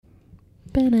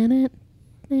Get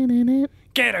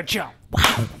a jump.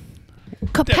 Wow.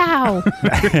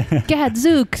 Kapow.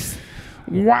 Gadzooks.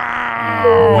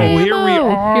 Wow. Here we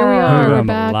are. Here we are. We're I'm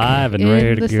back alive and in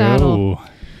ready the to go. saddle.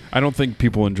 I don't think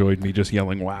people enjoyed me just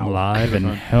yelling wow. Live and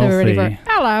They're ready healthy.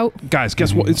 for hello. Guys,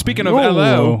 guess what? Speaking of Whoa.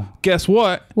 hello, guess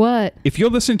what? What? If you're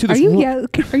listening to Are this... you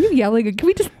yelling? Can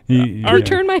we just Yeah.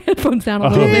 turn my headphones down a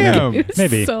little damn. bit?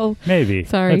 Maybe. So Maybe.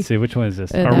 Sorry. Let's see. Which one is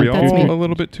this? Are we that's me. all a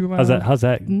little bit too loud? How's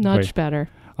that? much Wait. better.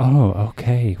 Oh,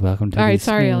 okay. Welcome to All right. these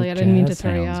Sorry, smooth Elliot. I didn't mean to jazz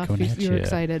throw you sounds off. coming at You were ya.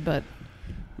 excited, but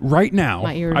Right now,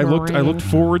 My ears I are looked ringing.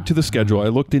 forward to the schedule. I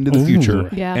looked into the Ooh. future.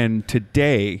 Yeah. And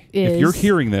today, if Is- you're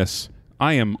hearing this,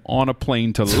 I am on a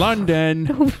plane to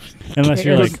London. Unless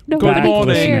you're like Nobody back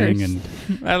cares. listening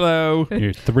Hello. and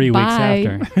you're 3 weeks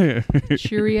Bye. after.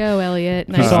 cheerio, Elliot.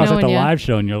 You Nice saw us at knowing the you. live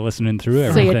show and you're listening through So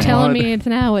everything. you're telling What? me it's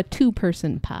now a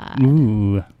 2-person pod.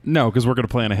 Ooh. No, because we're going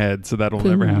to plan ahead, so that'll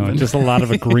never Ooh. happen. Just a lot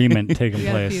of agreement taking You got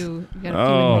a place. few. You got a few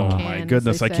Oh, in the my can,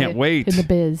 goodness, as they I can't say wait. in the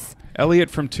biz. Elliot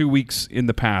from 2 weeks in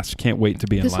the past can't wait to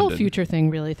be in This London. whole future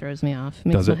thing really throws me off.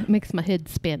 Does it? Makes my head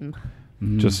spin.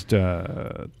 Just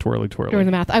twirly. Doing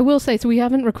the math. I will say, so we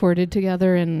haven't recorded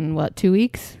together in, 2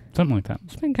 weeks? Something like that.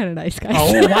 It's been kind of nice, guys.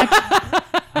 Oh, what?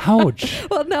 Ouch.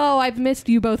 Well, no, I've missed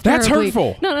you both That's terribly.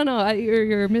 hurtful. No.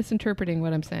 You're misinterpreting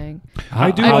what I'm saying.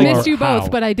 I do- I've How missed you How?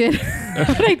 both, but I did.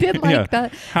 But I did like Yeah.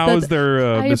 that. How that- is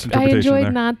there I misinterpretation enjoyed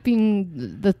there? not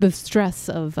being the stress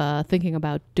of thinking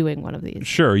about doing one of these.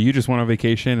 Sure, you just went on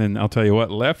vacation, and I'll tell you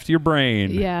what, left your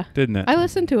brain. Yeah. Didn't it? I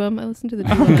listened to them. I listened to the two.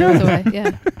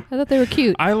 Yeah, I thought they were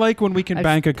cute. I like when we can I've-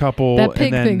 bank a couple. That pig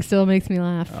and then, thing still makes me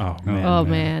laugh. Oh, man. Oh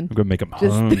man, I'm going to make them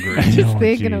Just- hungry. just Oh,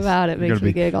 thinking geez. about it You're makes gonna me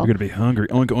be, giggle. You're going to be hungry.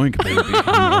 Oink, oink, baby.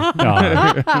 Oh.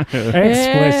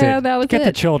 Explicit. Yeah, that was Get the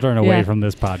it. children away Yeah. from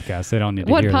this podcast. They don't need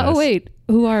to What? hear this. Oh wait,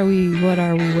 who are we? What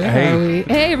are we? Where Hey. are we?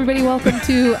 Hey everybody, welcome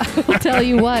to I'll Tell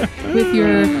You What with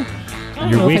your I don't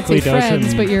Your know if I'd weekly say dose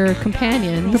friends, of- but your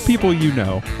companions. The people you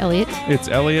know. Elliot, It's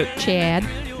Elliot. Chad,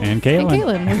 And and Caitlin.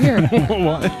 Kaylin. We're here.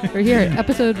 What? We're here.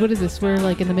 Episode. What is this? We're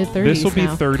like in the mid-30s This will be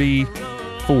now.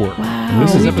 34. Wow.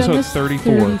 This is we've done episode this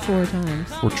 34. 34 times.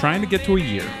 We're trying to get to a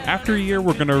year. After a year,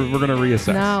 we're gonna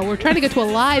reassess. No, we're trying to get to a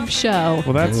live show.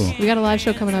 Well, that's Ooh. We got a live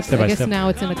show coming up. Step I by guess step. now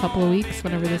it's in a couple of weeks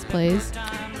whenever this plays.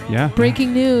 yeah.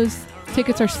 Breaking news.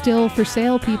 Tickets are still for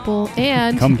sale, people.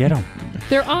 And Come get them.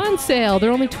 they're on sale. They're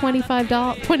only $20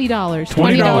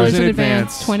 $20 in in advance,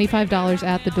 advance. $25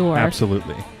 at the door.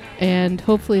 Absolutely. And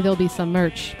hopefully there'll be some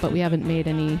merch, but we haven't made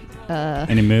any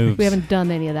Any moves? we haven't done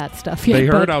any of that stuff yet. They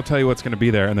heard but I'll tell you what's going to be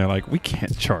there, and they're like, we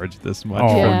can't charge this much Oh,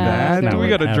 for Yeah, that. they're We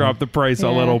like, got to drop the price a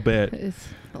Yeah, little bit. It's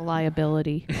a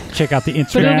liability. Check out the But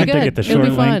it'll be Instagram to good. get the It'll short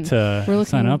be fun. link to We're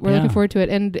sign up. looking forward to it.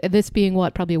 And this being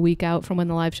probably a week out from when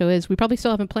the live show is, we probably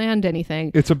still haven't planned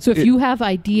anything. So if you have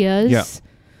ideas, Yeah.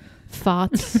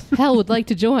 thoughts, hell, would like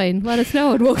to join, let us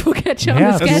know and we'll get you on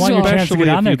Yeah, the if you want your schedule. chance to get Especially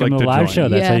on there, if you'd come like to the to live join. show.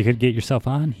 That's how Yeah. you could get yourself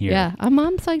on here. Yeah, I'm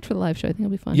psyched for the live show. I think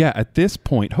it'll be fun. Yeah, at this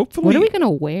point, hopefully. What are we going to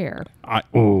wear?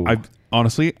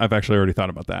 I've actually already thought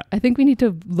about that. I think we need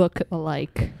to look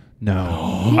alike.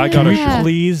 No. I got Yeah. to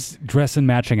Please dress in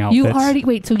matching outfits. You already,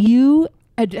 wait, so you,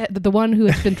 the one who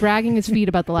has been dragging his feet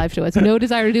about the live show, has no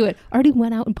desire to do it, already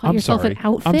went out and bought I'm yourself sorry. an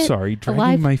outfit? I'm sorry. A Dragging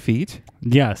live- my feet?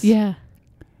 Yes. Yeah.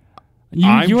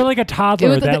 You were like a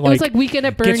toddler It was like Weekend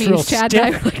at gets real Bernie's. Chad and I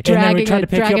stiff, were like and then we dragging, tried to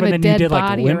pick you up, dragging and a then you dead did like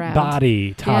body limp around.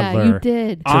 body toddler. Yeah, you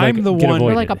did. to, like, I'm the get one- You're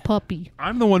avoided. like a puppy.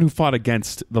 I'm the one who fought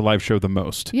against the live show the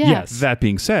most. Yeah. Yes. That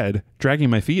being said, dragging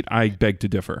my feet, I beg to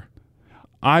differ.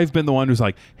 I've been the one who's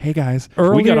like, hey guys, we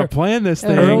Earlier- got to plan this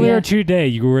thing. Earlier Yeah. today,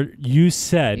 you You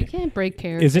said, can't break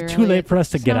character. "Is it too late Elliot. for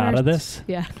us to It's get not out our- of this?"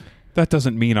 Yeah. That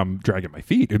doesn't mean I'm dragging my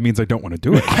feet. It means I don't want to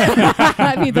do it.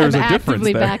 I mean, There's I'm a difference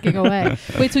actively there. backing away.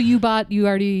 Wait, so you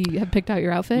already have picked out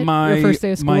your outfit? my your first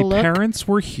day of school my look? parents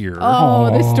were here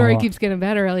Oh, this story Oh. keeps getting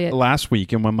better, Elliot. last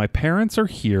week, and when my parents are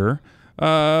here,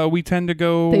 we tend to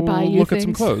go They buy you look at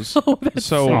some things? clothes. Oh, that's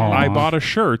so sad. I Aw. bought a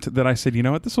shirt that I said, you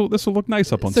know what, this will look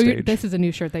nice up on So stage. this is a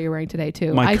new shirt that you're wearing today,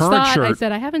 too. My I current I shirt-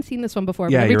 said, I haven't seen this one before,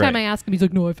 Yeah, but every you're time right. I ask him, he's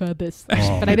like, no, I've had this.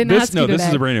 Oh. But I didn't this ask no, you this today.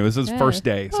 is a brand new. This is Yeah. first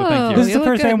day, so Oh, thank This you. is the look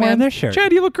first good, time wearing man. this shirt.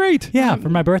 Chad, you look great. Yeah, for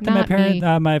my birthday, Not me.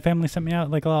 my family sent me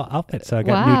out like a little outfit. So I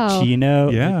got Wow. new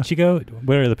chino. Yeah. Chico.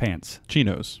 What are the pants?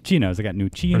 Chinos. Chinos. I got new Or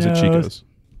chinos. is it Chico's?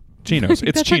 Chinos.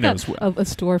 It's That's Chinos. like a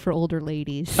store for older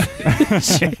ladies.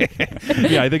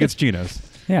 Yeah, I think it's Chinos.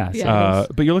 Yeah. Yeah.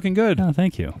 But you're looking good. Oh,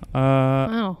 thank you.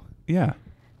 Wow. Yeah.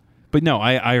 But no,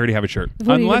 I already have a shirt. What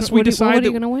are you Unless gonna- we what are decide you that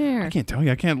going to wear? I can't tell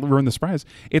you. I can't ruin the surprise.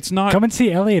 It's not. Come and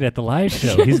see Elliot at the live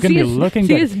show. He's going See to be his- looking see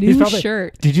good. his He's new probably-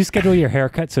 shirt. Did you schedule your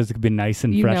haircut so it could be nice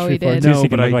and You fresh know he before did. too, so No, you but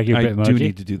can look I like your do Bitmoji?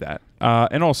 need to do that.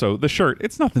 And also the shirt.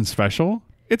 It's nothing special.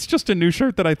 It's just a new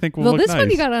shirt that I think will Well, look this nice. one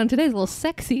you got on today is a little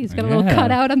sexy. It's got a little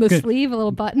cutout on the sleeve, a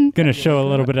little button. Gonna show a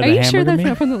little bit of Are the you sure hamburger that's meat?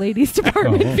 not from the ladies'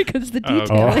 department? Because the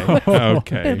detail.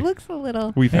 Okay. It looks a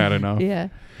little. We've had enough. Yeah.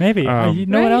 Maybe. You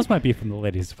know what Right? else might be from the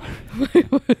ladies'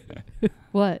 department?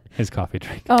 What? His coffee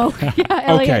drink. Oh, yeah.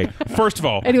 Elliot. Okay. First of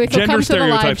all, Anyway, so gender come to the live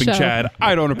stereotyping, show. Chad.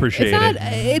 I don't appreciate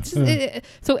It's not. it.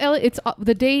 So Elliot, it's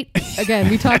the date again.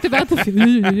 We talked about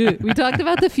the we talked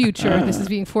about the future. This is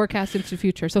being forecasted into the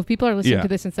future. So if people are listening Yeah. to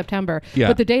this in September, Yeah.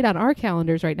 but the date on our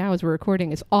calendars right now as we're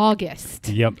recording is August.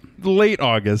 Yep. Late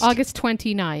August. August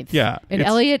 29th. Yeah, And it's-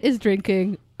 Elliot is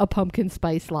drinking a pumpkin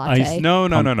spice latte. Ice- No.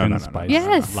 Pumpkin spice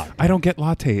Yes. latte. I don't get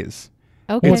lattes.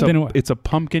 Okay. It's been a- It's a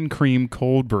pumpkin cream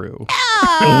cold brew.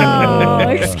 Oh,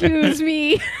 excuse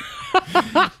me.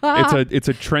 It's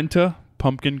a Trenta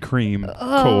pumpkin cream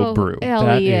cold brew. Elliot.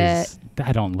 That is.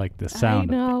 I don't like the sound.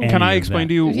 know. Of any Can I of explain that.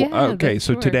 to you? Yeah, Okay, that's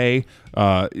so sure. today,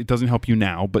 it doesn't help you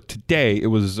now, but today it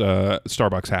was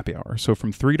Starbucks happy hour. So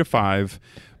from 3 to 5,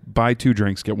 buy 2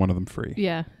 drinks, get one of them free.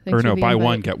 Yeah. Or thanks no, for the buy invite.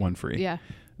 one, get one free. Yeah.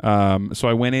 So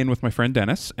I went in with my friend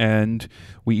Dennis, and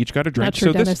we each got a drink. Not sure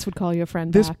so Dennis would call you a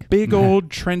friend this back. big old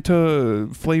Trenta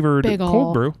flavored Big cold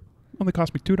ol'. brew only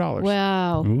cost me $2.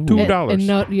 Wow. Ooh. $2. And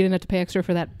no, you didn't have to pay extra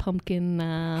for that pumpkin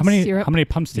How many syrup. how many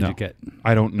pumps did No. you get?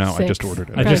 I don't know. I just 6. ordered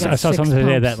it. I Probably got saw 6 something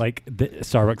today pumps. that like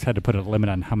Starbucks had to put a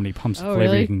limit on how many pumps Oh, of flavor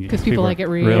really? you can get. 'Cause people like it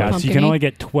real Yeah, so you pumpkin-y? can only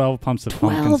get 12 pumps of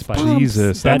pumpkin 12 spice. pumps.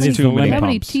 Jesus, That that's is too the many limit. How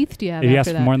many pumps. teeth do you have If you after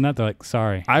ask that? more than that, they're like,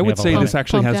 sorry. I we would have a say limit. this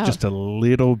actually Pumped has out. just a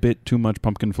little bit too much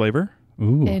pumpkin flavor,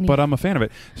 Ooh. And- but I'm a fan of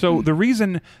it. So the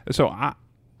reason,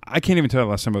 I can't even tell the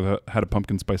last time I've had a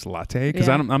pumpkin spice latte because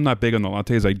Yeah. I'm not big on the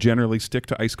lattes. I generally stick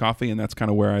to iced coffee, and that's kind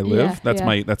of where I live. Yeah, that's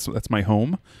yeah. that's my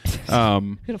home.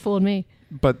 Could have fooled me.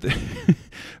 But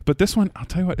but this one, I'll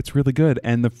tell you what, it's really good.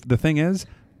 And the thing is,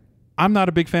 I'm not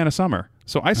a big fan of summer,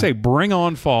 so I say bring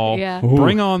on fall. Yeah.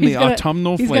 Bring on He's the gonna-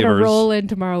 autumnal He's flavors. going to roll in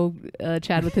tomorrow,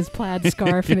 Chad, with his plaid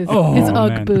scarf and his Oh,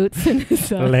 Ugg man. boots and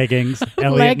his Leggings.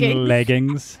 Elliot Leggings. in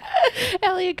leggings.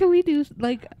 Elliot, can we do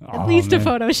like at Oh, least man. a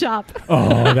Photoshop?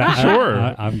 Oh, that, Sure.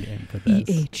 I'm game for this.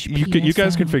 EHPSL. you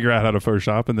guys could figure out how to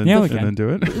Photoshop and then Yeah, we and can. then do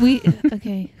it. We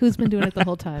okay. Who's been doing it the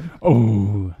whole time?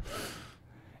 Oh.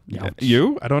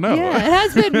 You? I don't know. Yeah, it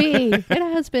has been me. It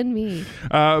has been me.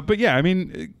 But yeah, I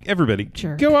mean, everybody,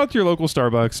 Jerk. go out to your local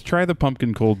Starbucks, try the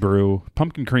pumpkin cold brew,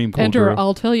 pumpkin cream cold Enter brew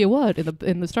I'll tell you what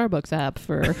in the Starbucks app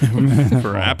for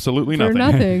for absolutely for nothing.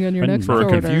 nothing on your next For a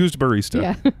order. confused barista.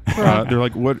 Yeah. They're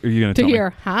like, "What are you going to To tell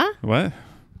hear, huh? me?" What?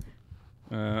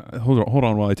 Hold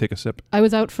on while I take a sip. I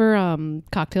was out for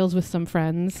cocktails with some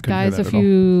friends, Couldn't hear guys, that a at all.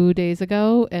 few days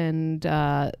ago, and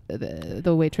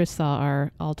the waitress saw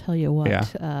our "I'll tell you what"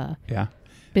 Yeah.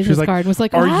 business like, card and was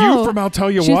like, "Are wow. you from I'll tell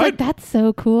you She was what?" like, "That's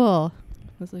so cool."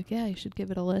 I was like, "Yeah, you should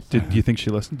give it a listen." Do you think she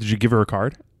listened? Did you give her a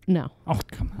card? No. Oh,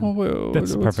 come on. well,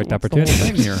 That's a perfect what's the whole opportunity.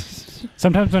 thing here?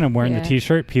 Sometimes when I'm wearing Yeah. the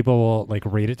T-shirt, people will like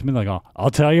read it to me like, "Oh, I'll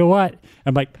tell you what."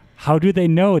 I'm like, "How do they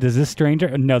know? Does this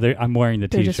stranger?" No, I'm wearing the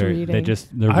They're just T-shirt. reading.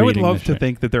 They're I would reading love the to shirt.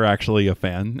 think that they're actually a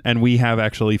fan, and we have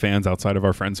actually fans outside of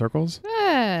our friend circles.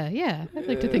 Yeah, I'd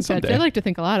like to think that. someday. I'd like to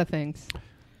think a lot of things.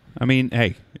 I mean,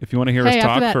 hey, if you want to hear Hey, us after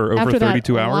talk that, for over after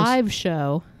 32 that hours, live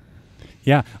show.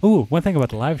 Yeah. Ooh, one thing about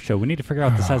the live show, we need to figure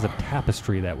out the size of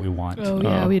tapestry that we want. Oh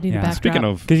yeah, Oh, we need yeah. a backdrop. speaking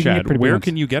of 'Cause you can get Chad, pretty big where ones.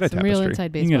 can you get a some real tapestry? inside You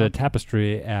can baseball. get a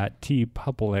tapestry at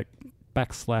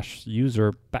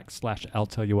tpublic/user/ I'll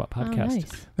tell you what Oh, podcast.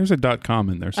 nice. There's a .com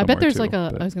in there I somewhere bet there's too, like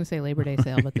but- I was going to say Labor Day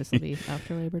sale, but this will be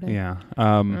after Labor Day.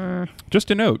 Yeah.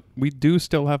 Just a note, we do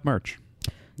still have merch.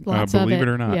 Lots of believe it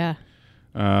or not.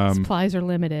 Yeah. Supplies are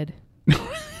limited.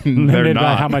 They're Limited by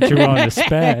not. how much you're willing to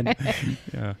spend.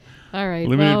 Yeah. All right.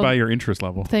 Limited well, by your interest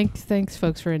level. Thanks,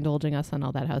 folks, for indulging us on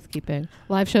all that housekeeping.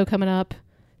 Live show coming up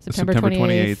September September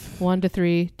 28th, 1 to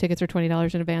 3. Tickets are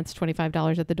 $20 in advance,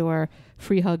 $25 at the door.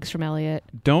 Free hugs from Elliot.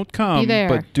 Don't Be come, there.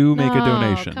 but do make a No,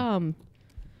 donation. Come.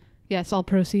 Yes, all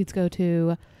proceeds go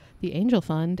to the Angel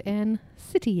Fund and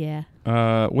City Yeah.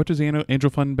 What does the Angel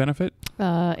Fund benefit?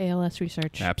 ALS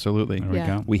research. Absolutely. There we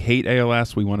Yeah. go. We hate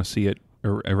ALS. We want to see it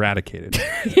eradicated.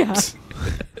 Yeah.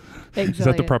 Is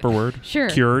that the proper word? Sure.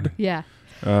 Cured? Yeah.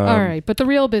 All right, but the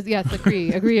real business, yes,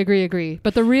 agree.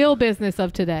 But the real business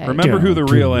of today. Remember who the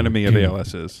real Don't enemy of do.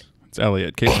 ALS is. It's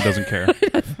Elliot. Casey doesn't care.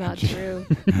 That's not true.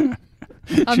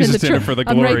 She's just in it for the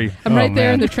glory. I'm right Oh,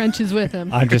 there in man. the trenches with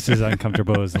him. I'm just as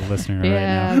uncomfortable as the listener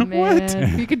Yeah, right now.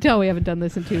 man. You can tell we haven't done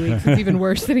this in 2 weeks. It's even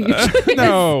worse than it usually is.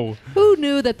 No. Who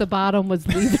knew that the bottom was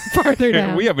even farther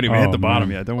down? We haven't even hit Oh, the bottom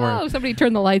man. yet. Don't worry. Oh, somebody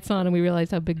turned the lights on and we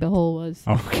realized how big the hole was.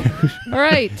 Okay. All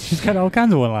right. She's got all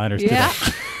kinds of one-liners Yeah.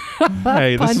 today.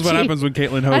 Hey, this is what happens when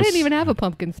Caitlin hosts. I didn't even have a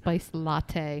pumpkin spice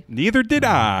latte. Neither did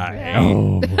I.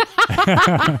 Oh.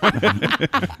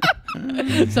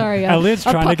 Sorry. Elliot's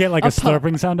trying to get like a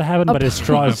slurping sound to happen, but his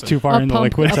straw is too far in the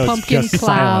liquid, so a it's pumpkin just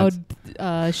cloud,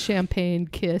 silence. champagne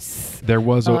kiss. There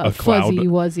was a cloud. Fuzzy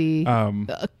wuzzy,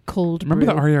 a cold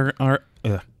Remember brew.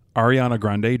 the Ariana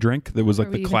Grande drink that was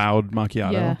like the cloud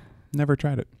macchiato? Yeah. Never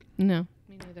tried it. No,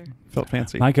 me neither. Felt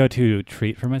fancy. My go-to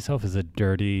treat for myself is a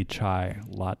dirty chai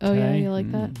latte. Oh yeah, you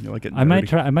like that? You like it? I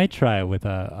might try it with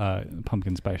a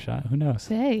pumpkin spice shot. Who knows?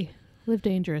 Hey, live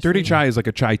dangerously. Dirty chai is like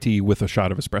a chai tea with a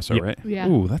shot of espresso, Yep. right? Yeah.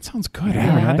 Ooh, that sounds good. Yeah, I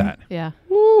never had right? that. Yeah.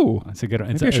 Ooh. That's a good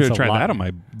one. Maybe I should try that on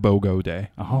my BOGO day.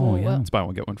 Oh, yeah. Let's buy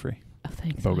one, get one free. Oh,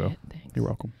 thanks. BOGO. Elliot, thanks. You're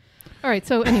welcome. All right.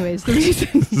 So, anyways, the reason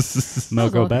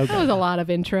Mogo that Bogo. was a lot of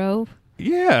intro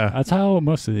Yeah. That's how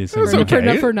most of these That's things are.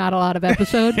 okay. for not a lot of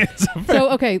episode.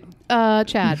 So, okay,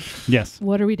 Chad, Yes.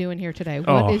 what are we doing here today?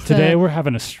 What is Today we're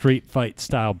having a street fight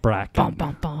style bracket. bum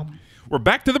bum bum We're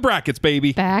back to the brackets,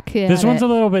 baby. back at This one's it. a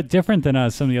little bit different than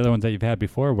some of the other ones that you've had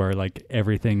before, where like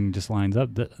everything just lines up.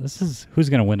 This is who's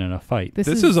going to win in a fight. This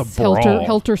is a brawl.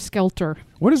 Helter Skelter.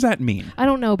 What does that mean? I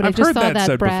don't know, but I've I just heard saw that that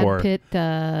said Brad before. Pitt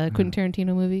Quentin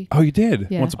Tarantino movie. Oh, you did?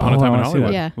 Yeah. Once Upon a Oh, Time I in wanna see Hollywood.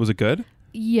 that. Yeah. Was it good?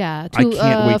 Yeah, I can't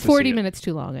wait to 40 see it. minutes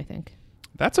too long, I think.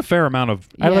 That's a fair amount of...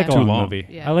 I like a Yeah. long long. movie.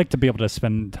 Yeah. I like to be able to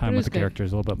spend time It with was the good.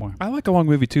 characters a little bit more. I like a long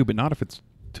movie too, but not if it's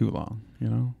too long, you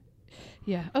know?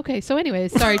 Yeah. Okay. So,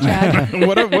 anyways, sorry, Chad.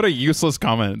 what a useless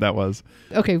comment that was.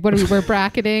 Okay. We're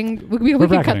bracketing. We can cut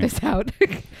bracketing. this out.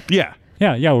 Yeah.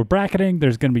 Yeah, we're bracketing.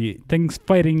 There's going to be things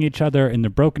fighting each other, and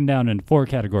they're broken down in 4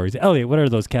 categories. Elliot, what are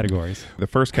those categories? The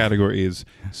first category is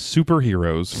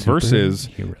superheroes versus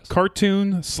Superheroes.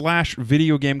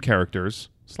 cartoon/video game characters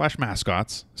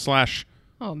 /mascots/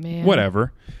 Oh man.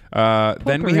 whatever. Then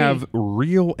we Potpourri. have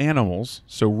real animals.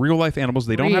 So real life animals.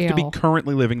 They don't have to be Real.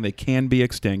 currently living. They can be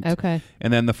extinct. Okay.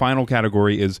 And then the final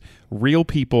category is real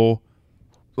people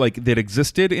like that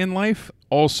existed in life.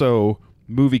 Also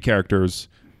movie characters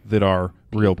that are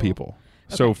real people.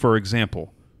 So Okay. for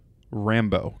example,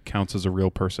 Rambo counts as a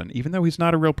real person. Even though he's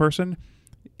not a real person,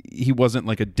 he wasn't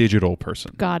like a digital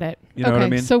person. Got it. You know okay, what I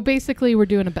mean? So basically, we're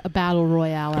doing a battle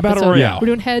royale. A battle episode. royale. We're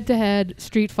doing head-to-head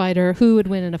Street Fighter. Who would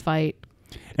win in a fight?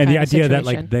 And the kind of idea that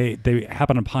situation. like they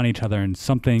happen upon each other and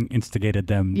something instigated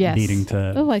them Yes. needing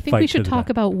to. Oh, I think fight we should to the talk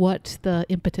death. about what the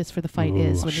impetus for the fight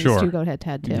is Ooh, when sure. these two go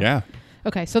head-to-head too. Yeah.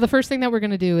 Okay, so the first thing that we're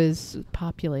going to do is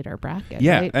populate our bracket.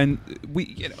 Yeah, right? and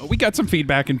we got some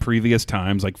feedback in previous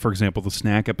times, like for example the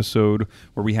snack episode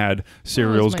where we had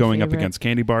cereals my going up favorite. against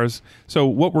candy bars. So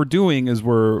what we're doing is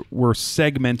we're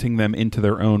segmenting them into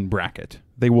their own bracket.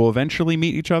 They will eventually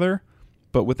meet each other,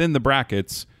 but within the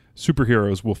brackets,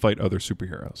 superheroes will fight other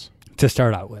superheroes to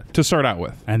start out with. to start out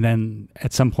with. And then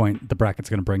at some point, the bracket's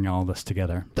going to bring all this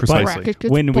together. The Precisely. bracket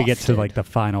gets When we get to busted. like the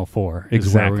final 4,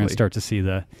 is where we're going Exactly. to start to see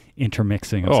the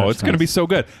intermixing. Of Oh, such it's going to be things. so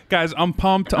good. Guys, I'm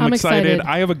pumped. I'm I'm excited. excited.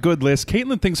 I have a good list.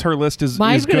 Caitlin thinks her list is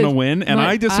Mine's going to gonna- win, and my-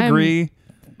 I disagree.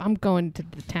 I'm going to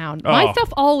the town. Oh. My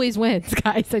stuff always wins,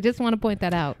 guys. I just want to point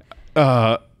that out.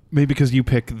 Maybe because you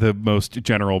pick the most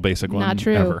general basic one Not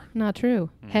true. ever. Not true.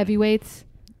 Heavyweights.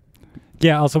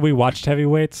 Yeah. Also, we watched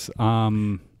Heavyweights.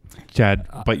 Chad,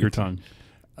 bite your tongue.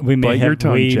 We may Bite your have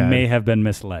tongue, Chad. may have been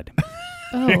misled.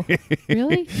 Oh,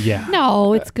 really? Yeah.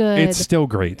 No, it's good. It's still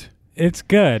great. It's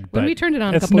good, but when we turned it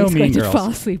on a it's couple no weeks ago, I Mean did Girls. fall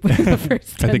asleep within the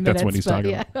first 10 I think that's minutes, what he's but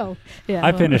talking yeah. about. Oh, yeah.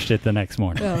 I well, finished it the next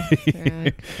morning. Oh, yeah.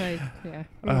 Yeah.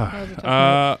 That was a tough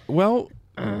night. Well,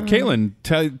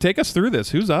 Caitlin, take us through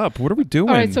this. Who's up? What are we doing?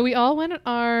 All right, so we all went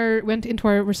into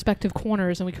our respective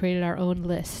corners and we created our own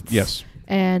lists. Yes.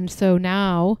 And so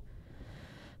now,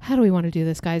 how do we want to do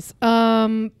this, guys?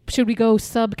 Should we go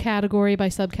subcategory by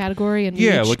subcategory and we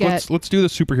Yeah, each like get let's do the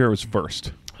superheroes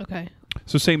first. okay.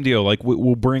 So same deal. Like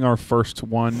we'll bring our first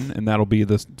one, and that'll be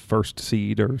the first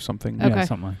seed or something. Yeah, Okay.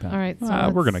 something like that. All right. So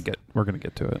We're let's- gonna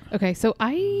get to it. Okay, so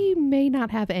I may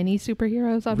not have any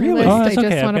superheroes on Really? my list. Oh, I that's just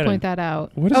okay. want I've to got point it. that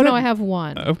out. What is Oh no, that? I have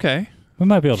one. Okay. We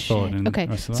might be able to fill it in. Okay,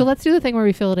 the rest of so that. let's do the thing where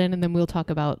we fill it in, and then we'll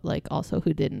talk about like also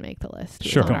who didn't make the list.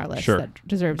 Who's Sure, on our list sure. that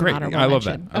deserves Great. an honorable I love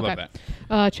that. mention. I love Okay.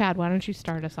 that. Chad, why don't you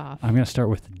start us off? I'm going to start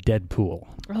with Deadpool.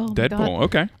 Oh my Deadpool. God.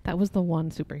 Okay. That was the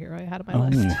one superhero I had on my Oh.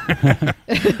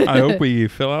 list. I hope we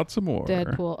fill out some more.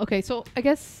 Deadpool. Okay, so I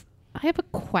guess I have a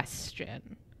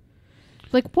question.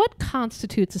 Like, what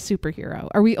constitutes a superhero?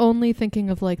 Are we only thinking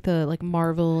of like the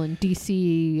Marvel and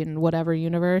DC and whatever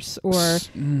universe, or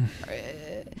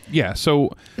Yeah.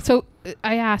 So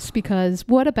I asked because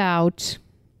what about?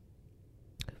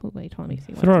 Oh, wait, let me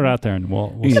see. Throw it out there and we'll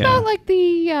What Yeah. about like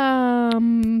the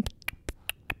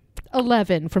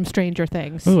 11 from Stranger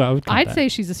Things? Ooh, I would count I'd that. say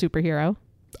she's a superhero.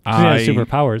 She has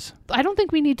superpowers. I don't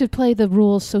think we need to play the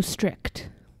rules so strict.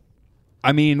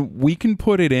 I mean, we can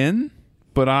put it in,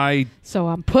 but So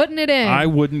I'm putting it in. I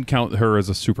wouldn't count her as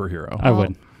a superhero. I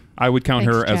would. I would count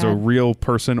her Thanks, as a Chad. real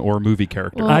person or movie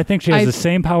character. Well, I think she has I- the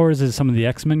same powers as some of the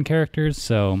X-Men characters,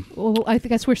 so... Well, I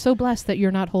guess we're so blessed that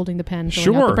you're not holding the pen.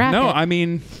 filling out the Sure. bracket. No, I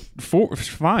mean,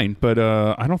 fine, but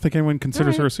I don't think anyone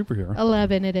considers her a superhero.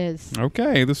 11 it is.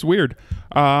 Okay, this is weird.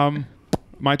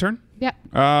 My turn? Yep.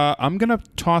 I'm going to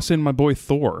toss in my boy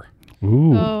Thor.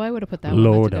 Ooh. Oh, I would have put that one.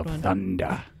 Lord That's a of good one.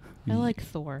 Thunder. I like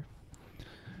Thor.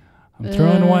 I'm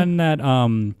throwing one that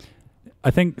I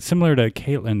think similar to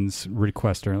Caitlin's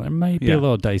request earlier. It might be Yeah. a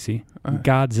little dicey.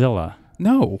 Godzilla.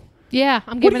 No. Yeah,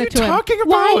 I'm What giving are it you to him. talking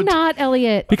Why about? not,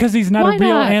 Elliot? Because he's not Why a real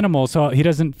not? animal, so he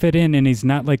doesn't fit in, and he's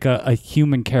not like a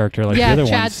human character like Yeah, the other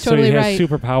Chad's ones. totally so he right. has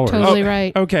superpowers. Totally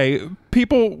right. Okay,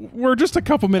 people, we're just a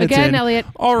couple minutes Again, in Elliot.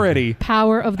 already.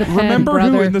 Power of the pen, Remember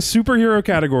brother. who in the superhero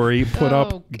category put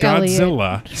up Oh, Elliot.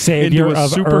 Godzilla Savior into a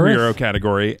of superhero Earth?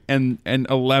 category and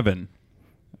 11.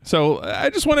 So I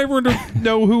just want everyone to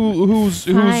know who's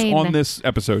Fine. on this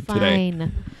episode today.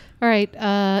 Fine. All right,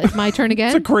 it's my turn It's a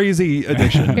again. crazy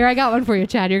addition. Here, I got one for you,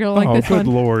 Chad. You're going to like oh, this good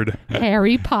one. lord.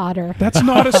 Harry Potter. That's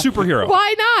not a superhero.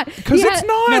 Why not? Because it's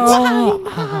not. Why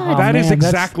not? That is man,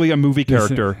 that's- exactly a movie this-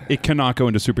 character. It cannot go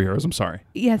into superheroes. I'm sorry.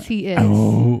 Yes, he is.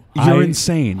 Oh, You're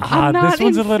insane. I'm not this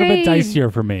one's a little bit insane.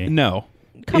 dicier for me. No.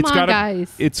 Come It's on, gotta-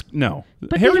 guys. It's no.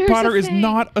 But Harry here's the Potter is thing.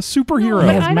 not a superhero. No, He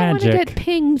but has I don't want to magic. get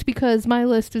pinged because my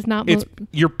list is not. It's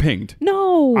you're pinged.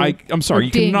 No. I'm sorry. Or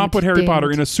You cannot dinged, put Harry dinged.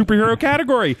 Potter in a superhero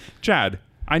category. Chad,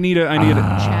 I need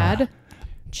a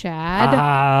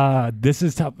Chad. This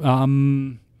is tough.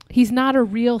 He's not a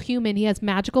real human. He has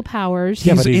magical powers.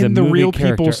 Yeah, He's but he's a in the movie real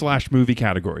character. people / movie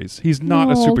categories. He's not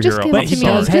a No, just superhero. give But it he to me.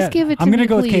 does Just have, give it to I'm me, gonna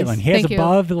go with please. Caitlin. He has Thank you.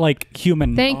 above like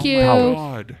human Thank you. powers.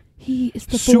 God. He is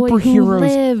the boy who Superheroes-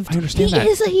 lived. I understand he that.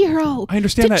 is a hero. I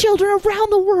understand to that. children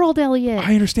around the world, Elliot.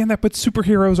 I understand that, but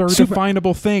superheroes are a Super-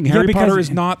 definable thing. Yeah, Harry because- Potter is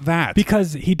not that.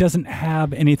 Because he doesn't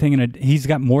have anything in it. He's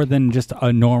got more than just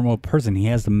a normal person. He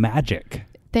has the magic.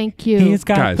 Thank you. He's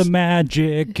got Guys. the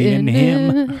magic in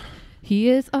him. He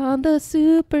is on the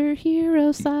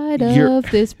superhero side You're-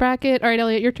 of this bracket. All right,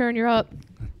 Elliot, your turn. You're up.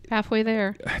 Halfway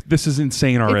there. This is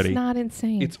insane already. It's not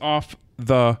insane. It's off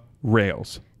the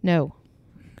rails. No.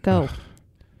 Go.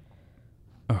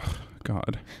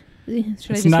 God. Should I It's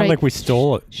just not write- like we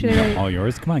stole Should I write- all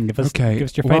yours. Come on, give us Okay. your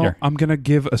well, fighter. I'm gonna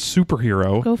give a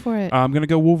superhero. Go for it. I'm gonna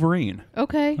go Wolverine.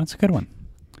 Okay. That's a good one.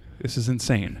 This is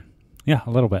insane. Yeah,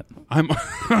 a little bit. I'm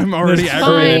already This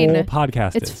aggravated. Fine. whole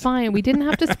podcast It's is. fine. We didn't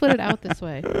have to split it out this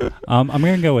way. I'm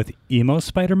gonna go with emo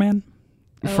Spider-Man.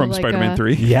 From like, Spider-Man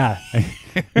 3. Yeah,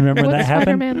 remember What's that happened?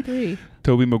 Spider-Man 3?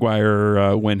 Tobey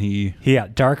Maguire when he He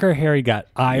got darker hair. He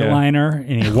got eyeliner,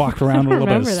 and he walked around with a little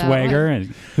bit of remember that swagger.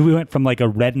 And we went from like a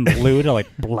red and blue to like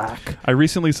black. I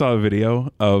recently saw a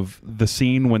video of the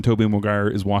scene when Tobey Maguire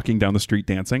is walking down the street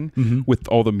dancing with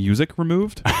all the music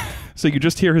removed. So you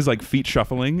just hear his like feet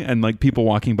shuffling and like people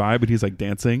walking by, but he's like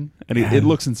dancing, and it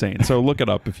looks insane. So look it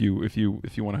up if you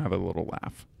want to have a little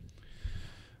laugh.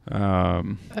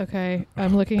 Okay.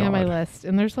 I'm looking at my God. list,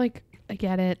 and there's like, I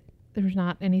get it. There's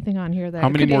not anything on here that. How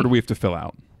many could more be- do we have to fill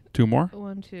out? 2 more?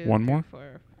 1, 2, One 3, more?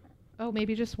 4. Oh,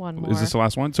 maybe just one more. Is this the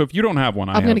last one? So if you don't have one,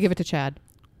 I'm going to give it to Chad.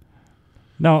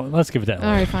 No, let's give it that.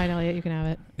 All right, fine, Elliot. You can have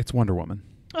it. It's Wonder Woman.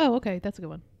 Oh, okay. That's a good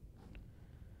one.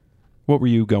 What were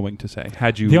you going to say?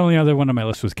 Had you? The only other one on my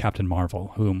list was Captain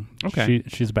Marvel, whom Okay.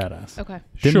 she's a badass. Okay.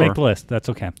 Didn't Sure. make the list. That's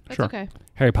okay. That's Sure. okay.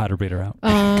 Harry Potter beat her out.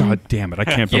 God damn it! I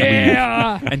can't believe.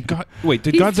 And wait,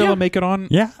 did He's Godzilla ju- make it on?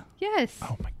 Yeah. Yes.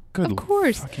 Oh my good. Of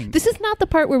course. fucking- This is not the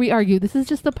part where we argue. This is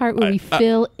just the part where we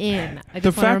fill in. I the just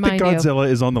want to fact that remind you. Godzilla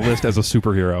is on the list as a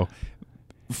superhero Yeah,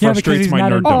 because frustrates he's my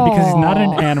not nerddom. because he's not an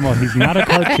Aw. animal. He's not a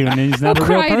cartoon, and he's not Oh, a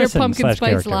real cry your person. pumpkin slash spice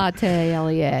character. latte,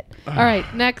 Elliot. All right,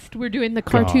 next we're doing the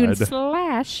cartoon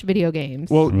God. / video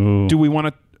games. Well, Ooh. do we want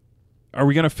to? Are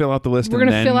we going to fill out the list? we're going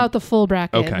gonna to fill out the full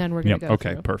bracket, Okay. and then we're gonna Yep. go.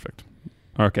 Okay, through. perfect.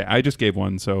 Okay, I just gave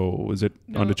one. So is it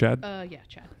on to Chad? Yeah,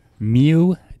 Chad.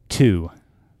 Mew 2.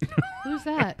 Who's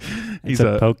that? He's It's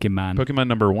a a Pokemon. Pokemon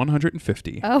number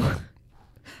 150. Oh.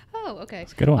 Oh, okay.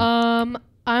 Good one.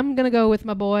 I'm gonna go with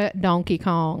my boy Donkey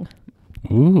Kong.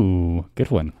 Ooh,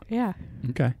 good one. Yeah.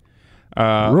 Okay.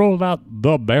 Roll out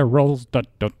the barrels. Dun,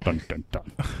 dun, dun, dun, dun.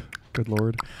 Good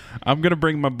lord. I'm going to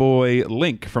bring my boy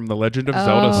Link from the Legend of Oh,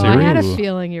 Zelda I series. had a Ooh.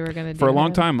 feeling you were gonna do For a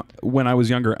long that. time, when I was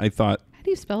younger, I thought How do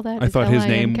you spell that? I Is thought his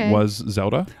L-I-N-K? name was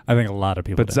Zelda, I think a lot of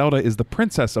people but do. Zelda is the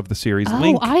princess of the series. Oh,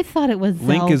 Link I thought it was Zelda.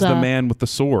 Link is the man with the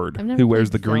sword I've never who wears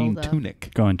played the green Zelda.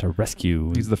 tunic. Going to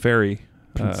rescue He's the fairy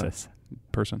princess.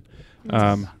 person.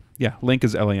 Yeah, Link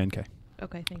is Link.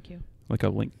 Okay, thank you. like a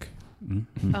link.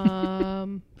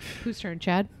 Mhm. Whose turn?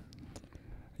 Chad?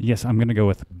 Yes, I'm going to go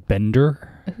with Bender.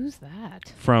 Who's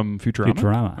that? From Futurama.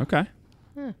 Futurama. Okay.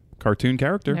 Huh. Cartoon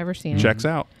character. Never seen it. Checks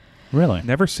out. Really?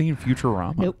 Never seen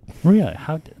Futurama. Nope. Really?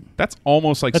 How? That's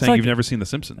almost like That's saying like- you've never seen The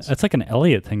Simpsons. That's like an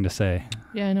Elliot thing to say.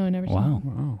 Yeah, I know. I never seen it. Wow.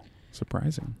 Wow.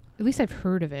 Surprising. At least I've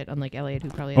heard of it, unlike Elliot, who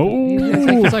probably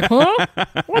Oh. he's like, huh?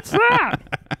 What's that?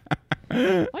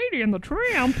 Lady and the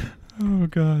Tramp. Oh,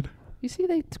 God. You see,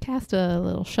 they cast a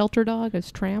little shelter dog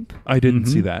as Tramp. I didn't Mhm.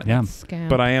 see that. Yeah. Scam.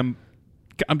 But I'm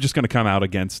just going to come out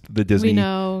against the Disney we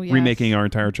know, yes. remaking our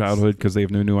entire childhood because they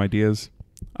have no new ideas.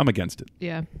 I'm against it.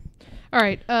 Yeah. All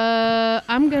right.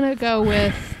 I'm gonna go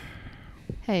with.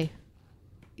 Hey,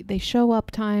 they show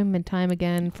up time and time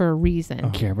again for a reason. Oh,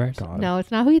 Care Bears? God. No, it's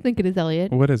not who you think it is,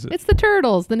 Elliot. What is it? It's the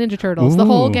Turtles, the Ninja Turtles, the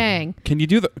whole Ooh. gang. Can you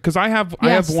do the? Because I have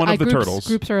Yes, one of the groups, turtles.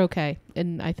 Groups are okay,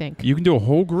 and I think You can do a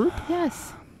whole group.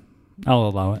 yes, I'll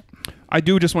allow it. I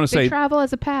do just want to they say travel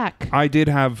as a pack. I did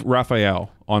have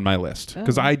Raphael on my list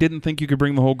because Oh. I didn't think you could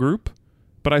bring the whole group,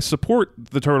 but I support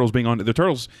the turtles being on. The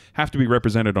turtles have to be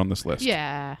represented on this list.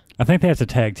 Yeah, I think they have to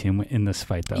tag team in this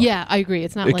fight, though. yeah, I agree.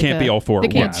 It's not. It like can't be all four They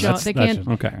at can't once. jump. They can't.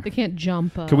 Okay. They can't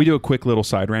jump. Can we do a quick little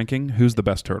side ranking? Who's the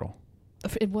best turtle?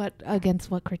 In what against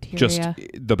what criteria? Just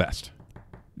the best.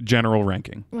 General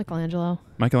ranking. Michelangelo.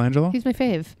 Michelangelo? He's my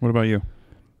fave. What about you?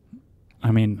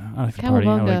 I mean, I like to party. I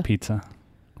Cowabunga. like pizza.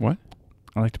 What?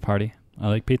 I like to party. I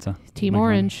like pizza. Team Like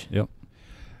Orange. Yep.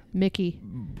 Mickey.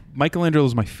 Michelangelo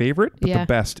is my favorite, but Yeah. the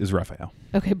best is Raphael.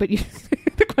 Okay, but you,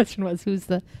 the question was who's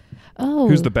the? Oh,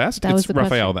 Who's the best? That was It's the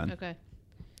Raphael question. then. Okay.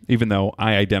 Even though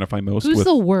I identify most Who's with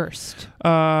the worst?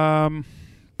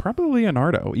 probably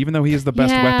Leonardo, even though he has the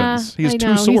best Yeah, weapons. He has I two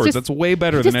know. He's swords. just- That's way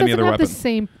better He than just any doesn't other have weapon.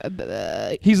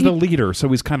 the same. He's he- the leader, so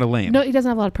he's kind of lame. No, he doesn't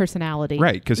have a lot of personality.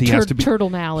 Right, because he has to be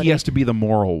turtlenality. he has to be the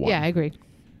moral one. Yeah, I agree.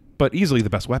 But easily the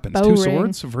best weapons. Bow Two ring.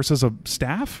 swords versus a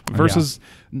staff versus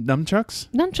nunchucks.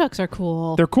 Nunchucks are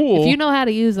cool. They're cool. if you know how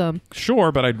to use them.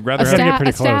 Sure, but I'd rather A, gotta get have pretty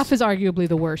a staff close. is arguably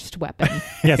the worst weapon.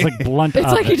 Yeah, it's like blunt. It's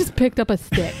up. like he just picked up a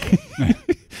stick.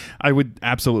 I would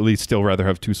absolutely still rather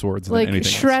have two swords than like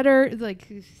anything Shredder. Like.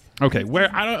 else. Okay, where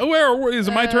is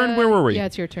it my turn? Where were we? Yeah,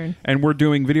 it's your turn. And we're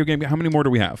doing video game. How many more do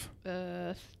we have?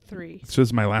 3. This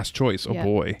is my last choice. Oh Yeah.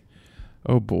 boy.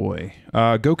 Oh boy.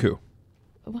 Goku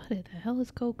What the hell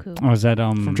is Goku? Oh, is that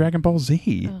from Dragon Ball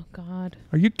Z. Oh God.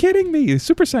 Are you kidding me?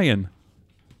 Super Saiyan.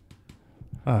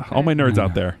 All my nerds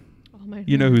out there. All my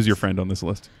You know who's your nerds. friend on this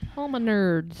list. All my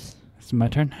nerds. It's my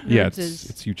turn. Yeah, Nerds is-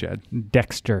 it's you, Chad.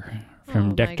 Dexter Oh from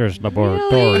my- Dexter's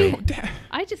Really? Laboratory.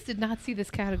 I just did not see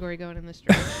this category going in this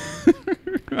direction.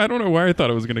 I don't know where I thought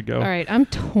it was going to go. All right, I'm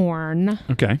torn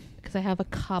Okay. because I have a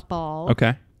couple.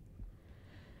 Okay.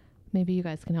 Maybe you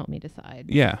guys can help me decide.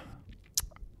 Yeah.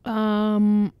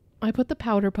 I put the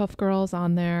Powder Puff Girls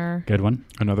on there. Good one.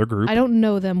 Another group. I don't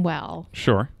know them well,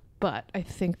 Sure. but I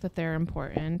think that they're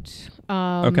important.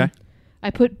 Okay. I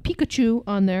put Pikachu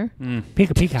on there.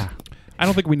 Pika Pika. I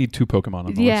don't think we need two Pokemon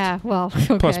on the Yeah, well, okay.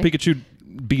 list. Plus, Pikachu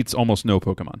beats almost no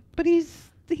Pokemon. But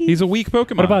He's a weak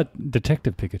Pokemon. What about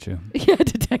Detective Pikachu? yeah,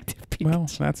 Detective Pikachu. Well,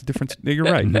 that's a different. You're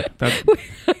right. That,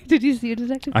 Did you see a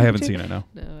Detective Pikachu? I haven't seen it, no.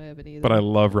 No, I haven't either. But I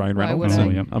love Ryan Why Reynolds.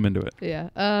 would I? So I'm into it. Yeah.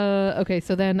 Okay,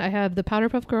 so then I have the Powder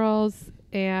Puff Girls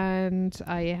and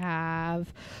I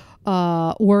have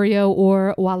Wario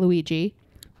or Waluigi.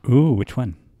 Ooh, which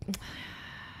one?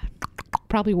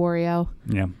 Probably Wario.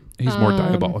 Yeah. He's more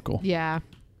diabolical. Yeah.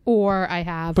 Or I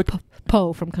have But-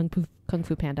 Po from Kung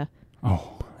Fu Panda.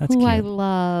 Oh, that's who cute. I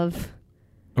love.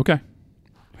 Okay.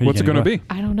 Who you What's it going gonna to go be?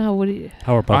 I don't know. What do you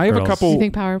Powerpuff I have a Girls. couple- you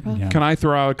think Powerpuff? Yeah. Can I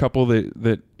throw out a couple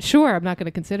that Sure, I'm not going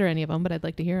to consider any of them, but I'd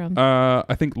like to hear them.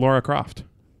 I think Laura Croft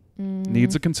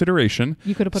needs a consideration.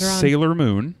 You could have put her on. Sailor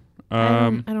Moon.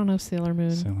 I don't know Sailor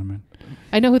Moon. Sailor Moon.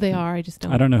 I know who they are. I just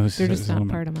don't. I don't know who's They're just Sailor not Moon.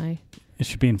 part of my. It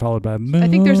should be followed by Moon I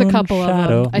think there's a couple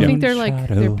Shadow, of them. I think they're Moon like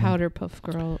Shadow. they're Powder Puff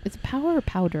Girl. It's Power or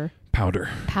Powder? Powder.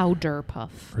 Powder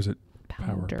Puff. Or is it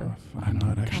Powder. Powerpuff? I'm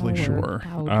not actually Powder, sure.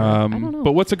 powder. I don't know.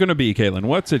 But what's it going to be, Caitlin?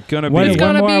 What's it going to One, be? It's one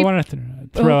gonna more I be- want to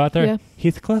throw out there. yeah.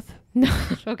 Heathcliff?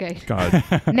 Okay. God.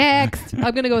 Next,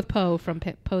 I'm gonna go with Po from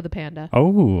Po the Panda.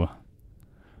 Oh.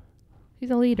 He's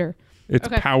a leader. It's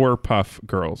Okay. Powerpuff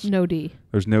Girls. No D.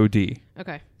 There's no D.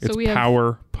 Okay. It's So we have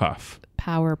Powerpuff.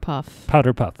 Power Puff.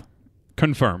 Powder Puff.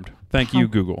 Confirmed. Thank you,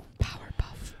 Google. Power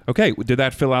Puff. Okay, did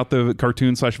that fill out the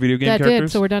cartoon/video game That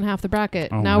characters? did. So we're done half the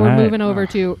bracket. All Now we're right. moving over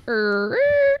to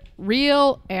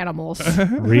real animals.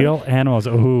 Real animals.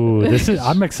 Oh, this is.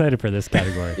 I'm excited for this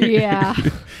category. Yeah.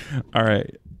 All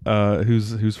right.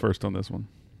 Who's first on this one?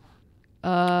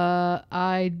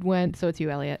 I went. So it's you,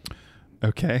 Elliot.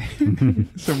 Okay.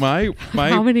 So my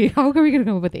How many? How are we gonna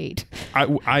go with 8?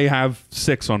 I have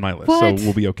 6 on my list, What? so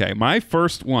we'll be okay. My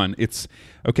first one, it's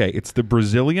the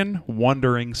Brazilian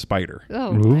wandering spider.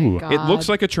 Oh Ooh. my god! It looks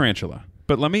like a tarantula,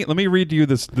 but let me read you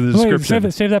the Wait,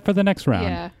 description. save that for the next round.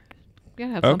 yeah.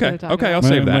 Gotta have something Okay, to talk okay, I'll about.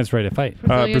 save When that. it's ready to fight.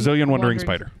 Brazilian wandering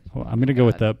spider. Well, I'm going to go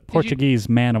with the Portuguese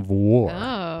man of war.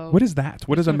 Oh. What is that?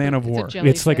 What is a man of war?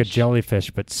 It's like a jellyfish.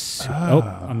 jellyfish, but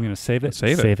I'm going to save it.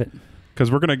 Save it. Because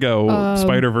we're gonna go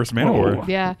spider versus man of war.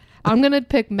 Yeah, I'm gonna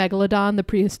pick Megalodon, the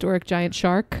prehistoric giant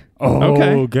shark. Oh,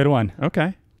 Okay. good one.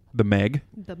 Okay. The Meg.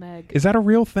 The Meg. Is that a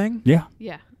real thing? Yeah.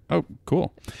 Yeah. Oh,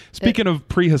 cool. Speaking of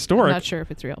prehistoric, I'm not sure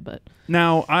if it's real, but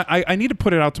now I need to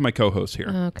put it out to my co-host here.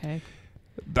 okay.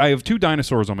 I have 2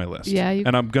 dinosaurs on my list. Yeah,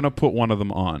 and I'm gonna put one of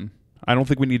them on. I don't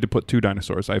think we need to put 2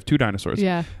 dinosaurs. I have 2 dinosaurs.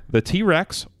 Yeah. The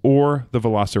T-Rex or the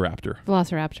Velociraptor.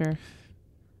 Velociraptor.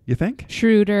 You think?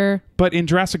 Schroeder. But in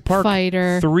Jurassic Park,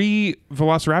 Fighter. 3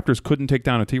 Velociraptors couldn't take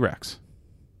down a T-Rex.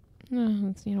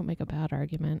 No, you don't make a bad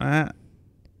argument.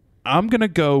 I'm gonna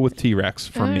go with T-Rex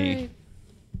for All me. right.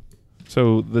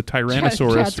 So the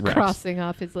Tyrannosaurus Chad's Rex. crossing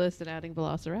off his list and adding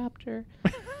Velociraptor.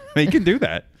 You can do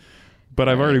that. But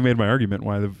I've Right. already made my argument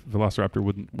why the Velociraptor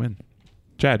wouldn't win.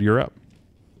 Chad, you're up.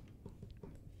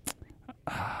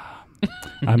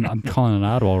 I'm calling an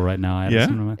audible right now. Yeah?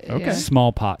 Okay. Yeah.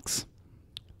 Smallpox.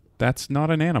 That's not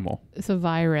an animal. It's a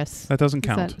virus. That doesn't Is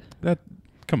count. That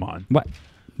come on. What?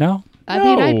 No? I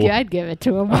mean, No. I'd give it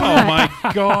to him. Oh my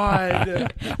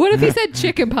god. What if he said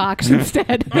chickenpox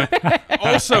instead?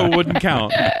 Also wouldn't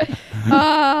count.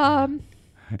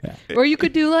 Or you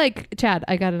could do like Chad.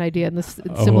 I got an idea in this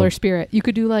similar spirit. You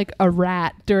could do like a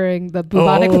rat during the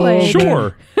bubonic Oh, plague.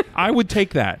 Sure. I would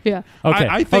take that. Yeah. Okay.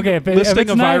 I think okay. If listing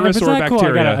it's a not, virus if it's or a not cool,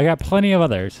 bacteria. I got plenty of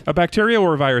others. A bacteria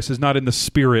or a virus is not in the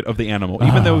spirit of the animal.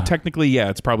 Even though technically, yeah,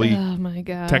 it's probably Oh my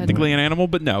god. technically an animal,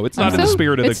 but no, it's not in the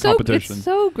spirit of the competition. It's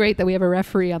so great that we have a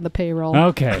referee on the payroll.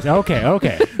 Okay.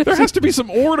 There has to be some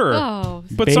order. Oh,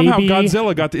 But somehow Baby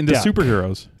Godzilla got into duck.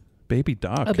 superheroes. Baby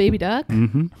duck. a baby duck?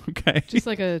 Mm-hmm. Okay. Just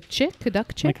like a chick, a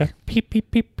duck chick? Like a peep,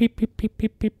 peep, peep, peep, peep, peep,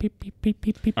 peep, peep, peep, peep, peep,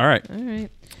 peep, peep. All right. All right.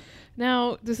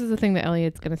 Now, this is the thing that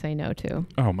Elliot's going to say no to.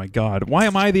 Oh my God. Why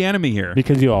am I the enemy here?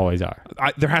 Because you always are.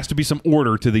 There has to be some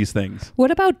order to these things. What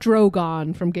about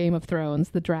Drogon from Game of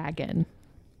Thrones, the dragon?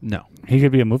 No. He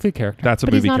could be a movie character. That's a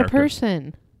But movie he's not character. a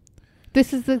person.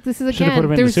 This is Should have again. put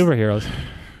him in the there's- superheroes.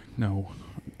 No.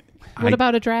 What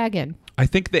about a dragon? I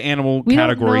think the animal We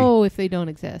category. don't know if they don't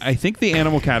exist. I think the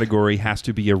animal category has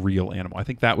to be a real animal. I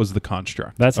think that was the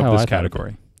construct That's of how this I thought of it.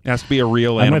 category. It has to be a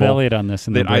real I'm with animal Elliot on this.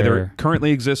 that either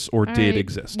currently exists or All did right,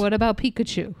 exist. What about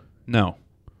Pikachu? No.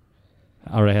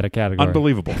 I already had a category.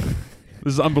 Unbelievable.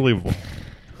 This is unbelievable.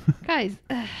 Guys,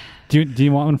 Do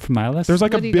you want one from my list? There's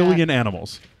like What a do you got? billion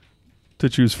animals to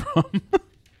choose from.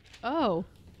 oh.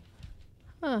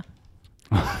 Huh.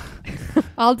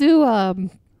 I'll do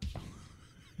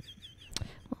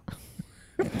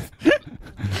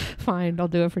fine, I'll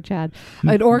do it for Chad.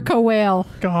 An orca whale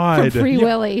God. from Free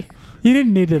Willy. You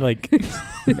didn't need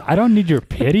to I don't need your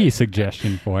pity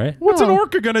suggestion for it. What's an No.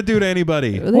 orca going to do to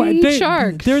anybody? They What, eat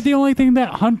sharks. They're the only thing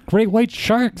that hunt great white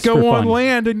sharks. for Go on fun.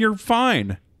 land and you're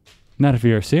fine. Not if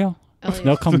you're a seal. Elliot.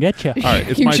 They'll come get you. All right,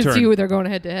 it's you my should turn. see who they're going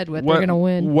head to head with. They're going to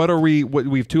win. What are we?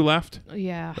 We have 2 left?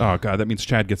 Yeah. Oh, God, that means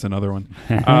Chad gets another one.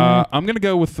 I'm going to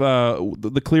go with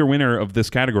the clear winner of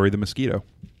this category, the mosquito.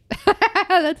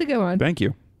 That's a good one. Thank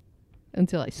you.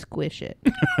 Until I squish it.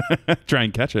 Try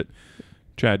and catch it.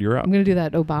 Chad, you're up. I'm going to do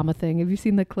that Obama thing. Have you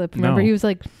seen the clip? Remember No. he was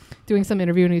like doing some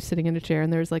interview and he was sitting in a chair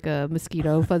and there was like a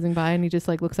mosquito buzzing by and he just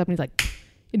like looks up and he's like,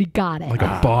 and he got it. Like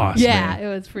a boss. yeah, man. it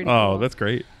was pretty Oh, cool. that's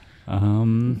great.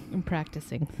 I'm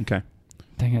practicing. Okay.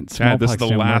 Dang it. Chad, this is smallpox the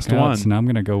didn't work last out, one. So now I'm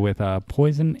going to go with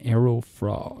poison arrow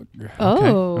frog.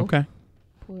 Oh. Okay.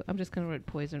 I'm just going to write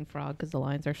poison frog because the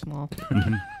lines are small.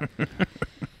 Mm-hmm.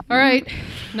 All right.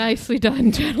 Nicely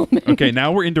done, gentlemen. Okay.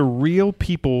 Now we're into real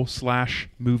people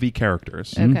 / movie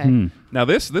characters. Okay. Mhm. Now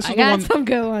this is I the got one. some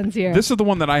good ones here. This is the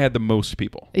one that I had the most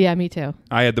people. Yeah, me too.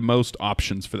 I had the most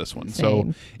options for this one.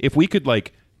 Same. So if we could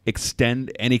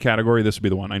extend any category, this would be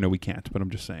the one. I know we can't, but I'm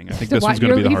just saying. I think So this why- one's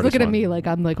going to be the he's hardest looking one. at me like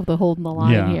I'm like holding the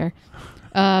line Yeah.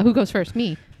 here. Who goes first?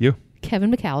 Me. You.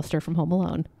 Kevin McAllister from Home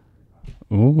Alone.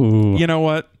 Ooh. You know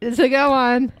what? It's a good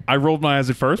one. I rolled my eyes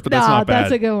at first, but that's No, not bad.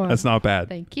 that's a good one. That's not bad.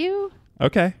 Thank you.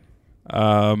 Okay.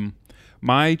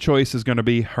 My choice is going to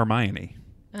be Hermione.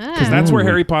 Because Ah. that's where Ooh.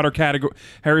 Harry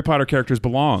Potter characters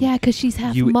belong. Yeah, because she's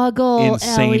half You Muggle.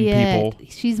 insane Elliot. people.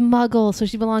 She's Muggle, so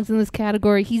she belongs in this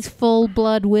category. He's full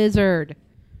blood wizard.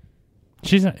 Is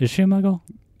she a muggle?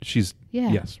 She's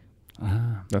Yeah. yes.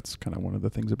 That's kind of one of the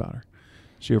things about her.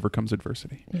 She overcomes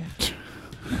adversity. Yeah.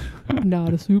 Not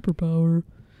a superpower.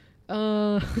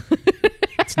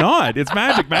 It's not. It's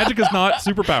magic. Magic is not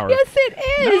superpower. Yes, it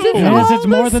is. No. It's, It all is. It's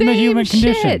more than the same human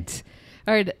condition. shit.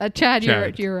 All right, Chad,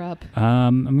 Chad. you're up.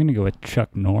 I'm gonna go with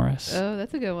Chuck Norris. Oh,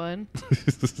 that's a good one.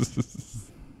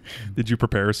 Did you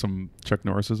prepare some Chuck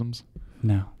Norrisisms?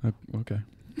 No, Okay.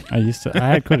 I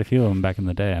had quite a few of them back in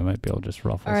the day. I might be able to just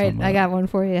ruffle. All right, some I got one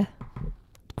for you.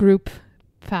 Group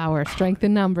power, strength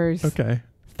in numbers. Okay.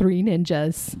 3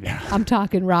 ninjas. Yeah. I'm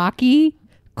talking Rocky,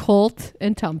 Colt,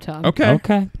 and Tum Tum. Okay.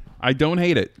 Okay. I don't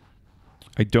hate it.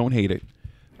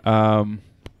 How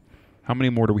many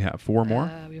more do we have? 4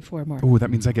 more? We have 4 more. Oh, that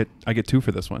means I get 2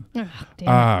 for this one. Oh,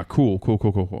 damn. Cool.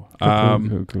 Cool.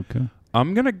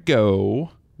 I'm gonna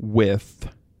go with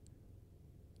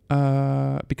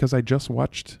because I just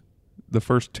watched the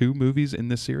first 2 movies in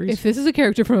this series. If this is a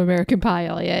character from American Pie,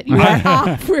 Elliot, you are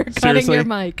off. We're cutting your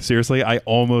mic. Seriously, I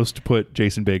almost put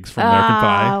Jason Biggs from American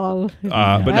Pie. Oh, But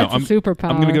no, that's a superpower.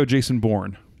 I'm gonna go Jason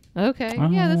Bourne. Okay,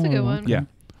 yeah, that's a good one. Yeah.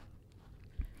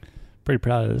 Pretty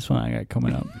proud of this one I got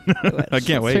coming up. I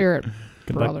can't wait. Let's hear it,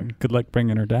 Good brother. luck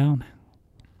bringing her down.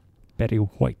 Betty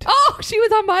White. Oh, she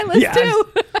was on my list Yes. too.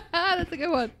 That's a good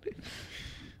one.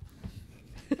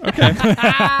 Okay.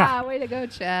 Way to go,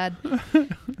 Chad.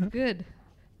 Good.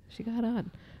 She got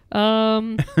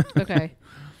on. Okay.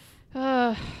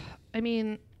 I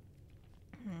mean,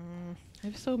 I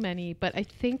have so many, but I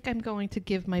think I'm going to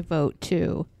give my vote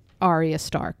to Arya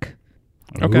Stark.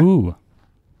 Okay. Ooh.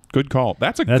 Good call.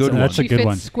 That's a good one. that's a She good fits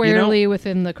one. squarely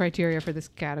within the criteria for this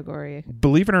category.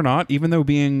 Believe it or not, even though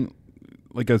being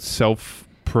like a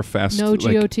self-professed No like,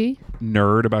 GOT?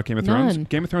 nerd about Game of Thrones, None.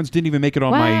 Game of Thrones didn't even make it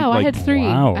on Wow, my like. I had 3.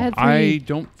 wow. I had 3. I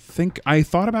don't think I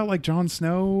thought about like Jon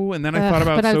Snow, and then I thought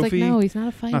about but I was Sophie. like, no, he's not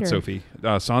a fighter. Not Sophie,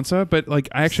 Sansa. But like,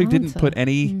 I actually didn't Sansa. put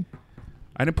any. Mm.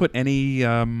 I didn't put any.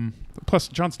 Plus,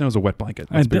 Jon Snow's a wet blanket.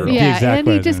 Let's be Yeah. real. Yeah, Exactly and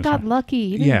what I he was just gonna got say. lucky.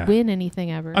 He didn't Yeah. win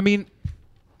anything ever. I mean,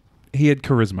 he had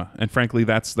charisma, and frankly,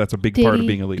 that's a big part of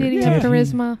being a leader. Did he Yeah. have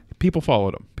charisma? People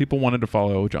followed him. People wanted to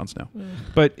follow Jon Snow.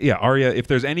 But yeah, Arya. If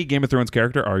there's any Game of Thrones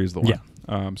character, Arya's the one.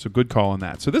 Yeah. So good call on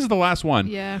that. So this is the last one.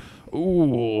 Yeah.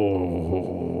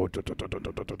 Ooh.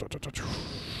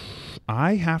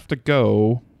 I have to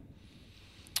go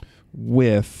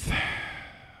with.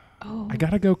 Oh. I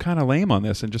gotta go kind of lame on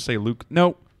this and just say Luke.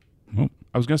 No, Oh.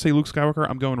 I was gonna say Luke Skywalker.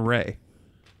 I'm going Rey,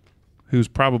 who's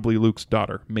probably Luke's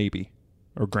daughter, maybe,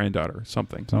 or granddaughter,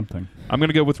 something. Something. I'm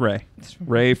gonna go with Rey.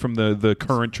 Rey from the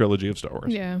current trilogy of Star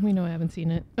Wars. Yeah, we know I haven't seen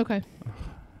it. Okay.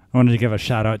 I wanted to give a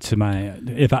shout out to my.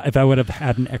 If I would have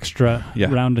had an extra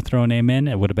round to throw a name in,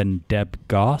 it would have been Deb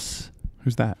Goss.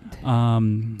 Who's that?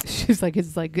 She's like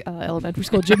his elementary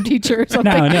school gym teacher or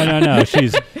something. No.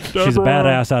 She's a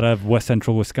badass out of West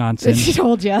Central Wisconsin. She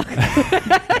told you.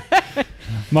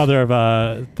 Mother of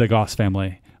the Goss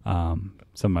family. Some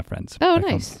of my friends. Oh, back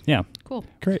home. nice. Yeah. Cool.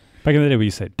 Great. Back in the day, we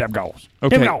used to say Deb Goss.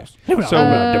 Okay. Deb Goss.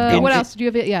 So what else do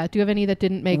you have? Yeah, do you have any that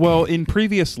didn't make? Well, in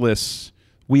previous lists,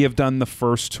 we have done the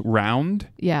first round,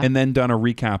 Yeah. and then done a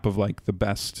recap of like the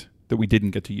best that we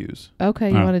didn't get to use. Okay,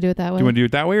 you want to do it that way? Do you want to do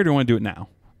it that way, or do you want to do it now?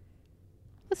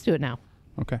 Let's do it now.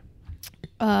 Okay.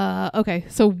 Okay.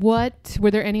 So, what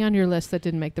were there any on your list that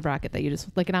didn't make the bracket that you just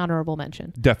like an honorable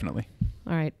mention? Definitely.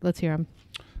 All right, let's hear them.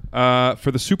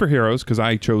 For the superheroes, because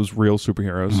I chose real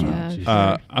superheroes.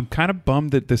 Yeah. I'm kind of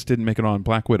bummed that this didn't make it on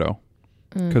Black Widow,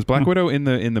 because Black Widow in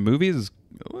the movies is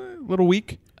a little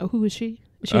weak. Oh, who is she?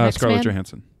 Is she an X-Man? Scarlett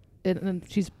Johansson, And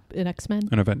she's an X-Men.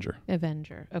 an Avenger.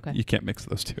 Avenger. Okay. You can't mix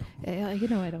those two. I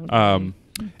don't.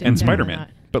 And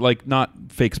Spider-Man, but like not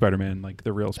fake Spider-Man, like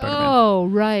the real Spider-Man. Oh,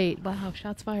 right. Wow,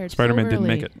 shots fired. Spider-Man so didn't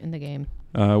early make it. in the game.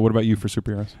 What about you for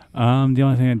superheroes? The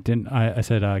only thing I didn't, I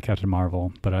said Captain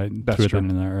Marvel, but I That's threw it true. in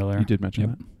there earlier. You did mention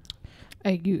Yep.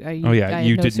 that. Oh yeah, I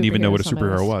you had no didn't even know what a superheroes on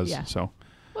my superhero list. was. Yeah. So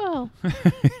Well,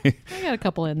 I got a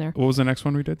couple in there. what was the next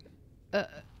one we did?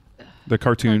 The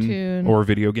cartoon or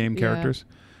video game Yeah. characters.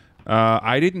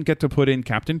 I didn't get to put in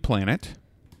Captain Planet.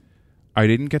 I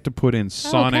didn't get to put in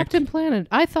Sonic. Oh, Captain Planet.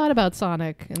 I thought about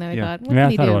Sonic, and then I Yeah. thought, what Yeah, I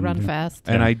can he thought do? about Run him too. fast.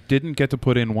 And Yeah. I didn't get to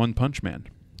put in One Punch Man.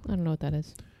 I don't know what that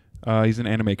is. He's an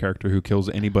anime character who kills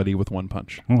anybody with one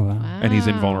punch. Oh, wow. And he's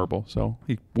Wow. invulnerable, so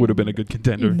he would have been a good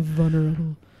contender.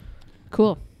 Invulnerable.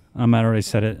 Cool. I already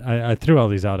said it. I threw all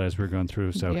these out as we were going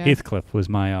through. So Yeah. Heathcliff was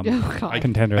my Oh, God.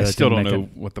 contender. I that still didn't don't make know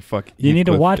it. what the fuck You need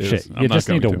to Heathcliff watch is. it. I'm You not just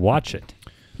need to going watch it.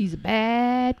 He's a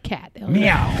bad cat. Elliot.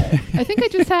 Meow. I think I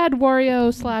just had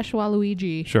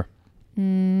Wario/Waluigi. Sure.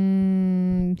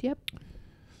 Yep.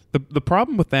 The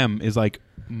problem with them is like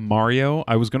Mario.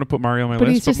 I was going to put Mario on my But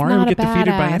he's list, but just Mario not would a get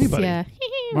defeated by badass, anybody. Yeah.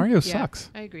 Mario Yeah, sucks.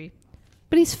 I agree.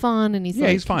 But he's fun, and he's Yeah,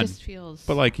 like, he's fun. He just feels.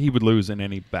 But like he would lose in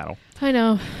any battle. I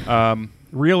know.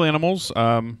 Real animals.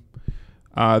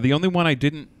 The only one I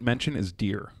didn't mention is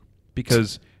deer,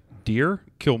 because deer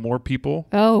kill more people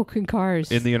in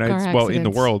cars in the United States, well, in the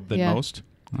world than most.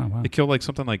 Oh, wow. They kill like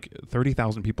something like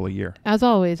 30,000 people a year. As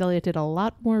always, Elliot did a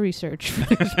lot more research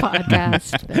for this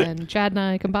podcast than Chad and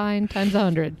I combined times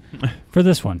 100. For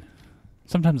this one,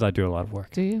 sometimes I do a lot of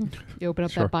work. Do you? You open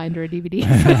up Sure. that binder of DVD,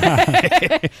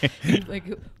 like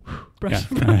brush,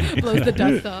 blows the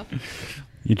dust off.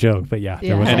 You joke, but yeah,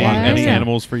 there was Any, a lot. any Yeah.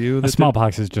 animals for you? A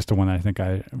smallpox is just the one I think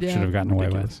I should have gotten away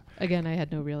with. Ridiculous. Again, I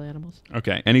had no real animals.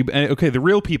 Okay. Okay. The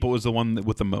real people is the one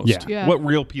with the most. Yeah. What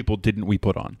real people didn't we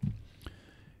put on?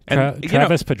 And,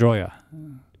 Travis Pedroia,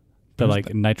 the Who's like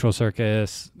that? Nitro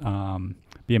Circus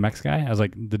BMX guy. I was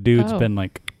like, the dude's Oh. been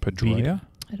like Pedroia?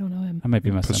 I don't know him. I might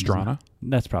be messing up. Pastrana?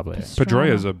 That's probably it.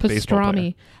 Pedroia is a baseball player.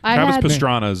 Pastrami. I Travis had,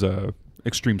 Pastrana is a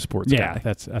extreme sports Yeah, guy.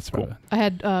 that's Cool. probably I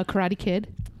had Karate Kid,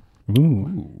 it.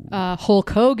 Ooh. Hulk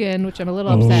Hogan, which I'm a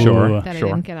little Oh. upset Sure, that sure.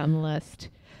 I didn't get on the list.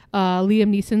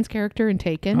 Liam Neeson's character in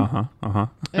Taken,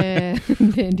 and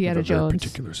Indiana Jones.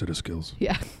 particular set of skills.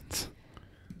 Yeah.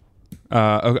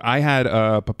 I had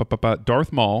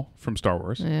Darth Maul from Star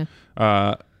Wars.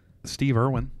 Yeah. Steve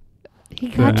Irwin. He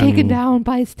got Yeah. taken down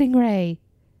by a stingray.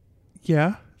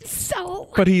 Yeah, So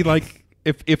but he like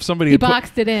if somebody he had put,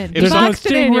 boxed it in. If He some- boxed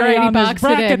it in. You're right. He on this boxed it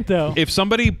in. bracket, though. if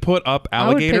somebody put up I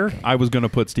would alligator, pick- I was going to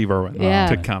put Steve Irwin Yeah.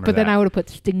 to counter But then that. I would have put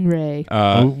stingray.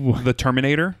 Ooh. The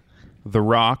Terminator, The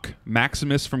Rock,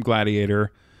 Maximus from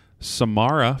Gladiator,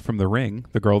 Samara from The Ring,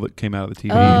 the girl that came out of the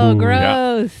TV, Oh, Ooh.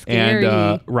 gross! Scary.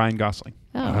 and Ryan Gosling.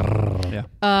 Oh. Yeah.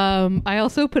 I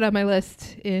also put on my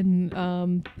list in.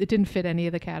 It didn't fit any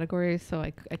of the categories, so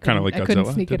I couldn't, like I couldn't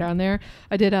Godzilla, sneak it didn't on there.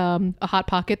 I did a hot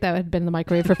pocket that had been in the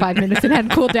microwave for 5 minutes and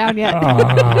hadn't cooled down yet.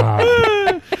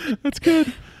 That's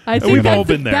good. I We've that's all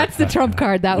been there. That's the trump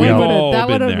card. That We've one all would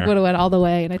been there. have went all the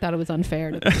way, and I thought it was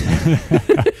unfair.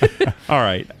 To All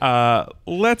right.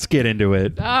 Let's get into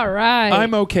it. all right.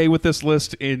 I'm okay with this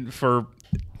list for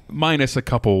minus a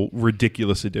couple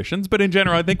ridiculous additions, but in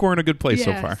general, I think we're in a good place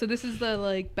so far. So this is the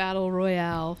like battle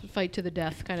royale, fight to the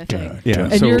death kind of thing. Yeah.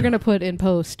 And so you're gonna put in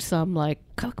post some like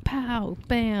cook pow,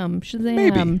 bam, shazam,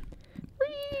 Maybe.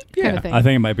 kind of thing. I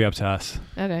think it might be up to us.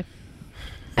 Okay.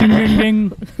 Ding, ding, ding.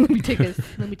 let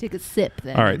me take a sip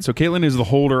then. all right. So Caitlin is the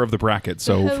holder of the bracket.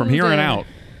 So from here on out,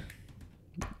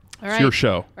 All it's right. your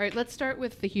show. All right, let's start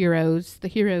with the heroes. The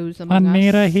heroes I among us.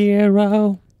 need a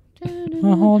hero.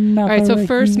 All right, so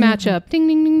first matchup, ding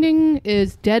ding ding ding,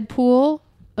 is Deadpool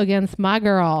against my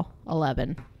girl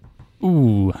 11.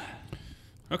 Ooh.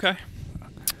 Okay.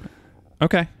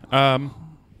 Okay.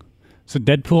 So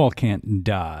Deadpool can't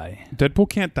die. Deadpool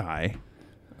can't die.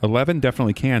 11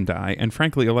 definitely can die, and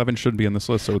frankly, 11 shouldn't be on this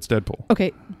list, so it's Deadpool.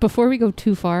 Okay, before we go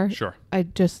too far, Sure. I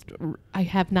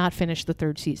have not finished the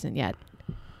third season yet.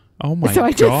 Oh my So I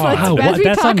just god! Wow, as we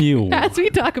that's talk, on you. As we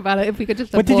talk about it, if we could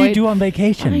just What did avoid, you do on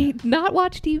vacation? I not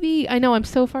watch TV. I know I'm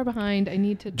so far behind. I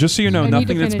need to. Just so you know, I need to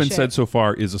nothing that's been finish said it. so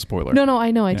far is a spoiler. No, I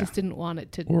know. I Yeah. just didn't want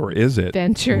it to Or is it?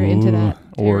 venture into that.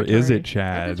 Or is territory. it,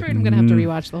 Chad? That's right. I'm gonna have to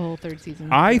rewatch the whole third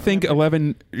season. I don't think remember.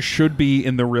 11 should be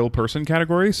in the real person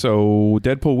category, so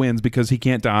Deadpool wins because he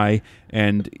can't die,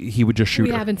 and he would just shoot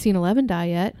we her. haven't seen 11 die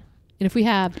yet, and if we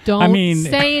have, don't I mean,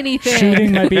 say anything.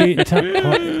 Shooting might be tough.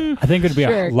 I think it would be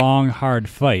Sure. a long, hard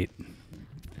fight.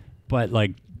 But,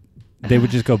 like, they would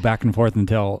just go back and forth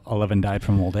until 11 died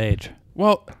from old age.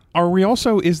 Well, are we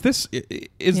also? Is this?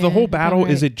 Is the Yeah, whole battle?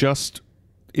 right. Is it just?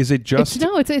 Is it just?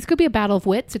 It could be a battle of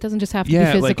wits. It doesn't just have to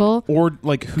yeah, be physical. like, or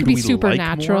like who Could do be we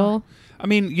supernatural. Like more? I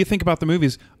mean, you think about the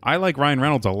movies. I like Ryan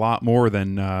Reynolds a lot more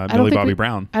than don't Millie think Bobby we-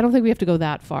 Brown. I don't think we have to go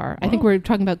that far. I think Oh. we're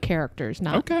talking about characters,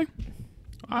 not. Okay.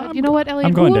 You know what, Elliot?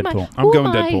 I'm going who Deadpool. I'm who going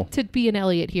am I Deadpool. to be an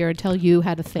Elliot here and tell you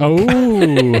how to think?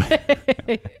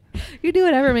 Oh. You do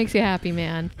whatever makes you happy,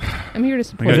 man. I'm here to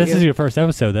support Well, you. this is your first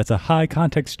episode. That's a high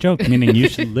context joke, meaning you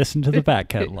should listen to the back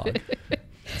catalog.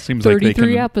 Seems like they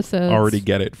 33 can episodes. already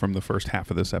get it from the first half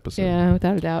of this episode. Yeah,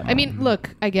 without a doubt. I mean,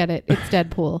 look, I get it. It's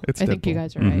Deadpool. It's I think you Deadpool.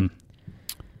 guys are right.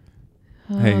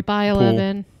 Hey, bye, Pool.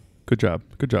 11. Good job.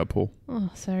 Good job, Pool. Oh,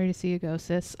 sorry to see you go,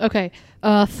 sis. Okay,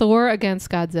 Thor against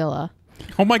Godzilla.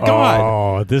 Oh my god.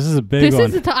 Oh, this is a big This one.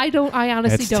 is. I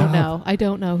honestly It's don't tough. know. I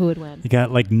don't know who would win. You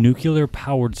got like nuclear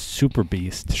powered super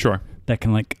beast Sure. that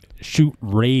can like shoot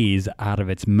rays out of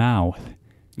its mouth.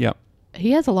 Yep.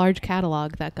 He has a large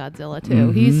catalog, that Godzilla too.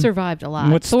 He's survived a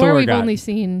lot. What's Thor Thor we've got? only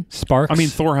seen. Sparks. I mean,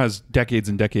 Thor has decades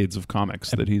and decades of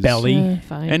comics that he's belly.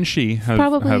 Fine. and she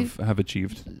probably- have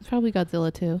achieved. It's probably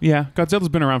Godzilla too. Yeah, Godzilla's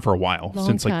been around for a while, Long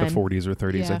since like the time. 40s or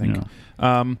 30s, I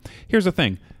Yeah. think. Here's the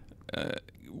thing.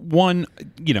 One,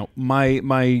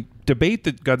 my debate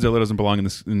that Godzilla doesn't belong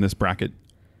in this bracket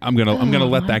I'm gonna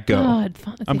let that go. God.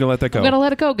 I'm gonna let that go. I'm gonna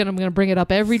let it go. I'm gonna bring it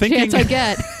up every chance I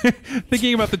get.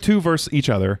 Thinking about the two versus each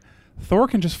other, Thor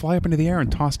can just fly up into the air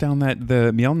and toss down the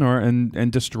Mjolnir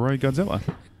and destroy Godzilla.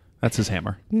 That's his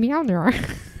hammer. Mjolnir.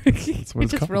 That's what It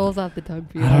it's just called. rolls off the tongue.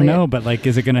 I don't know, but like,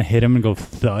 is it going to hit him and go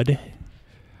thud?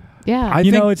 Yeah.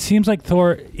 You know, it seems like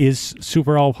Thor is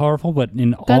super all powerful, but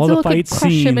in all the fight could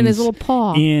crush scenes him in his little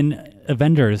paw. in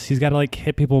Avengers, he's got to like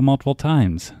hit people multiple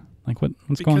times. Like what's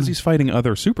going on? Because he's fighting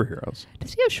other superheroes.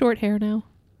 Does he have short hair now?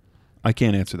 I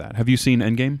can't answer that. Have you seen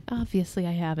Endgame? Obviously,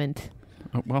 I haven't.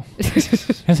 Oh, well,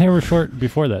 His hair was short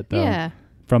before that, though. Yeah.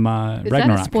 From Is Ragnarok.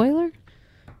 that a spoiler?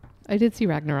 I did see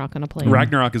Ragnarok on a plane.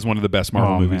 Ragnarok is one of the best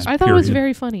Marvel movies. I thought it was period.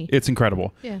 very funny. It's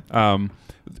incredible. Yeah.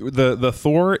 The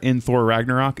Thor in Thor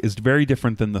Ragnarok is very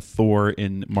different than the Thor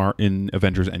in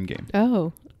Avengers Endgame.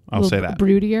 Oh. I'll say that.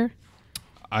 Broodier.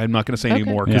 I'm not going to say Okay.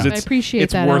 anymore because Yeah. I appreciate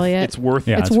it's that, worth Elliot. it's worth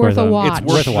Yeah, it's worth a watch. it's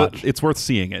worth a watch. it's worth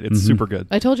seeing it. It's super good.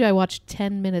 I told you I watched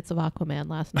 10 minutes of Aquaman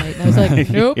last night, and I was like,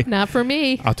 nope, not for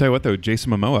me. I'll tell you what though,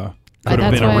 Jason Momoa could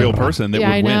have That's been a why- real person that yeah,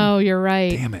 would I win. know, you're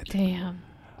right. Damn it. Damn.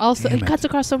 Also, Damn it it. cuts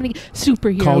across so many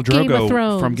superheroes. Khal Game of Drogo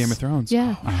Thrones. from Game of Thrones.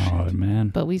 Yeah. Oh, man.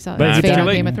 But we saw But his it's fate too on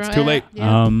late. Game of It's Thrones. too late.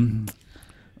 Yeah.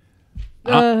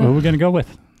 What are we going to go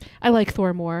with? I like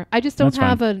Thor more. I just don't That's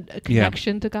have fine. a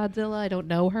connection to Godzilla. I don't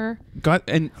know her.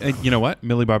 And you know what?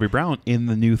 Millie Bobby Brown in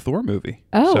the new Thor movie.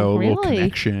 Oh, so a really? little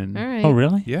connection. All right. Oh,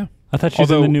 really? Yeah. I thought she was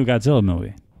in Although- the new Godzilla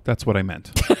movie. That's what I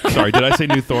meant. Sorry, did I say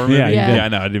new Thor movie? Yeah, you did. Yeah,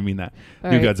 no, I didn't mean that. All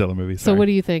New right. Godzilla movie. So Sorry. what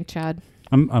do you think, Chad?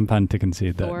 I'm fine to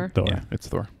concede Thor? that. Thor. Yeah, it's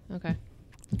Thor. Okay.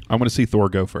 I want to see Thor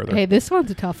go further. Hey, this one's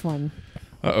a tough one.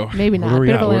 Uh-oh. Maybe What not. do we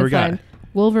Bit got? of a What do we got? landslide.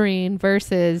 Wolverine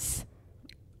versus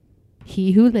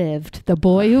He Who Lived, the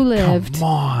boy who lived, Come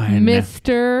on.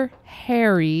 Mr.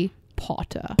 Harry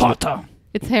Potter. Potter.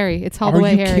 It's Harry. It's all the Are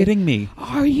way you Harry. kidding me?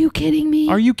 Are you kidding me?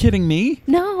 Are you kidding me?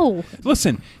 No.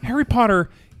 Listen, Harry Potter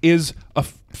is a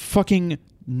fucking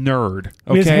nerd.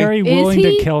 Okay? Is Harry willing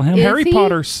he? to kill him? Is Harry he?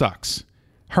 Potter sucks.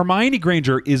 Hermione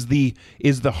Granger is the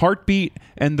heartbeat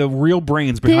and the real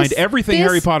brains behind everything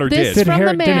Harry Potter this did. From the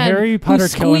Did man Harry Potter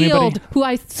who kill anybody? Who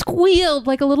I squealed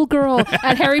like a little girl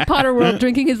at Harry Potter World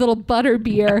drinking his little butter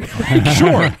beer.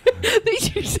 Sure.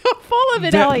 You're so full of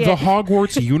it, Elliot. The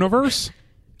Hogwarts universe,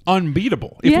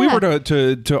 unbeatable. If we Yeah. were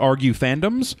to argue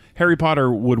fandoms, Harry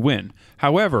Potter would win.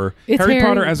 However, It's Harry Harry-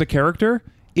 Potter as a character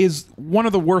is one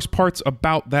of the worst parts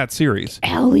about that series.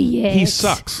 Elliot. He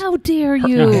sucks. How dare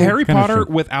you? Harry Kinda Potter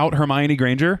true. without Hermione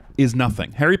Granger is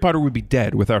nothing. Harry Potter would be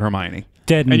dead without Hermione.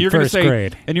 Dead in and you're gonna first say,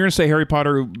 grade. And you're going to say Harry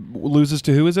Potter loses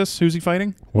to who is this? Who's he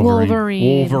fighting? Wolverine.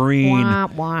 Wolverine. Wah,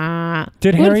 wah.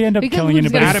 Did What Harry if- end up because killing he's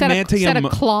got anybody? a set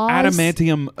of claws?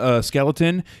 Adamantium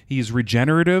skeleton. He's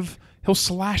regenerative. He'll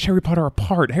slash Harry Potter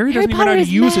apart. Harry doesn't even know Potter how to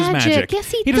is use his magic. Yes,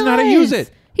 he doesn't know how to use does.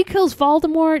 it. He kills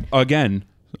Voldemort. Again,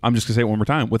 I'm just going to say it one more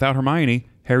time. Without Hermione,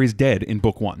 Harry's dead in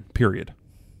book 1. Period.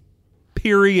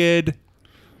 Period.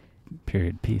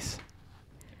 Period. Peace.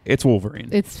 It's Wolverine.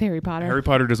 It's Harry Potter. Harry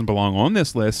Potter doesn't belong on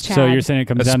this list. Chad. So you're saying it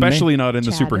comes down to Especially me? not in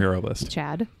the Chad. superhero list.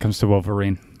 Chad. Comes to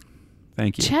Wolverine.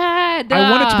 Thank you. Chad.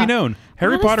 I want it to be known.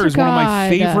 Harry honest Potter to is one of my God.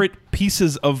 favorite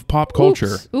pieces of pop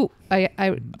culture. Oops. Ooh,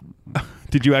 I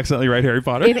Did you accidentally write Harry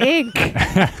Potter? in ink.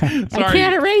 I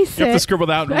can't erase You have it. to scribble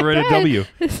it out and write a W.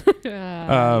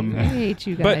 I hate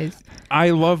you But guys.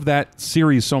 I love that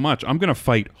series so much. I'm going to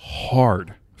fight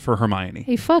hard for Hermione.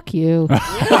 Hey, fuck you.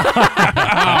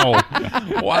 Wow.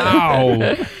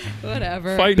 Wow.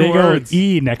 Whatever. Fighting Big words. old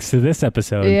E next to this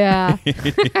episode. Yeah.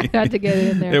 I had to get it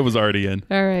in there. It was already in.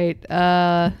 All right.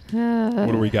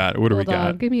 What do we got? What do we hold on.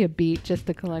 got? Give me a beat just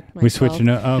to collect myself. We switching.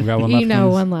 Oh, we got one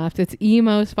left. One left. It's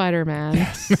emo Spider-Man.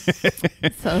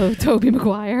 So Tobey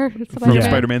Maguire. From Yeah.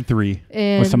 Spider-Man 3.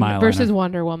 And With some eyeliner. versus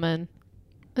Wonder Woman.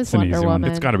 It's an Wonder easy one. Woman.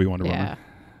 It's got to be Wonder Yeah. Woman.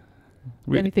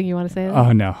 We- Anything you want to say?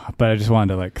 Oh no! But I just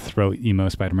wanted to like throw emo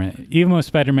Spider-Man. Emo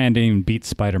Spider-Man didn't even beat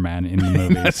Spider-Man in the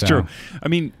movie. That's so. true. I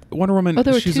mean, Wonder Woman. Oh,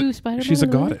 there were she's two a, Spider-Man She's a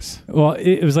in the movie? goddess. Well,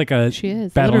 it was like a She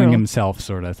is. battling literal. himself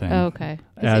sort of thing. Oh, okay.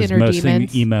 It's As inner most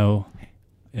demons. thing emo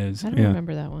is. I don't Yeah.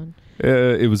 remember that one.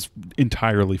 It was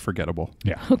entirely forgettable.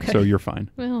 Yeah. Okay. So you're fine.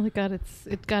 Well, it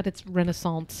got its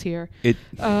renaissance here. It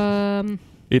Um,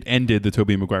 it ended the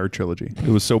Tobey Maguire trilogy. It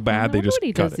was so bad I they wonder just what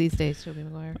he cut does it. these days, Tobey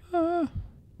Maguire.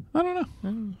 I don't know. Oh.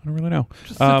 I don't really know.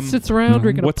 Just sits around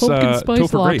drinking a What's pumpkin spice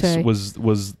Topher latte. Grace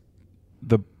was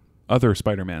the other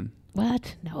Spider-Man.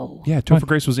 What? No. Yeah, Topher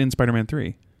Grace was in Spider-Man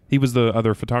 3. He was the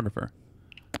other photographer.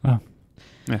 Oh.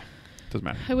 Yeah, doesn't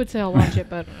matter. I would say I'll watch it,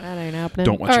 but that ain't happening.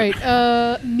 Don't watch All it.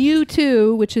 right.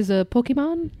 Mewtwo, which is a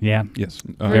Pokemon. Yeah. Yes.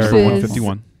 Versus-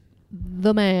 151.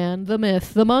 The man, the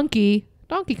myth, the monkey,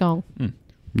 Donkey Kong.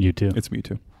 You too. It's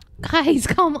Mewtwo. Guys,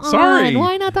 come on. Sorry.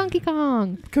 Why not Donkey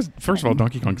Kong? Because first of all,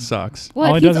 Donkey Kong sucks. What?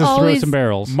 All he He's does is throw always- some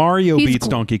barrels. Mario He's beats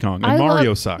gr- Donkey Kong, I and Mario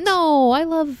love- sucks. No, I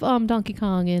love Donkey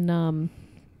Kong in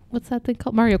what's that thing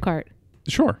called? Mario Kart.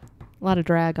 Sure. A lot of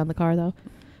drag on the car though.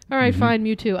 All right, fine,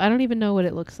 Mewtwo. I don't even know what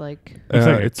it looks like. Looks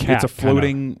like a it's cat, a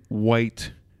floating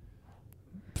white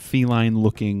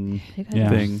feline-looking Yeah.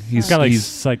 thing. He's got like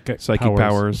psychic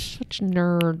powers. Such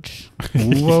nerds.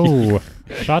 Whoa.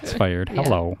 Shots fired. Yeah.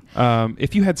 Hello.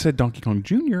 If you had said Donkey Kong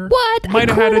Jr., What? might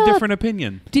have had a could've. different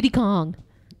opinion. Diddy Kong.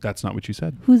 That's not what you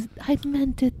said. I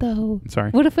meant it though.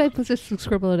 Sorry. What if I just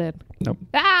scribble it in? Nope.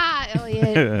 Ah,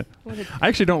 Elliot. What a I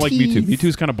actually don't like Mewtwo. tease.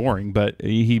 Mewtwo's kind of boring, but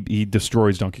he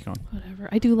destroys Donkey Kong. Whatever.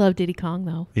 I do love Diddy Kong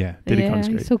though. Yeah, Diddy Kong's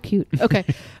He's great. so cute. Okay.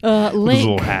 With Link. his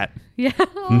little hat. Yeah.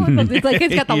 It's like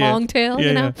he's got the Yeah. long tail, Yeah,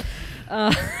 you know?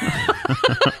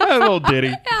 A little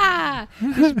Diddy. Ah!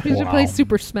 We should play Wow.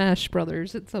 Super Smash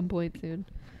Brothers at some point soon.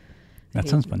 That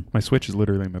sounds fun. My Switch is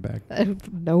literally in my bag.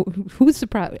 No, who's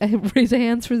surprised? Raise a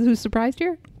hands for who's surprised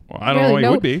here. Well, I don't know why no,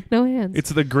 it would be. No hands. It's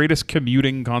the greatest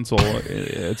commuting console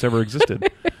it's ever existed.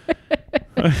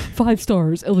 5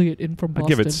 stars. Elliot in from I'd Boston.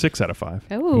 give it 6 out of 5.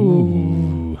 Oh.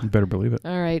 Ooh. You better believe it.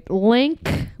 All right.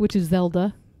 Link, which is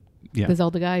Zelda, Yeah. the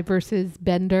Zelda guy, versus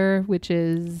Bender, which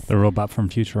is. The robot from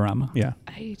Futurama. Yeah.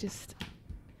 I just.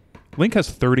 Link has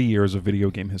 30 years of video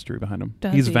game history behind him.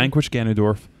 Does He's he? vanquished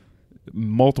Ganondorf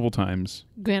multiple times.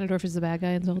 Ganondorf is the bad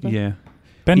guy in Zelda. Yeah.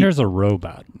 Bender's a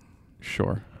robot.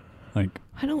 Sure. Like,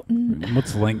 I don't.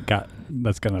 what's Link got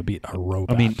that's going to beat a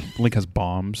robot? I mean, Link has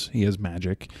bombs. He has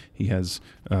magic. He has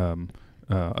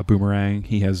a boomerang.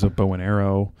 He has a bow and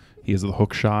arrow. He has the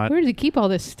hook shot Where does he keep all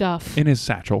this stuff? in his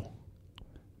satchel.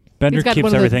 Bender He's got keeps one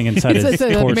of the- everything inside It's his like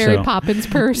the torso. Mary Poppins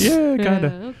purse. Yeah,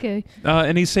 kinda. Okay.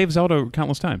 And he saved Zelda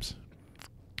countless times.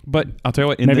 But I'll tell you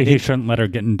what, Maybe he shouldn't let her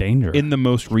get in danger. in the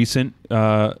most recent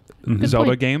Good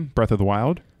Zelda point. game, Breath of the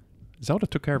Wild, Zelda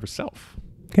took care of herself.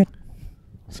 Good.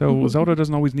 So Zelda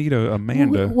doesn't always need a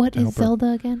man to What to is help her.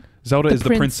 Zelda again? Zelda The is the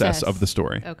princess princess. of the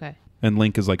story, Okay. and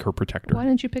Link is like her protector. Why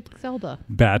didn't you pick Zelda?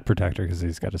 Bad protector because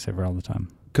he's got to save her all the time.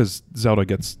 Because Zelda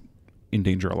gets in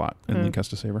danger a lot, and Hmm. Link has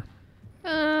to save her.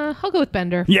 I'll go with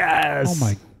Bender. Yes. Oh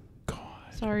my god!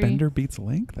 Sorry. Bender beats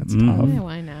Link. That's Mhm. tough. Yeah,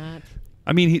 why not?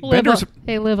 I mean, Live Bender's.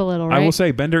 live a little, right? I will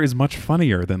say, Bender is much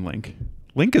funnier than Link.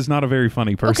 Link is not a very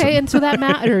funny person. Okay, and so that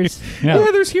matters. Yeah.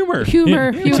 yeah, there's humor.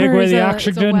 Humor. You Humor take away is the a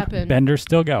oxygen, weapon. Bender's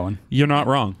still going. You're not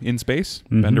wrong. In space,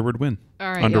 Mhm. Bender would win.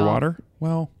 All right, Underwater,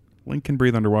 well, Link can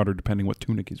breathe underwater depending what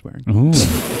tunic he's wearing. Ooh.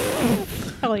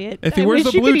 Elliot. If he I wears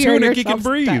wish the you could blue hear tunic, he can yourself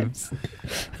breathe. sometimes.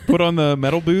 Put on the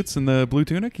metal boots and the blue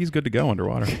tunic, he's good to go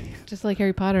underwater. Just like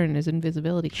Harry Potter and his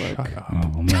invisibility cloak. Shut up.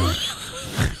 Oh, man.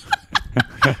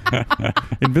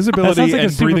 That Invisibility sounds like a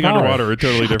and breathing superpower. underwater are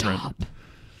totally different.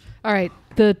 All right,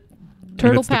 the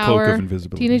turtle it's the cloak power, of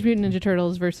invisibility. Teenage Mutant Ninja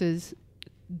Turtles versus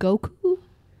Goku.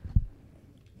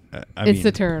 I It's mean,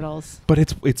 the turtles. but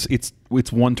it's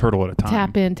one turtle at a time.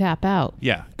 Tap in, tap out.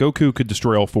 Yeah, Goku could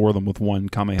destroy all 4 of them with one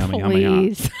Kamehameha.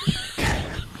 Please.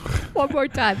 One more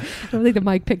time. I don't think the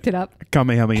mic picked it up.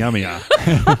 Kamehameha.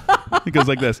 It goes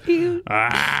like this.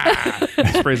 Ah!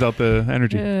 Sprays out the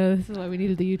energy. This is why we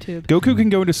needed the YouTube. Goku can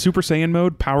go into Super Saiyan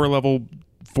mode, power level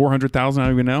 400,000, I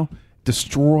don't even know.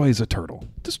 Destroys a turtle.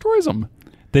 Destroys them.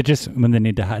 They just, when they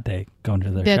need to hide, they go into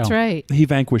their That's shell. right. He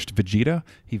vanquished Vegeta.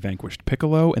 He vanquished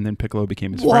Piccolo, and then Piccolo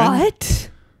became his friend. What?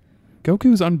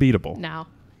 Goku's unbeatable. Now,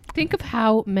 think of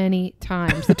how many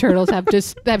times the turtles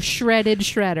have shredded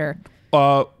Shredder.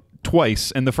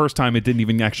 Twice, and the first time it didn't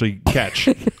even actually catch.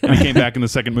 And it came back in the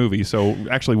second movie, so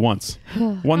actually once.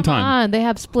 One time. Come on, they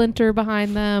have Splinter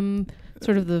behind them,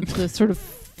 sort of the sort of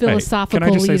philosophical hey,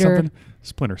 can I just leader. say something?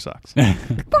 Splinter sucks.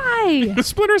 Why?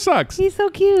 Splinter sucks. He's so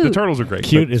cute. The turtles are great.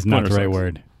 Cute but is not the Splinter right sucks.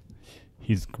 word.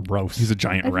 He's gross. He's a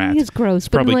giant I think rat. he is gross, He's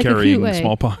but in probably like a cute carrying way.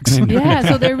 smallpox. Yeah,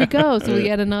 so there we go. So we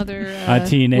had another a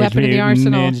Teenage weapon in the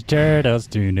Mutant arsenal. Ninja Turtles.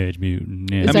 Teenage Mutant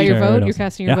Ninja Is that your vote? Turtles. You're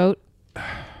casting your Yeah. vote?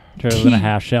 Turtles in a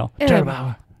half shell.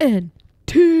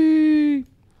 M-N-T.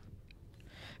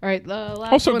 All right, the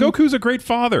last Also, one. Goku's a great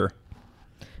father.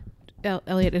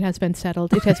 Elliot, it has been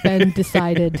settled. It has been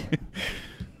decided.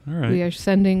 All right. We are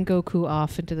sending Goku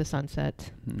off into the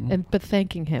sunset, Mm. but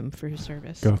thanking him for his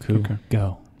service. Goku, Okay.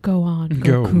 go. Go on,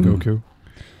 Go, Goku. Goku.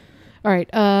 All right,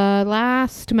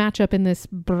 last matchup in this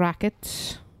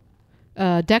bracket.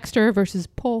 Dexter versus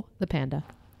Po the panda.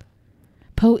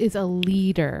 Po is a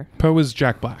leader. Poe is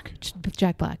Jack Black.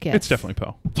 Jack Black, yes. It's definitely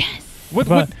Poe. Yes. What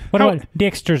What how- about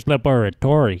Dexter's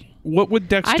Laboratory? what would I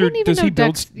Dexter didn't even does he know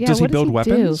build Dex- yeah, does he what does build he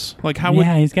weapons? Like how would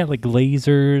Yeah, he's got like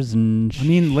lasers and I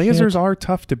mean lasers shit. are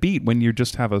tough to beat when you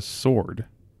just have a sword.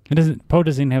 Poe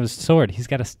doesn't even have a sword. He's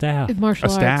got a staff. Martial A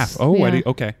staff. arts. Oh, yeah.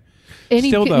 okay. And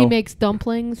Still, he though, makes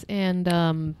dumplings and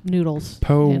noodles.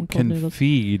 Poe hand-pulled can noodles.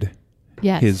 feed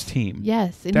Yes. his team.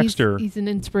 Yes, and Dexter- he's an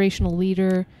inspirational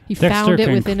leader. He Dexter found it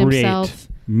can within create himself.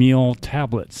 meal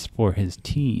tablets for his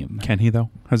team. Can he, though?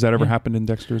 Has that ever Yeah. happened in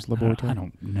Dexter's laboratory? I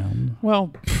don't know.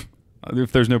 Well,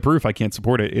 if there's no proof, I can't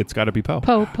support it. It's got to be Poe.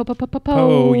 Poe.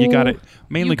 Poe, you got it.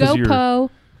 Mainly You because go, you're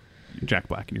Poe. Jack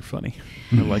Black and you're funny.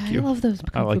 I like you. I love those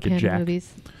I like Kung it, Fu Panda Jack.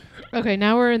 movies. Okay,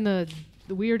 now we're in the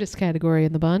weirdest category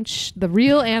in the bunch, the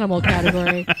real animal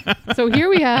category. So here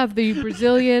we have the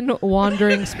Brazilian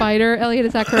wandering spider. Elliot,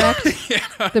 is that correct?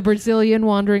 The Brazilian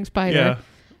wandering spider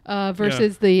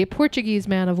versus the Portuguese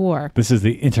man of war. This is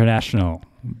the international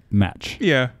match.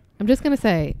 Yeah. I'm just going to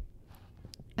say,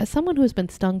 as someone who has been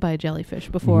stung by a jellyfish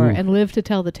before Ooh. and lived to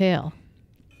tell the tale,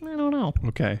 I don't know.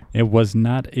 Okay. It was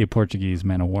not a Portuguese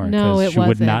man of war. No, 'cause it she would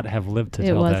wasn't. not have lived to It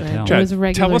tell wasn't. that tale. It Chad, was a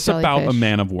regular tell us about a jellyfish.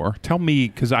 man of war. Tell me,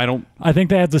 because I don't. I think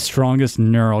they had the strongest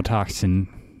neurotoxin.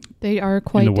 They are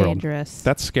quite the world. dangerous.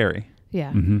 That's scary.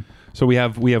 Yeah. Mm-hmm. So we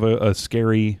have a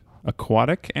scary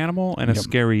aquatic animal and a Yep.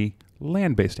 scary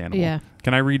land-based animal. Yeah.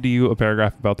 Can I read to you a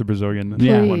paragraph about the Brazilian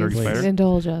Yeah, wandering Please spider?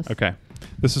 indulge us. Okay.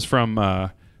 This is from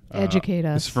Educate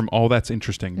us. This is from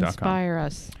allthat'sinteresting.com. Inspire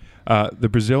us. The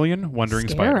Brazilian wandering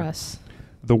Scare spider. us.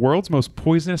 The world's most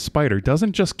poisonous spider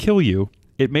doesn't just kill you,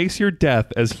 it makes your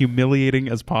death as humiliating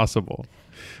as possible.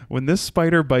 When this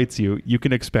spider bites you, you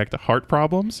can expect heart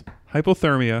problems,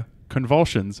 hypothermia,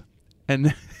 convulsions,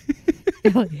 and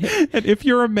and if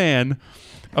you're a man,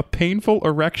 a painful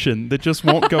erection that just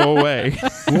won't go away.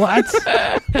 What?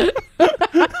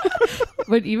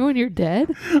 But even when you're dead,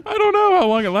 I don't know how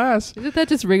long it lasts. isn't that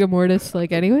just rigor mortis?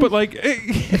 Like anyway. But like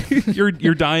you're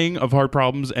dying of heart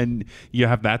problems and you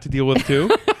have that to deal with too.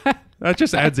 That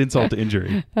just adds insult to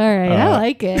injury. All right, I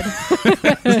like it.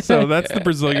 So that's the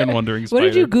Brazilian wandering spider. What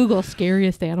did you Google?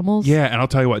 Scariest animals? Yeah, and I'll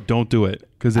tell you what, don't do it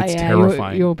because it's Yeah,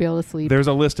 terrifying. You won't be able to sleep. There's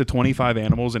a list of 25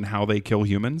 animals and how they kill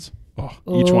humans.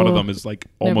 Each one of Oh. them is like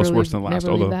almost worse than the last.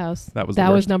 Never leave Although the house. that was that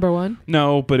the was worst. number one.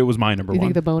 No, but it was my number You one.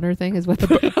 think the boner thing is what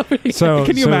the So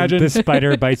Can you imagine? this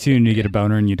spider bites you and you get a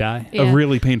boner and you die? Yeah. A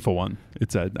really painful one.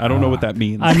 It said. I don't know what that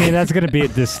means. I mean, that's going to be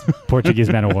this Portuguese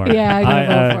man of war. Yeah, I gotta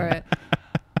vote for it.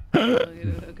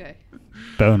 Okay,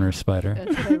 Boner spider.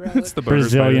 that's what I wrote. It's the boner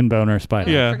Brazilian spider. boner spider.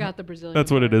 Oh, Yeah. I forgot the Brazilian.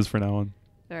 That's what it boner. is for now on.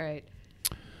 All right.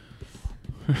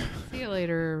 See you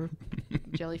later,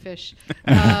 jellyfish.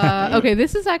 Okay,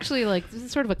 this is actually this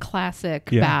is sort of a classic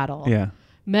battle. Yeah.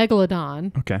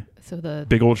 Megalodon, Okay. so the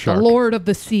Big old shark. the Lord of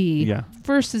the Sea, Yeah.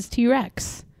 versus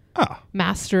T-Rex, Ah.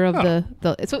 master of the.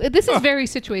 So this is very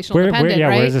situational Where- dependent,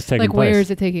 right? where is this taking like where place?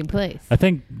 is it taking place? I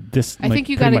think this. I think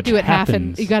you got to do it half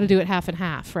and you got to do it half and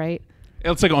half, right?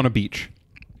 It's like on a beach.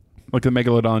 Like the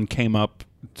megalodon came up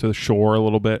to the shore a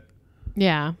little bit,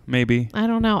 Yeah. maybe. I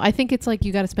don't know. I think it's like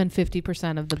you got to spend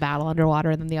 50% of the battle underwater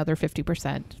and then the other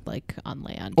 50% like on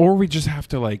land. Or we just have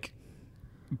to like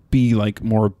be like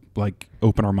more like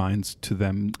open our minds to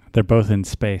them. They're both in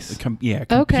space.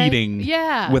 Competing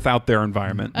Yeah. without their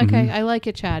environment. Okay, I like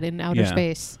it, Chad, in outer Yeah.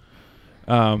 space.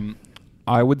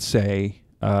 I would say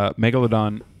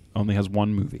Megalodon only has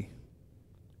one movie.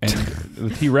 And the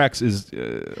T-Rex is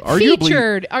arguably...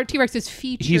 Featured. Our T-Rex is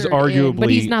featured He's in, arguably... but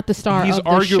he's not the star He's of the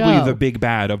arguably show. the big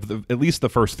bad of at least the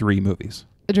first three movies.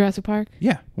 Jurassic Park?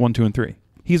 Yeah, 1, 2, and 3.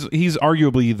 He's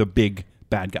arguably the big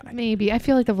bad guy. Maybe. I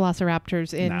feel like the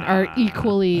Velociraptors are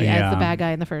equally as Yeah. the bad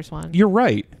guy in the first one. You're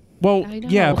right. Well, I know.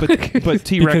 yeah, but Because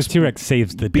T-Rex T-Rex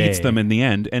saves the beats day. them in the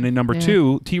end. And in number Yeah.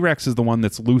 2, T-Rex is the one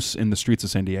that's loose in the streets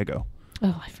of San Diego.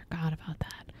 Oh, I forgot about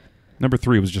that. Number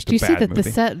 3 was just Do you a see bad that movie.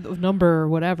 the set number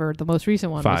whatever, the most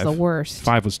recent one 5. was the worst.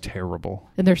 5 was terrible.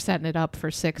 And they're setting it up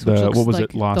for 6, The- which looks what was like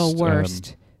it? Lost, the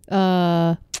worst.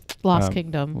 Lost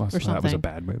Kingdom or something. That was a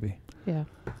bad movie. Yeah.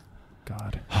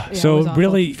 God. Yeah, it was So awful.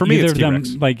 really, For me, either it's of them,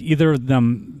 T-Rex. either of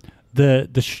them, the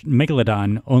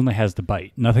megalodon only has the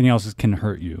bite. Nothing else can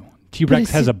hurt you. T-Rex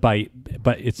it's- has a bite,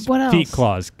 but its What feet else?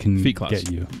 claws can Feet claws.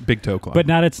 get you, Big toe claw. but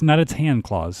not its hand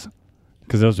claws,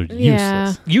 because those are Yeah.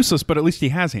 useless. useless, but at least he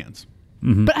has hands.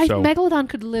 Mhm. But So- Megalodon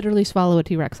could literally swallow a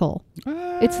T-Rex whole.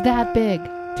 It's that big.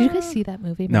 Did you guys see that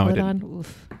movie, No, I Megalodon? didn't.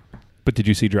 Oof. But did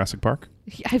you see Jurassic Park?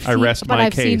 I've I seen, rest but my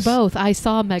I've seen case. both. I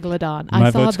saw Megalodon. My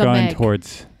I saw vote's the going Meg.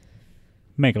 towards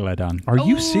megalodon. Are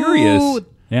you serious?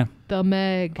 Yeah. The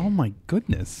Meg. Oh my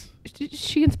goodness.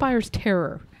 She inspires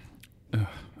terror.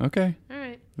 Okay, All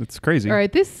right. that's crazy. All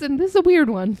right. This is a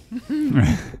weird one.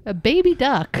 A baby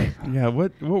duck Yeah.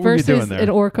 What were you versus doing there? an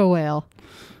orca whale.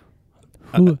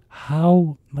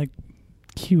 How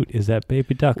cute is that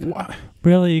baby duck? What?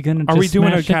 Really? You gonna? Are we doing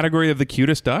a smash it? category of the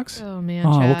cutest ducks? Oh man,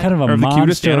 Oh, Chad. what kind of Or a the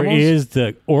cutest monster animals? is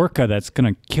the orca that's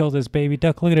gonna kill this baby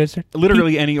duck? Look at it.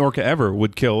 Literally any orca ever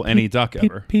would kill any duck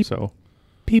peep, ever. peep. So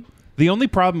Peep. the only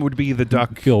problem would be the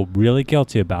duck, Feel really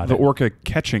guilty about the it. orca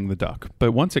catching the duck.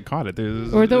 But once it caught it,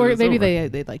 Or maybe over.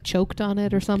 they like choked on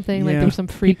it or something. Like Yeah. there was some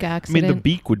freak I accident. mean, the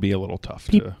beak would be a little tough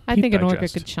Peep. to. I think an orca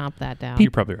digest. could chomp that down.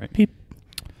 You're probably right. Peep.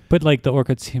 But like the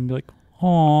orca would see him be like,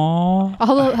 "Aww."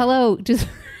 Hello. Just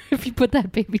if you put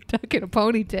that baby duck in a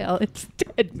ponytail, it's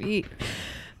dead meat.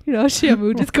 You know,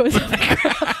 Shamu just goes up and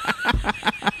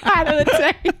grabs out of the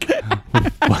tank.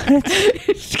 What?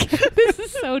 This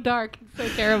is so dark. It's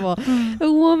so terrible.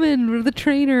 A woman, the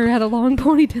trainer, had a long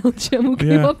ponytail, and Shamu came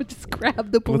Yeah. up and just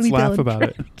grabbed the ponytail. Let's laugh and about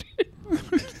it.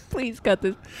 Please cut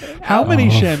this. How many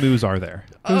Oh. Shamus are there?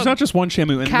 There's not just one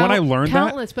Shamu. And when I learned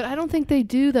countless, but I don't think they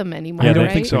do them anymore. I Yeah, don't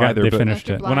right? think so either. They but finished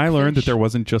After it. when I learned that Blackfish. there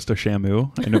wasn't just a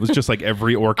Shamu, and it was just like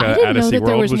every orca I at didn't a know that there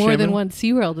SeaWorld was more Shamu. than one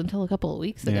SeaWorld until a couple of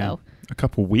weeks Yeah. ago. A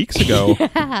couple weeks ago.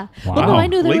 Yeah. Wow. Well, no, I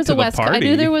knew there Late was to a the West. I party.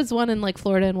 knew there was one in like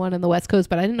Florida and one in the West Coast,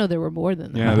 but I didn't know there were more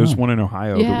than that. Yeah, there's one in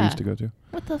Ohio that we Yeah. used to go to.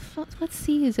 What the fuck? What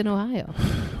sea is in Ohio?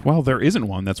 Well, there isn't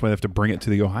one. That's why they have to bring it to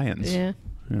the Ohioans. Yeah.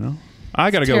 You know,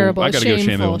 I gotta go. Terrible. I gotta go Shamu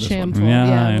Shameful. on this Shameful. one. Yeah,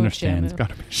 I move understand. Shamu.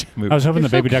 Gotta be Shamu. I was hoping They're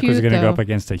the baby so duck was cute, going to go though. up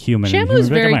against a human. and he Shamu's was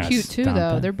like, "I'm very gonna cute too, stomp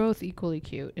though. it." They're both equally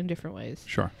cute in different ways.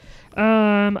 Sure.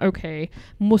 Okay.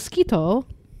 Mosquito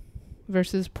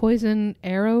versus poison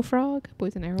arrow frog.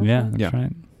 Poison arrow Yeah, frog. that's Yeah.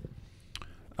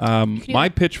 right. My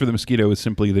pitch for the mosquito is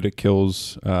simply that it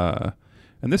kills, and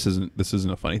this isn't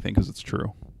a funny thing because it's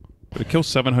true, but it kills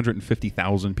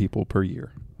 750,000 people per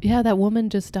year. Yeah, that woman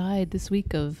just died this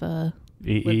week of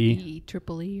EE.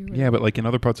 triple E. Or Yeah, but like in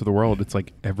other parts of the world, it's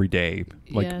like every day,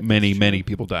 like Yeah, that's many true.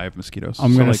 people die of mosquitoes.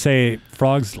 I'm So, going to like, say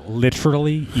frogs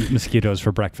literally eat mosquitoes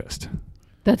for breakfast.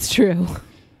 That's true.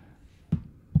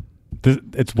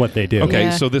 It's what they do. okay, Yeah.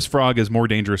 so this frog is more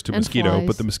dangerous to And mosquito, flies.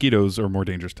 but the mosquitoes are more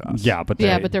dangerous to us. Yeah, but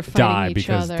Yeah, they but they're die fighting each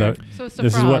because other. the- So it's a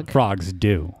this is what frog. frogs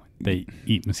do. They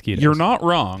eat mosquitoes. You're not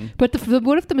wrong. But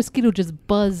what if the mosquito just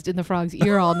buzzed in the frog's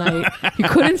ear all night? He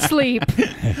couldn't sleep. What he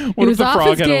if was the off frog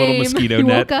his had a little game. mosquito he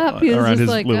net woke up. He was around just his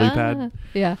like, lily ah. pad?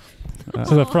 Yeah.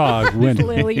 So the frog His went.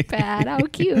 lily pad. How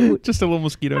cute. Just a little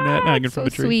mosquito net hanging so from a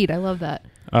tree. sweet. I love that.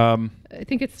 I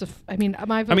think it's the. I mean,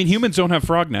 my. I mean, humans don't have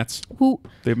frog nets. Who?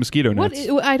 They have mosquito What? nets.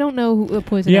 I don't know who a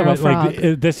poison Yeah, arrow but frog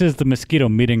like this is the mosquito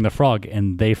meeting the frog,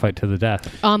 and they fight to the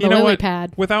death. on the You know lily what?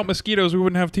 pad. Without mosquitoes, we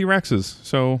wouldn't have T-Rexes.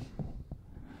 So,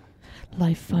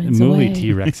 Life finds a Movie way.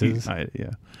 T Rexes.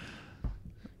 yeah.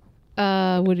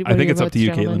 What I think it's up to you,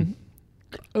 gentlemen?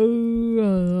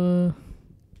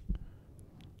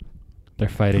 They're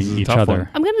fighting This is a each tough other. one.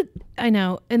 I'm gonna. I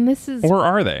know, and this is Or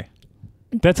are they?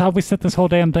 That's how we set this whole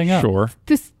damn thing up. Sure.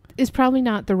 this is probably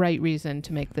not the right reason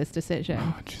to make this decision,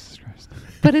 Oh, Jesus Christ.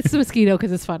 but it's the mosquito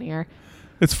because it's funnier.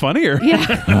 It's funnier.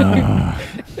 Yeah.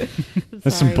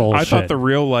 That's some Sorry. bullshit. I thought the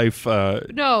real life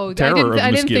No, terror of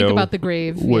I didn't think mosquito about the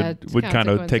grave. would kind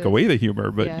of take away the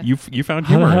humor, but Yeah. you found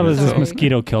How humor the hell in does it, this Sorry.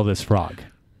 mosquito kill this frog?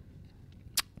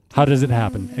 How does it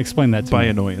happen? Explain that to by me.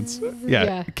 annoyance. Yeah,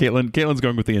 Yeah. Caitlin's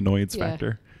going with the annoyance Yeah.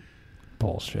 factor.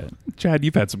 Bullshit. Chad,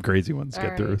 you've had some crazy ones to All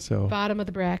get through. right. So, Bottom of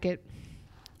the bracket.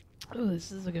 Oh,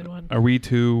 this is a good one. are we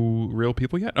to real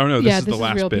people yet? Oh no, this is the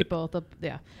last real bit. people.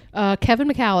 Kevin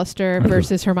McAllister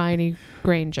versus Hermione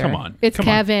Granger. Come on. It's Come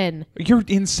on. Kevin. You're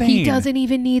insane. He doesn't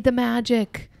even need the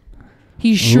magic.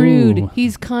 He's shrewd. Ooh.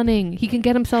 He's cunning. He can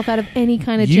get himself out of any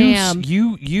kind of You jam.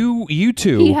 you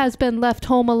two. He has been left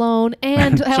home alone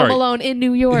and home Sorry. alone in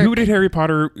New York. Who did Harry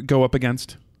Potter go up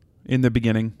against in the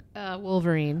beginning?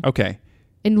 Wolverine. Okay,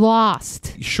 And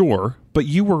Lost. sure, but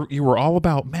you were all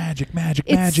about magic, It's magic,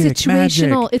 situational.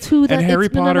 magic. It's who the And Harry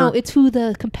it's, no, Potter. no, no, it's who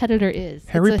the competitor is.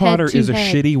 Harry It's Potter head is to a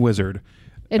head. shitty wizard.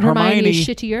 And Hermione is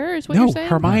shittier, is what no, you're saying?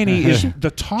 Hermione is the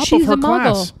top She's of her a muggle.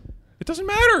 class. It doesn't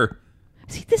matter.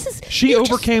 See, this is She you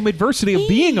just- overcame adversity of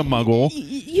being a muggle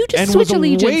You just and switch was a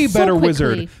allegiance way so better quickly.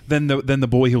 wizard than the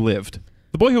boy who lived.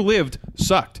 The boy who lived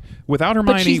sucked. Without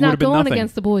Hermione, But she's would not have been going nothing.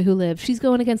 against the boy who lived. She's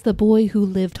going against the boy who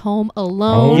lived home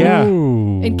alone Yeah.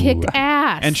 and kicked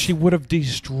ass. And she would have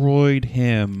destroyed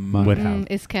him. Would have.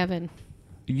 It's Kevin.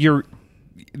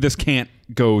 This can't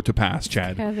go to pass,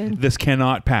 Chad. Kevin. This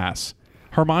cannot pass.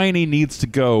 Hermione needs to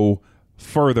go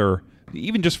further.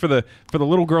 Even just for the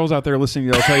little girls out there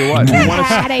listening, I'll tell you what. Who want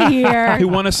to Out of here. who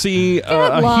want to see a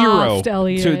lost, hero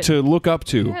Elliot. to look up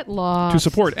to, Get lost. to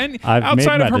support. And I've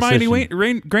outside made of my Hermione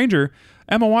decision. Granger,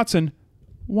 Emma Watson,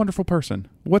 wonderful person.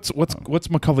 What's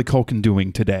Macaulay Culkin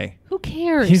doing today? Who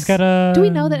cares? He's got a... Do we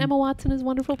know that Emma Watson is a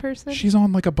wonderful person? She's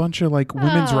on like a bunch of like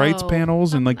women's rights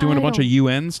panels and like doing a bunch of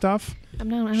UN stuff. I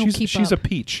don't keep She's up. a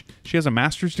peach. She has a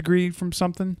master's degree from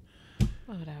something.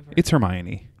 Whatever. It's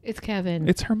Hermione. It's Kevin.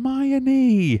 It's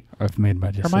Hermione. I've made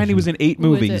my decision. Hermione was in 8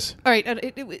 Who is movies. it? All right,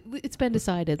 it's been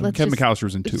decided. Let's Kevin just, McAllister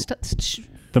was in 2.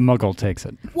 The Muggle takes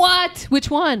it. What? Which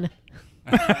one?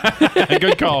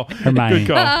 Good call. Hermione. Good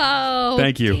call. Oh,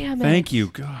 Thank you. damn it. Thank you.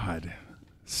 God.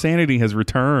 Sanity has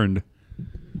returned.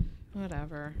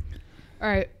 Whatever. All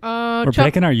right. We're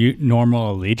breaking our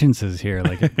normal allegiances here.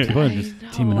 Like people are just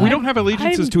teaming up. We don't have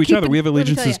allegiances to each other. We have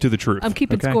allegiances to the truth. I'm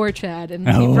keeping okay? score, Chad, and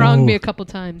you've wronged me a couple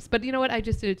times. But you know what? I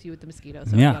just did it to you with the mosquito,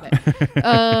 so Yeah. I get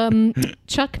it.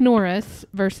 Chuck Norris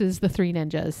versus the Three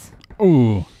Ninjas.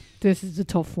 Ooh. This is a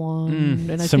tough one.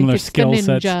 And I Similar think it's skill the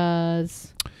sets.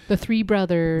 Ninjas. The Three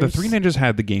Brothers. The Three Ninjas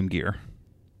had the Game Gear.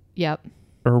 Yep.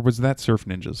 Or was that Surf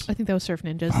Ninjas? I think that was Surf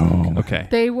Ninjas. Oh. Okay.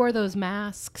 They wore those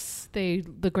masks. The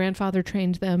grandfather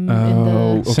trained them Oh, in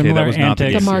okay. the Similar That was not the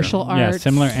antics. the Game Gear. martial arts. Yeah,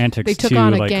 similar antics They took to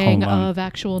on a like gang Home Alone. of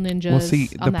actual ninjas. Well, see,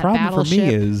 on the that problem for me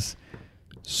battleship. is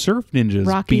Surf Ninjas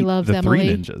Rocky beat loves the Emily.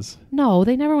 Three Ninjas. No,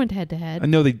 they never went head to head.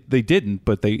 No, they didn't.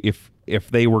 But if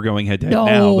they were going head to head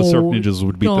now, the Surf Ninjas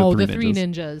would beat the Three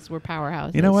Ninjas. Ninjas were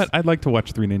powerhouses. You know what? I'd like to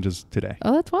watch Three Ninjas today.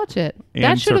 Oh, let's watch it. And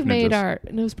That should have Surf made Ninjas. our...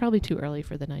 And it was probably too early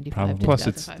for the 95 Probably. to Plus,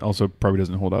 it's 2005. also probably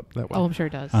doesn't hold up that well. Oh, I'm sure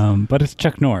it does. But it's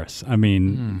Chuck Norris. I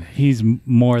mean, he's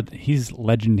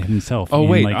legend himself. Oh, in,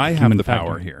 wait, like, I have Human the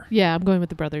power Factor. here. Yeah, I'm going with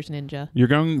the Brothers Ninja. You're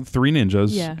going Three Ninjas,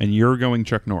 Yeah. and you're going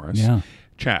Chuck Norris. Yeah.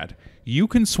 Chad, you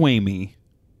can sway me.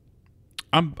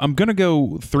 I'm gonna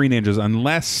go Three Ninjas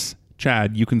unless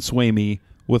Chad, you can sway me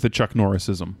with a Chuck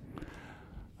Norrisism.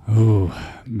 Ooh,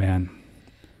 man.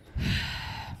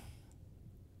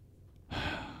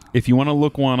 If you want to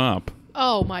look one up,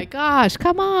 Oh, my gosh.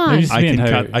 Come on. There's- I can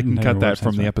entire- cut entire that website's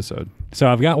from the right. episode. So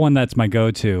I've got one that's my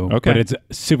go-to, Okay. but it's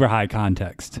super high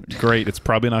context. Great. It's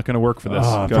probably not going to work for this.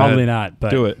 Go Probably ahead. not.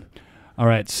 But Do it. All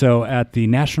right. So at the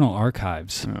National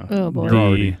Archives, Oh, boy. You're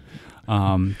already-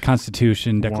 the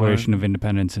Constitution, Declaration of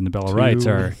Independence, and the Bill of 2. Rights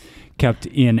are kept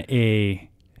in a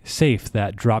safe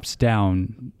that drops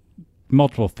down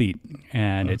multiple feet,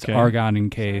 and it's Okay. argon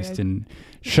encased Sorry. and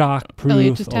shock-proof,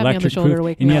 Elliot, just tap me on the electric shoulder to proof.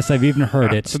 wake And me yes, I've even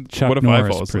heard it's Chuck What if I fall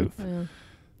Norris asleep? proof. Yeah.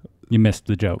 You missed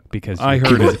the joke because I you're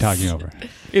heard it. talking over.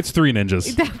 It's Three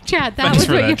Ninjas. Chad, that Thanks was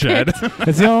for what you that, Chad. picked.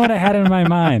 It's the only one I had in my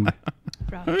mind.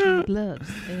 Rocky loves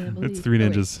Emily. It's Three Oh,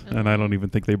 wait. Ninjas, and I don't even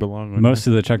think they belong. on Most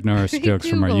here. of the Chuck Norris They jokes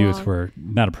do from our youth belong. were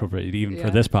not appropriate even Yeah.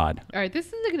 for this pod. All right, this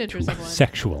is like an interesting one.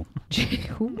 Sexual.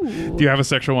 Ooh. Do you have a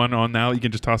sexual one on now that you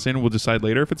can just toss in? We'll decide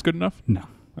later if it's good enough. No.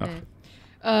 Oh. Okay.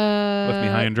 Left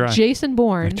me high and dry. Jason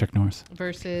Bourne Like Chuck Norris.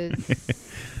 versus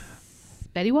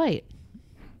Betty White.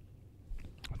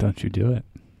 Don't you do it.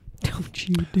 Don't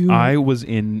you do I was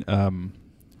in,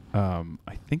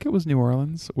 I think it was New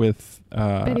Orleans with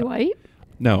Betty White?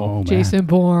 No, Oh, man. Jason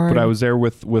Bourne. but I was there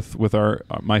with our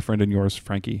my friend and yours,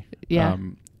 Frankie. Yeah.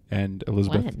 And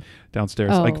Elizabeth When?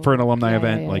 downstairs, Oh. like for an alumni Yeah,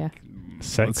 event, yeah, like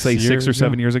yeah. let's say 6 or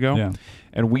 7 years ago. Yeah.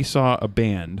 And we saw a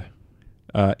band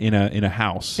in a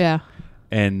house. Yeah.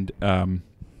 And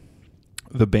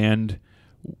the band,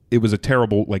 it was a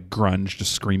terrible like grunge,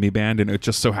 just screamy band, and it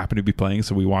just so happened to be playing.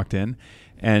 So we walked in,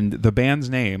 and the band's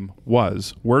name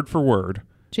was, word for word,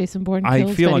 Jason Bourne I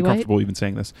kills feel Betty uncomfortable even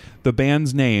saying this. The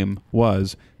band's name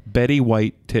was Betty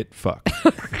White Tit Fuck.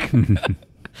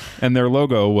 And their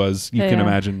logo was, you can Yeah.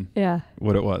 imagine White. Yeah.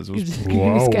 what it was. It You was just-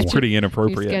 can you sketch it? pretty Can you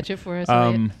inappropriate. sketch it for us.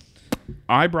 Elliot?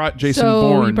 I brought Jason so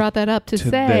Bourne you brought that up to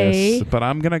say. this, but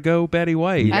I'm going to go Betty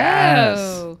White.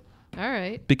 Oh. All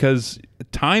right. Because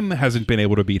time hasn't been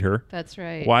able to beat her. That's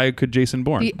right. Why could Jason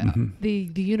Bourne? The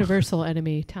universal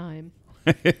enemy, time.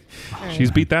 All right.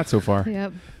 She's beat that so far.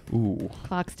 Yep. Ooh.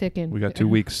 Clock's ticking. We got 2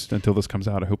 weeks until this comes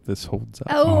out. I hope this holds up.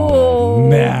 Oh,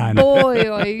 man. boy,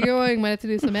 might have to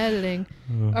do some editing.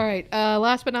 All right.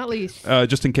 Last but not least.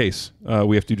 Just in case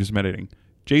we have to do some editing.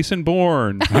 Jason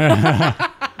Bourne.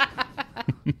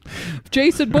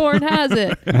 Jason Bourne has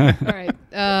it. All right.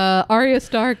 Arya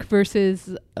Stark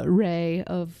versus Rey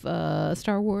of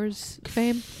Star Wars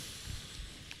fame.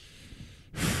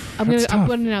 I'm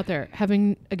putting it out there.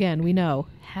 We know,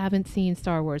 haven't seen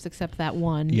Star Wars except that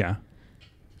one. Yeah.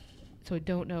 So I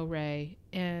don't know Rey,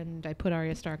 and I put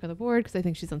Arya Stark on the board because I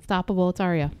think she's unstoppable. It's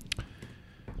Arya.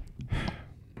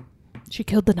 She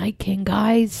killed the Night King,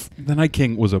 guys. The Night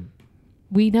King was a...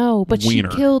 We know, but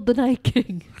Wiener. she killed the Night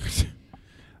King.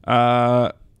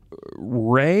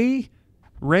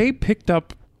 Rey picked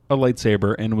up a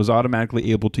lightsaber and was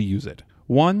automatically able to use it.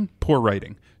 1, poor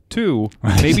writing. 2,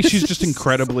 maybe she's just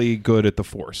incredibly good at the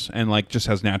Force and like just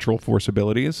has natural Force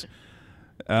abilities.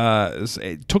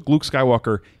 It took Luke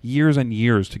Skywalker years and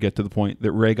years to get to the point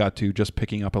that Rey got to just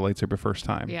picking up a lightsaber first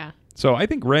time. Yeah. So I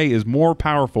think Rey is more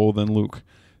powerful than Luke,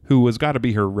 who has got to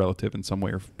be her relative in some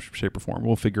way or shape or form.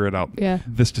 We'll figure it out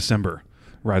this December.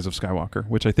 Rise of Skywalker,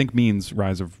 which I think means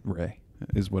Rise of Rey,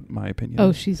 is what my opinion is.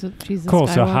 Oh, she's a cool.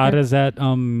 Skywalker. So how does that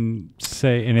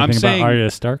say anything about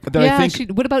Arya Stark? Yeah,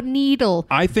 what about Needle?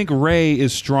 I think Rey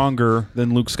is stronger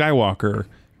than Luke Skywalker,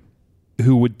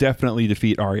 who would definitely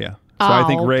defeat Arya. So I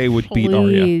think Rey would beat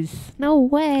Arya. No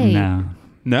way.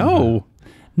 No.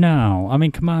 I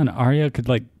mean, come on. Arya could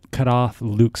like cut off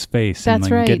Luke's face and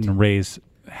like get in Rey's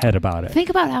head about it. Think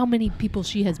about how many people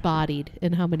she has bodied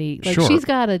and how many. Like Sure. she's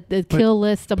got a kill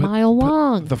list a mile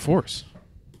long. The Force.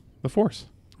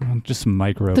 Just some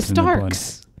microbes. The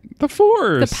Starks. The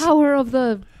Force. The power of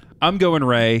the. I'm going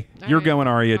Rey. You're right. going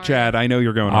Arya. Chad, I know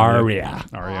you're going Arya.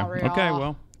 Arya. Okay,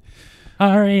 well.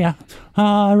 Arya.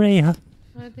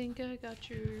 I think I got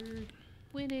you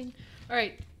winning. All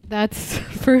right. That's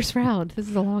first round. This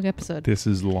is a long episode. This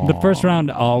is long. The first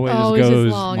round always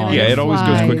goes long. Yeah, it always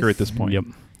goes quicker at this point. Yep.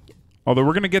 Although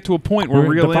we're going to get to a point where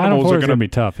real the animals are going to be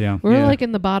tough, yeah. We're like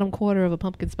in the bottom quarter of a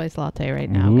pumpkin spice latte right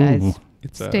now, guys.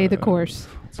 Stay the course.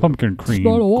 Pumpkin cream. It's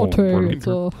not a latte. It's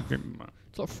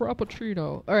It's a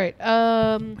frappuccino. All right.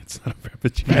 It's not a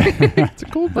frappuccino. It's a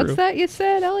cold brew. What's that you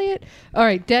said, Elliot? All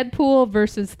right. Deadpool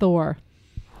versus Thor.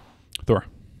 Thor.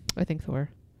 I think Thor.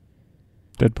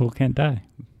 Deadpool can't die.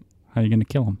 How are you going to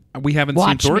kill him? We haven't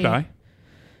seen Thor die.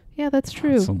 Yeah, that's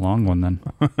true. It's a long one then.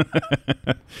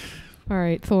 All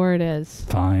right, Thor it is.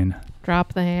 Fine.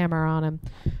 Drop the hammer on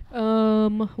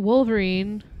him.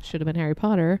 Wolverine should have been Harry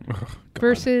Potter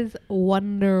versus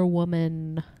Wonder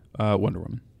Woman. Wonder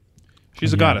Woman.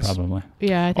 She's a goddess. Probably.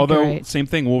 Yeah, I think Although you're right. same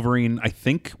thing. Wolverine. I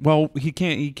think. Well, he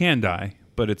can die,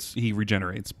 but he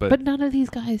regenerates. But none of these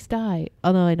guys die.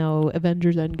 Although I know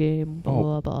Avengers Endgame. Blah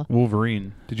blah blah.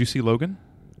 Wolverine. Did you see Logan?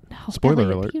 No, Spoiler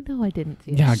Elliot, alert. You know I didn't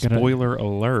see it. Yeah, Spoiler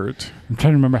alert. I'm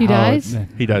trying to remember He how dies?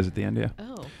 He dies at the end. Yeah.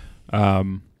 Oh.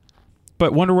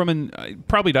 But Wonder Woman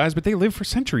probably dies, but they live for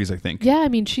centuries, I think. Yeah, I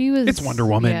mean she was. It's Wonder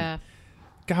Woman. Yeah.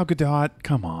 Gal Gadot,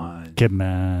 come on. Kid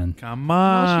man. Come No,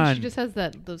 on. she just has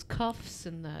those cuffs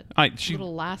and that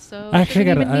little lasso. I actually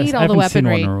got I need all the haven't seen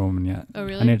weaponry. Wonder Woman yet. Oh,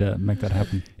 really? I need to make that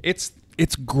happen. It's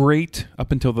great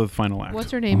up until the final act.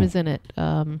 What's her name is in it?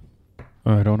 I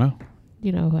don't know.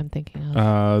 You know who I'm thinking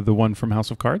of. The one from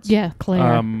House of Cards? Yeah,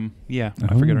 Claire. Yeah,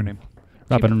 I forget her name.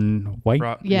 Robin White?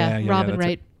 Robin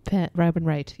Wright. Robin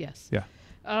Wright, yes. Yeah.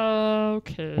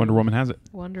 Okay. Wonder Woman has it.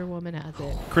 Wonder Woman has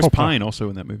it. Chris Pine also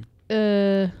in that movie.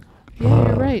 Yeah,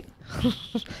 you're right.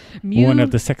 One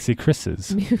of the sexy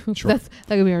Chris's. Sure. That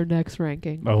could be our next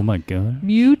ranking. Oh my god.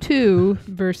 Mewtwo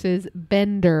versus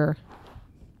Bender.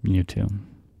 Mewtwo.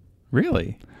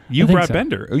 Really? You brought so.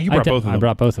 Bender. Oh, you brought both of them. I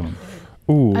brought both of them.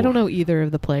 Ooh. I don't know either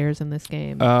of the players in this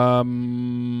game.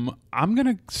 I'm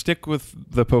gonna stick with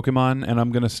the Pokemon, and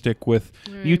I'm gonna stick with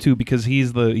Mewtwo because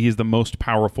he's the most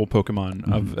powerful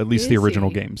Pokemon of at least the original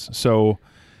games. So,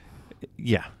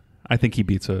 yeah, I think he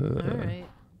beats a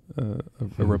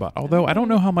robot. Although I don't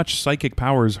know how much psychic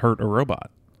powers hurt a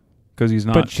robot because he's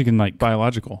not. But she can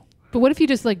biological. But what if you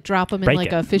just drop him in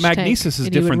a fish tank? Magnesis is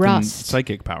and he would different than rust?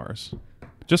 psychic powers.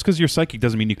 Just because you're psychic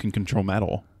doesn't mean you can control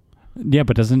metal. Yeah,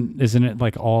 but isn't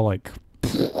it all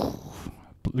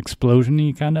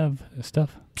explosion-y kind of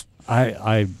stuff?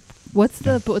 What's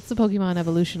the Pokemon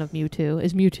evolution of Mewtwo?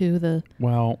 Is Mewtwo the...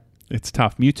 Well, it's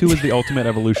tough. Mewtwo is the ultimate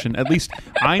evolution. At least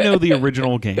I know the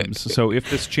original games. So if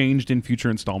this changed in future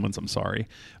installments, I'm sorry.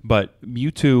 But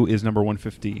Mewtwo is number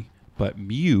 150. But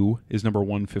Mew is number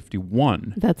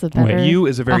 151. That's a better... Mew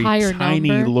is a very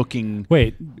tiny looking...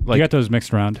 Wait, you got those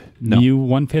mixed around? No. Mew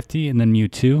 150 and then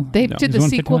Mewtwo? They did the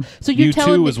sequel. So you're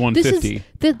telling me... Mewtwo is 150.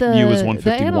 Mew is 151.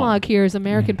 The analog here is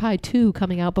American Pie 2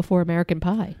 coming out before American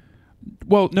Pie.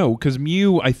 Well, no, because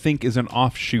Mew, I think, is an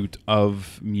offshoot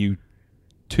of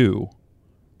Mewtwo.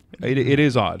 It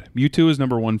is odd. Mewtwo is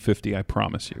number 150, I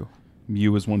promise you.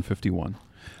 Mew is 151.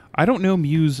 I don't know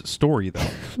Mew's story, though.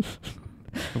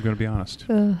 I'm going to be honest.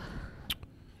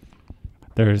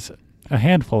 There's a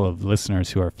handful of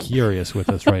listeners who are furious with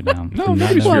us right now. No,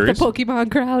 nobody's What, furious. the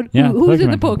Pokemon crowd? Yeah, Who's in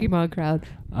the Pokemon Pokemon crowd?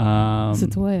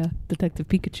 Satoya, Detective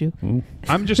Pikachu. Ooh.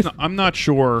 I'm not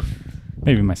sure.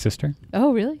 Maybe my sister.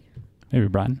 Oh, really? Maybe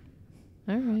Brian.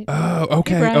 All right. Oh,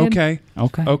 okay, Hey,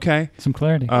 Okay. okay. Some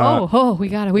clarity. We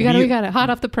got it. Hot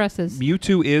off the presses.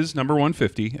 Mewtwo is number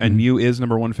 150, and Mew is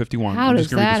number 151. How does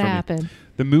that happen?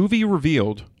 The movie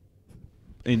revealed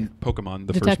in Pokemon,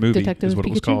 the first movie Detective is what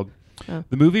it was Pikachu? called. Oh.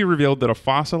 The movie revealed that a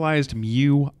fossilized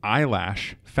Mew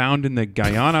eyelash found in the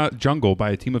Guyana jungle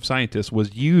by a team of scientists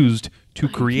was used to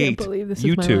create can't believe this is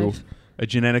my Mewtwo life. a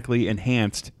genetically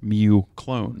enhanced Mew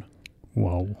clone.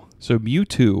 Whoa. So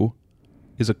Mewtwo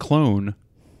is a clone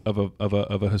of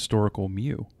a historical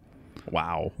Mew.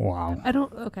 Wow. Wow.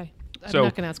 Okay. I'm So,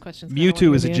 not going to ask questions.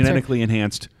 Mewtwo is a genetically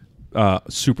enhanced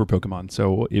super Pokemon,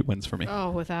 so it wins for me. Oh,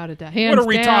 without a doubt. What are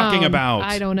we talking about?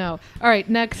 I don't know. All right,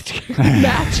 next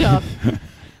matchup.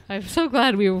 I'm so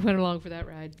glad we went along for that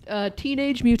ride.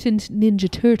 Teenage Mutant Ninja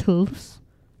Turtles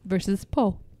versus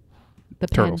Po, the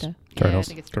Turtles. panda. Turtles. Yeah, I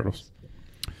think it's turtles.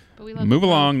 But we love Move the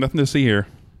Po. along. Nothing to see here.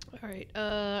 All right.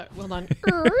 Well on.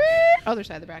 Other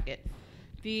side of the bracket.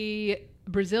 The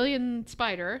Brazilian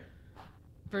spider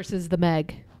versus the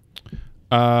Meg.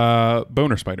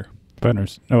 Boner spider.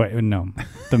 Boners. Oh, wait. No.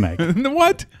 The Meg.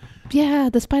 What? Yeah,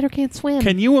 the spider can't swim.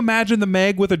 Can you imagine the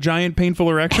Meg with a giant painful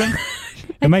erection?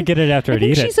 It might get it after I it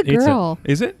think eats it. she's a eats it. girl.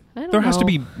 Is it? I don't There has to know.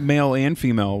 be male and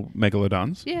female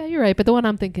megalodons. Yeah, you're right, but the one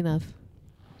I'm thinking of.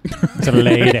 It's a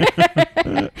lady.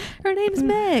 Her name's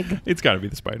Meg. It's got to be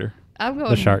the spider. I'm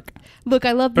going The shark. Look,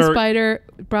 I love the Or- spider.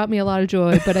 It brought me a lot of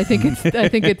joy, but I think it's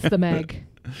the Meg.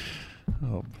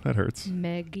 Oh, that hurts.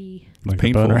 Meggie. Like a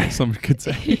Painful, boner. some could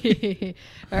say.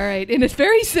 All right, in a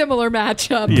very similar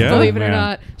matchup, Yeah, believe it or man.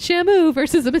 not, Shamu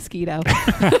versus a mosquito.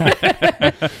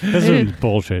 This is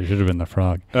bullshit. It should have been the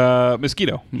frog.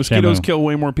 Mosquito. Mosquitoes Shamu. kill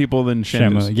way more people than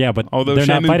Shamus. Shamu. Yeah, but Although they're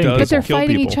not Shamu fighting does But they're kill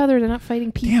fighting people. each other. They're not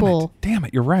fighting people. Damn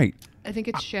it, you're right. I think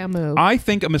it's Shamu. I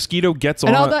think a mosquito gets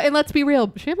on and let's be real,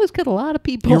 Shamu's killed a lot of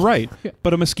people. You're right.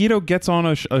 But a mosquito gets on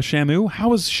a Shamu.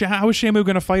 How is Shamu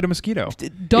going to fight a mosquito?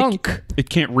 Dunk. It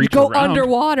can't reach Go around.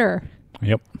 underwater.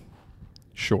 Yep.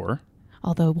 Sure.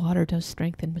 Although water does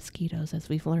strengthen mosquitoes, as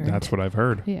we've learned. That's what I've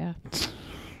heard. Yeah.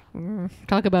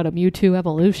 Talk about a Mewtwo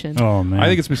evolution. Oh, man. I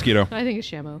think it's mosquito. I think it's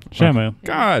Shamu. Shamu.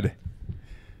 God.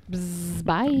 Bzz,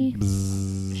 bye.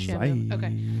 Bzzz. Shamu.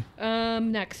 Okay.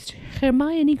 Next,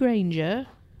 Hermione Granger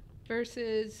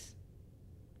versus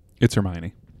It's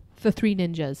Hermione. the Three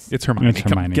Ninjas. It's Hermione. It's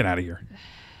Come, Hermione. get out of here.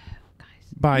 Guys,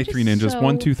 Bye, I'm Three just Ninjas. so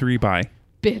 1, 2, 3, bye.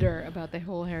 bitter about the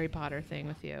whole Harry Potter thing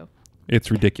with you. It's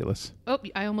ridiculous. Oh,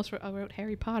 I almost wrote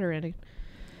Harry Potter in it.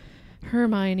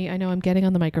 Hermione, I know I'm getting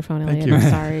on the microphone, Thank Elliot. you. I'm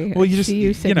sorry. Well, you I just- see you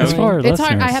know, signaling. As far as it's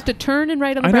hard. I listeners. have to turn and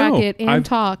write on the I know. bracket and I've-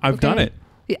 talk. I've done okay? it.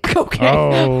 Yeah, okay.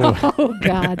 Oh. Oh,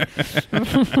 God.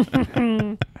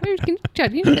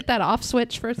 Can you hit that off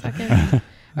switch for a second?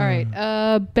 All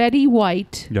right. Betty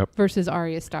White Yep. versus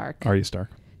Arya Stark. Arya Stark.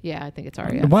 Yeah, I think it's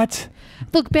Arya. What?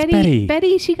 Look, Betty.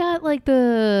 Betty, she got like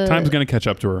the... Time's going to catch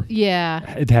up to her.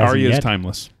 Yeah. It has Arya is yet.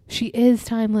 timeless. She is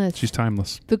timeless. She's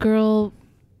timeless. the girl...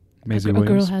 Maisie a girl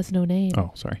Williams. has no name.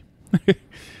 Oh, sorry.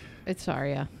 It's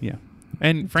Arya. Yeah.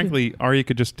 And frankly, Arya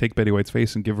could just take Betty White's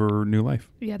face and give her new life.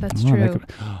 Yeah, that's Oh, that true. could-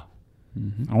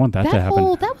 I want that to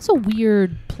happen. That was a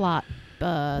weird plot.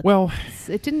 Well,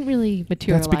 It didn't really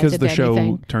materialize that's because into the show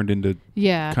anything. turned into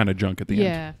Yeah. kind of junk at the end.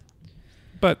 Yeah.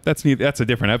 But that's a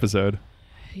different episode.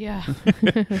 Yeah.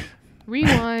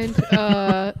 Rewind.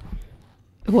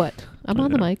 What? I'm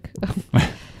on the mic. All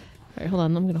right, hold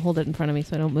on. I'm going to hold it in front of me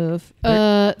so I don't move.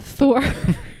 Thor.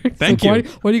 Thank you.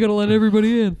 Why are you going to let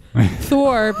everybody in?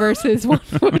 Thor versus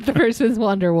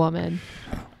Wonder Woman.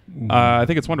 I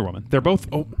think it's Wonder Woman. They're both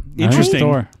I think interesting.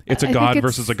 Thor. It's a I god think it's-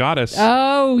 versus a goddess.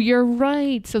 Oh, you're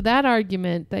right. So that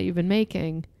argument that you've been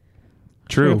making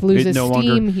True. sort of loses It no steam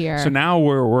longer. here. So now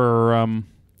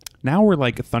we're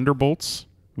like Thunderbolts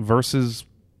versus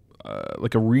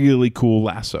like a really cool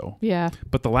lasso. Yeah.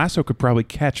 But the lasso could probably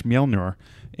catch Mjolnir,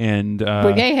 and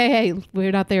Wait, hey,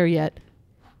 we're not there yet.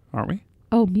 aren't we?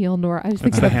 Oh, Mjolnir. I was That's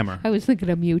thinking the of hammer. I was thinking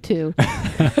of Mewtwo.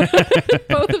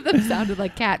 Both of them sounded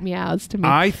like cat meows to me.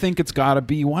 I think it's got to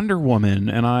be Wonder Woman,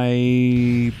 and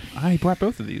I brought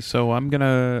both of these, so I'm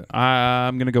gonna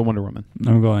go Wonder Woman.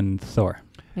 I'm going Thor.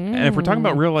 And if we're talking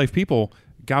about real life people,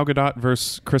 Gal Gadot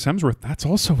versus Chris Hemsworth, that's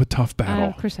also a tough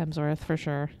battle. Chris Hemsworth for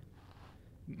sure.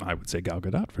 I would say Gal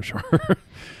Gadot for sure.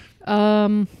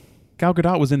 Um, Gal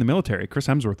Gadot was in the military. Chris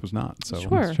Hemsworth was not. So,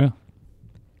 Sure. That's true.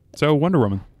 so Wonder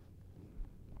Woman.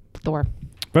 Thor.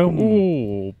 Boom.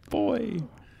 Oh boy.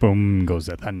 Boom goes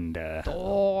the thunder.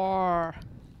 Thor.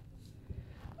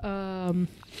 You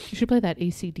should play that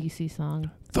AC/DC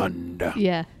song. Thunder.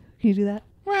 Yeah. Can you do that?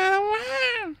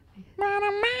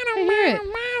 I hear it.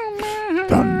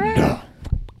 Thunder.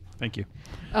 Thank you.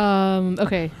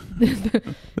 Okay.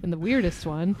 And the weirdest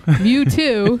one,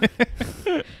 Mewtwo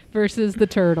versus the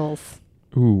Turtles.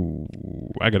 Ooh,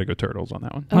 I gotta go Turtles on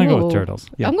that one. I go Oh. with Turtles.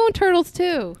 Yeah. I'm going Turtles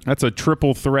too. That's a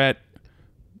triple threat,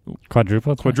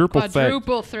 Quadruple. quadruple threat.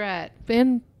 Quadruple threat.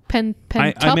 And I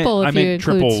pentuple meant if you include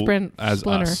triple Sprint as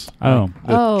Splinter. us. Oh.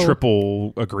 The Oh.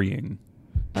 triple agreeing.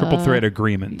 Triple threat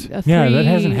agreement. That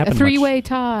hasn't happened A three-way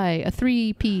tie, a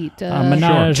three-peat,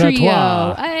 menage a trio.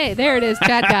 trois. Hey, there it is.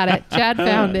 Chad got it. Chad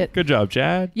found it. Good job,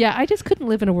 Chad. Yeah, I just couldn't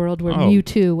live in a world where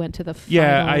Mewtwo went to the final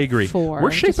Yeah, I agree. four. We're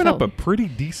It just shaping up felt- a pretty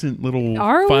decent little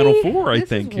Are final we? four, I This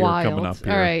think, is here wild. coming up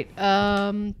here. All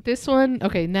right. This one.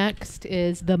 Okay, next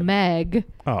is the Meg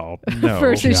Oh, no.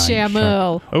 versus Giant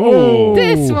Shamu. Oh.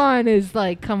 This one is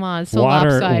like, come on, so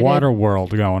water lopsided.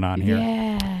 world going on here.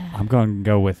 Yeah. I'm going to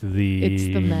go with the It's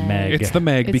the Meg. It's the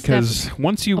Meg It's because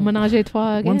once you A menage a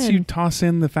trois again. once you toss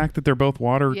in the fact that they're both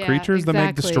water Yeah, creatures, the Meg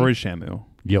exactly. destroys Shamu.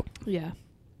 Yep. Yeah.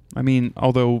 I mean,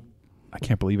 although I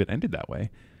can't believe it ended that way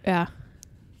Yeah.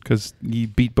 because you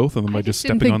beat both of them by I just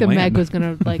didn't stepping think on the land. Meg was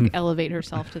going to like elevate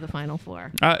herself to the final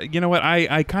four. You know what?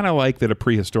 I kind of like that a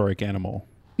prehistoric animal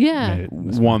Yeah.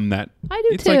 won that. I do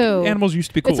It's too. like animals used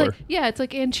to be It's cooler. like, yeah, it's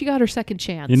like, and she got her second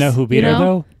chance. You know who beat her know?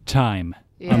 though? Time.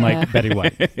 Yeah. Unlike Betty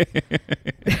White.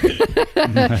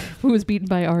 Who was beaten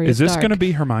by Arya Is this Stark. going to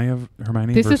be Hermione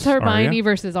This versus is Hermione Arya?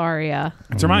 versus Arya.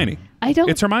 It's Hermione. I don't.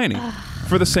 It's Hermione.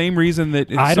 For the same reason that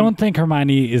it's I don't think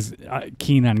Hermione is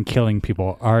keen on killing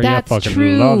people. Arya That's fucking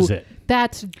true. loves it.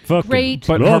 That's Fucking great.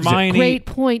 But loves it. Hermione, Great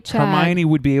point, Chad. Hermione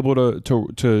would be able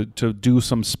to do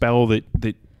some spell that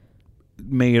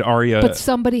made Arya But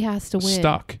somebody has to win.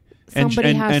 stuck. Somebody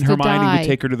and has and to Hermione die. would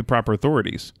take her to the proper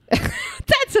authorities.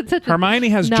 That's such a Hermione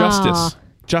has Nah.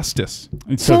 justice.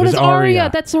 And So does does Arya.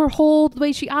 That's her whole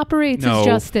way she operates No, is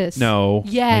justice. No.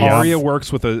 Yes. Arya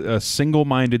works with a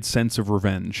single-minded sense of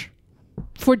revenge.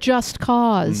 For just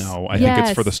cause. No, I think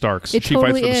it's for the Starks. It She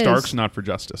totally fights for the is. Starks, not for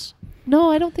justice. No,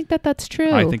 I don't think that's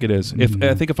true. I think it is.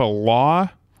 I think if a law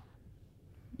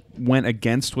went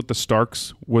against what the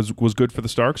Starks was good for the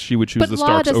Starks, she would choose but the law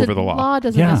Starks doesn't, over the law. Law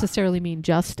doesn't Yeah. necessarily mean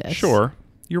justice. Sure,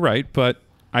 you're right, but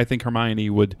I think Hermione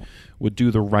would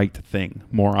do the right thing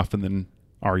more often than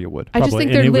Arya would. I just Probably.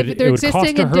 think And they're it would cost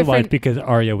existing her in her life different. because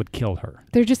Arya would kill her.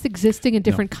 They're just existing in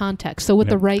different contexts. So what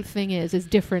Yeah. the right thing is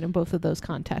different in both of those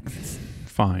contexts.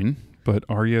 Fine, but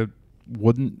Arya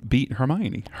wouldn't beat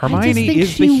Hermione. I just Hermione think is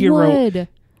she the hero. would.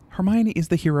 Hermione is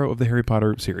the hero of the Harry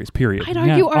Potter series. Period. I'd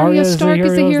argue Arya Arya is the Stark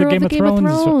is the hero of the Game of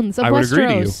Thrones. Thrones of I would agree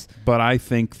to you, Westeros. but I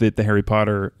think that the Harry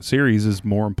Potter series is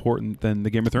more important than the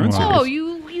Game of Thrones Wow. Oh,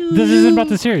 series. This isn't about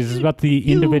the series. This is about the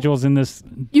individuals in this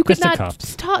You could not fisticuffs.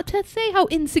 stop to say how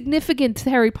insignificant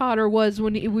Harry Potter was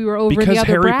when we were over Because the other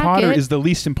Harry bracket. Potter is the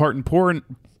least important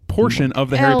portion of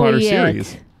the Harry Potter Elliot.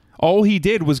 series. All he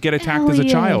did was get attacked as a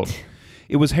Elliot. child.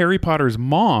 It was Harry Potter's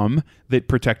mom that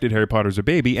protected Harry Potter as a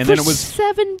baby, and For then it was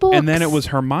 7 books. and then it was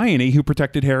Hermione who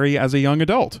protected Harry as a young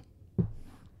adult.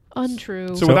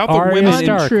 untrue. So without the Arya women in-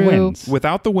 Stark Untrue. wins.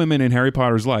 Without the women in Harry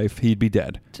Potter's life, he'd be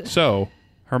dead. So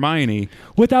Hermione,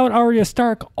 Without Arya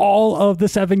Stark, all of the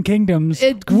Seven Kingdoms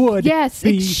would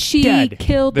be she dead.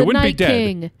 killed They the wouldn't be Night dead.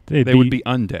 King. they would be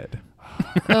undead.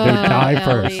 They would die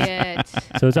first. Elliot.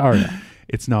 So it's Arya.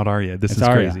 It's not Arya. This It's is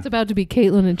Arya. crazy. It's about to be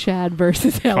Caitlyn and Chad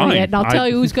versus Elliot, and I'll tell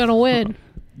you who's going to win.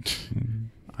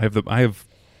 I have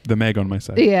the Meg on my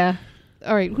side. Yeah.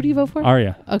 All right, who do you vote for?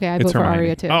 Arya. Okay, I It's vote for Hermione.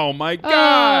 Arya too. Oh my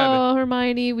god! Oh,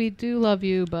 Hermione, we do love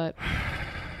you, but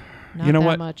not You know that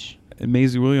what? much.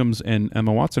 Maisie Williams and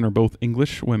Emma Watson are both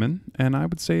English women, and I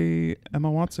would say Emma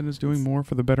Watson is doing more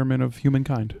for the betterment of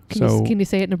humankind. Can you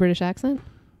say it in a British accent?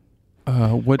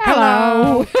 What?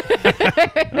 Hello.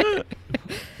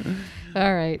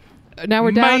 All right. Now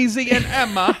we're down. Maisie and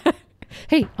Emma.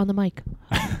 Hey, on the mic.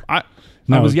 I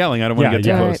No. was yelling. I don't want to get too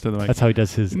yeah. close to the mic. That's how he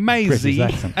does his British Maisie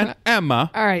accent. and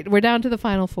Emma. All right, we're down to the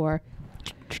final four.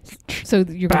 So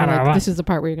you're gonna. This is the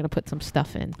part where you're gonna put some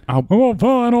stuff in.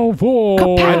 Final four.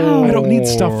 Kapow! I don't need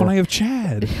stuff when I have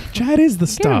Chad. Chad is the You're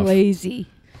stuff. lazy.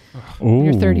 Ooh.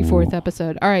 Your 34th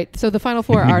episode. All right. So the final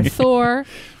four are Thor,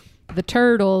 the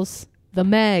Turtles, the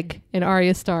Meg, and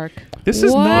Arya Stark. This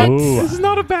is What? not. Ooh. This is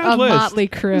not a bad A list. motley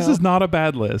crew. This is not a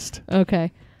bad list.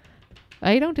 Okay.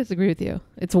 I don't disagree with you.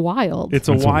 It's wild. It's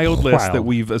a It's wild list wild. that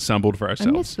we've assembled for I miss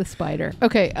ourselves. the spider.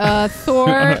 Okay.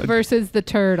 Thor versus the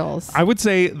Turtles. I would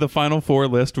say the final four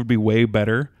list would be way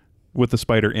better with the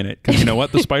spider in it. Because you know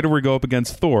what? The spider would go up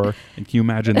against Thor. And can you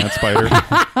imagine that spider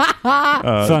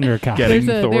Thundercat. getting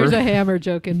there's Thor? a hammer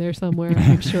joke in there somewhere.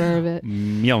 I'm sure of it.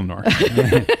 Mjolnir.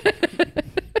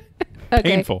 Okay.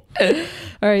 Painful.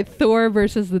 All right. Thor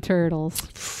versus the Turtles.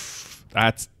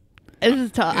 That's This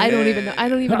is tough. I don't even know. I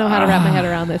don't even know how to wrap my head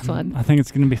around this one. I think it's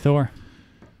going to be Thor.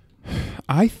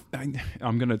 I'm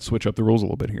going to switch up the rules a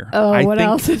little bit here. Oh, I what think,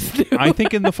 else is new? I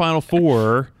think in the final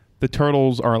four, the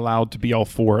Turtles are allowed to be all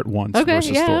four at once Okay.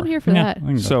 versus Yeah, Thor. I'm here for Yeah, that. I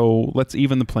can go. So let's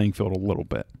even the playing field a little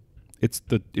bit. It's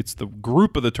the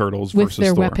group of the Turtles With versus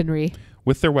their Thor. weaponry.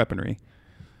 With their weaponry.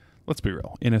 let's be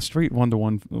real. In a straight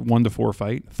 1-to-1, 1-to-4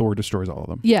 fight, Thor destroys all of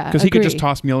them. Yeah, because he could just agree.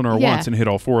 toss Mjolnir Yeah. once and hit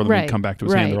all 4 of them Right, and come back to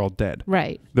his right. hand. They're all dead.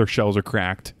 Right. Their shells are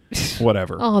cracked.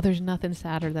 Whatever. Oh, there's nothing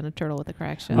sadder than a turtle with a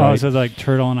cracked shell. Oh, so like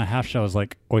turtle on a half shell is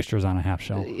like oysters on a half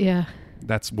shell. Yeah.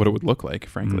 That's what it would look like,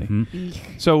 frankly. Mhm.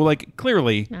 So, like,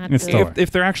 clearly, Not It's good. Thor. if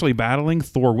they're actually battling,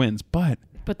 Thor wins. But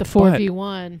But the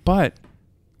 4v1,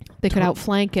 they could Tur-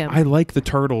 outflank him. I like the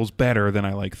turtles better than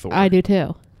I like Thor. I do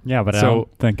too. Yeah, but I So-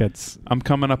 don't think it's. I'm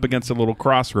coming up against a little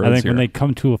crossroads I think here. when they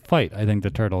come to a fight, I think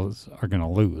the turtles are going to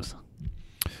lose.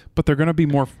 But they're going to be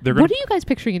more. They're going. What are you guys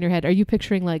picturing in your head? Are you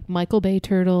picturing like Michael Bay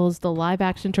turtles, the live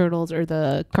action turtles, or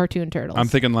the cartoon turtles? I'm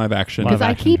thinking live action. Live because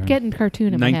I action keep turtle. getting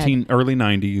cartoon in my head. early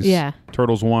 90s. Yeah.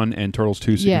 Turtles 1 and Turtles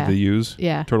 2 Yeah. they use.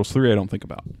 Yeah. Turtles 3 I don't think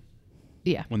about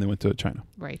Yeah. when they went to China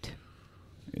Right.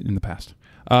 in the past.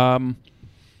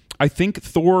 I think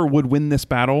Thor would win this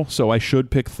battle, so I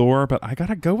should pick Thor, but I got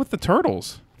to go with the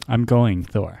turtles. I'm going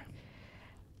Thor.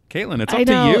 Caitlin, it's I up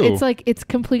know to you. it's like it's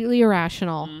completely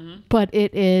irrational, but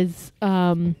it is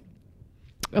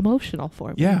emotional for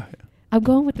me. yeah. I'm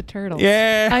going with the turtles.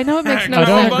 Yeah. I know it makes no I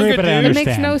don't sense. agree, but I It understand.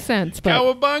 makes no sense, but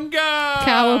Cowabunga!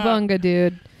 cowabunga,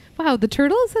 dude. Wow, the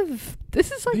turtles have. This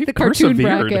is like They've the cartoon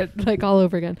persevered. bracket, like all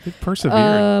over again. They persevered.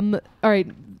 All right,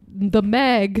 the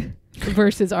Meg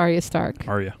versus Arya Stark.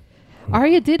 Arya.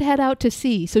 Arya did head out to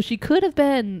sea, so she could have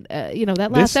been, that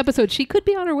last This- episode, she could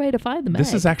be on her way to find the Meg.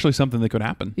 This is actually something that could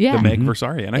happen. Yeah. The Meg Mhm. versus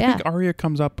Arya. And I Yeah. think Arya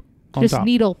comes up on just top.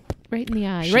 needle right in the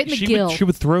eye, right in the she gill. Would, she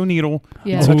would throw Needle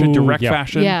Yeah. in such a Ooh, direct yeah.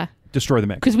 fashion. Yeah, Destroy the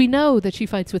Meg. because we know that she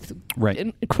fights with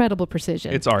Right. incredible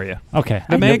precision. It's Arya. Okay.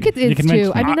 The I Meg- think it you is can too.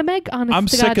 mention I it. mean, the Meg, honest I'm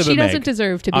to sick God, of the she Meg. doesn't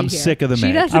deserve to be I'm here. sick of the She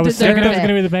Meg. doesn't I was deserve thinking it was it.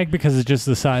 going to be the Meg because it's just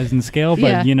the size and scale,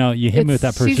 but Yeah. you hit me with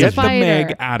that She's a precision. Get the fighter.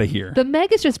 Meg out of here. The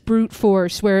Meg is just brute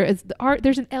force, whereas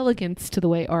there's an elegance to the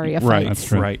way Arya Right. fights. That's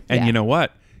true. Right. And Yeah. you know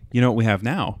what? You know what we have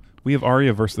now? We have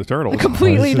Arya versus the Turtles.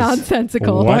 Completely This is-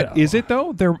 nonsensical. What? But is it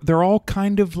though? They're all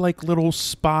kind of like little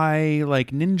spy, like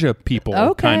ninja people,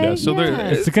 Okay, kind of. So yeah.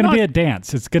 they're It's going to not- be a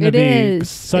dance. It's going to It be is.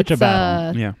 such a It's,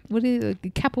 battle. yeah. What is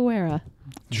capoeira?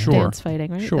 Sure. Dance fighting,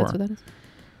 right? Sure. That's what that is.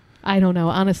 I don't know.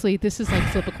 Honestly, this is like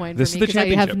flip a coin This for is me the because I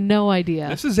have championship. no idea.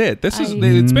 This is it. I-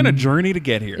 It's been a journey to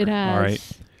get here. It has. All right.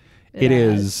 It It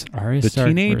has. is Arya the Stark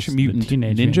Teenage versus the Mutant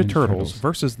Teenage Ninja Mutant Turtles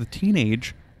versus the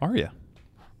teenage Arya.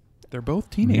 They're both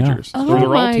teenagers. Oh Or they're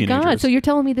all my teenagers. God! So you're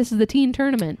telling me this is the teen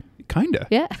tournament? Kinda.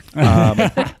 Yeah.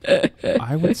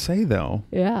 I would say though,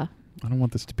 Yeah. I don't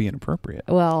want this to be inappropriate,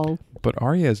 Well, but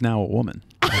Arya is now a woman.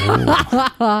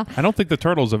 I don't think the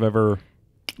Turtles have ever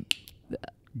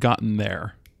gotten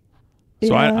there.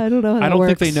 So yeah, I don't know. How that I don't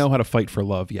works. think they know how to fight for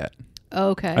love yet.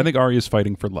 Okay. I think Arya's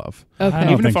fighting for love. Okay. I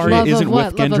don't Even if think Arya love isn't of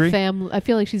what? with Love Gendry, of family. I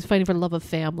feel like she's fighting for love of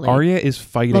family. Arya is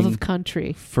fighting love of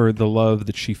country. for the love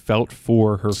that she felt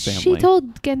for her family. She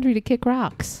told Gendry to kick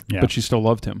rocks. Yeah. But she still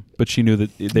loved him. But she knew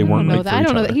that they I weren't don't know made that. for I each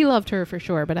don't know other. that he loved her for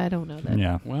sure, but I don't know that.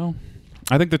 Yeah. Well,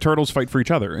 I think the Turtles fight for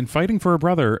each other, and fighting for a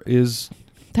brother is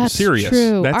That's serious.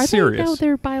 true. That's Are serious. they now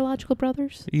their biological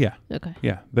brothers? Yeah, Okay.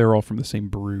 yeah. They're all from the same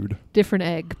brood. Different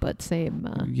egg, but same.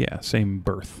 Yeah, same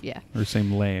birth. Yeah. Or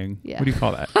same laying. Yeah. What do you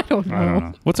call that? I don't know. I don't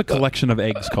know. What's a collection of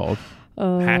eggs called?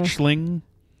 Hatchling?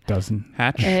 Dozen.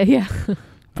 Hatch? Yeah.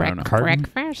 I don't know. Carton?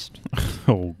 Breakfast.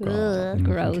 Oh, God. Ugh,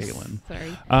 gross. Caitlin.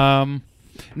 Sorry.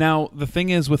 Now, the thing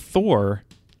is with Thor,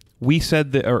 we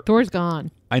said that... Or, Thor's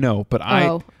gone. I know, but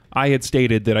Oh. I had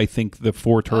stated that I think the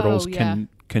four turtles yeah.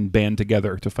 can band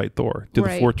together to fight Thor. Do the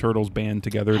Right. four turtles band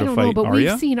together I to don't fight know, but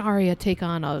Arya? we've seen Arya take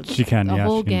on a She can, yeah,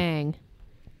 whole she can. gang.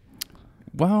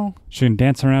 Well, She can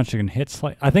dance around. She can hit.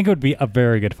 I think it would be a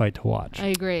very good fight to watch. I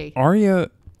agree.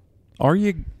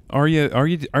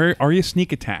 Arya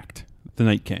sneak attacked the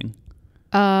Night King.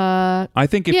 I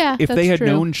think if Yeah, they that's had true.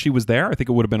 known she was there, I think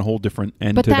it would have been a whole different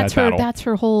end But to that's that her. battle. That's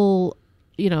her whole.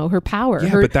 Her power. Yeah,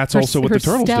 her, but that's her- also what her the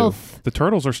turtles stealth. do. The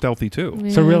turtles are stealthy too.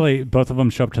 So Yeah. really, both of them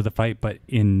show up to the fight, but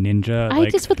in ninja, I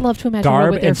like just would love to imagine her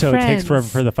garb, with their and so friends. it takes forever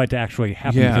for the fight to actually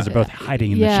happen Yeah. because they're both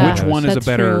hiding in Yeah. the shadows. Which one is a That's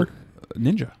better true.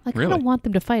 ninja? Like, I really? don't want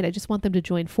them to fight. I just want them to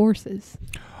join forces.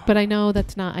 But I know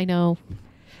that's not. I know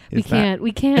we Is that- can't.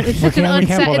 We can't. It's We such an can't- we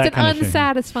can't pull it's that an kind of thing.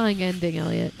 unsatisfying ending,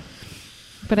 Elliot.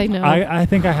 But I know. I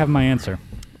think I have my answer.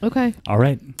 Okay. All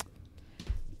right.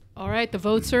 All right. The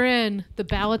votes are in. The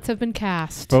ballots have been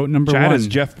cast. Vote number Chad one. is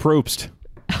Jeff Probst.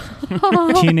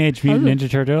 Teenage Mutant Ninja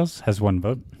Turtles has one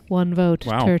vote. One vote.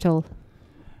 Wow. Turtle.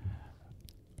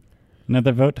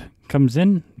 Another vote comes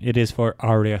in. It is for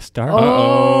Arya Stark.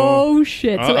 Oh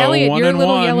shit! So Uh-oh, Elliot, one your and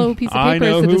little one. yellow piece of I paper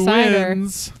know is the who decider.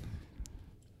 wins.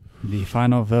 The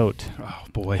final vote Oh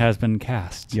boy. has been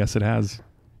cast. Yes, it has.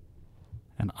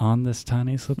 And on this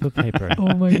tiny slip of paper,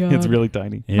 Oh my god! It's really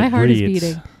tiny. it My heart is reads,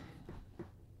 beating.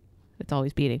 heart's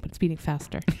always beating, but it's beating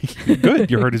faster. Good.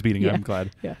 Your heart is beating. Yeah. I'm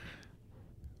glad. Yeah.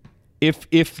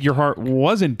 If your heart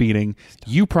wasn't beating,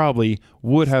 you probably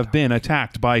would have been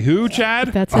attacked by who, Chad?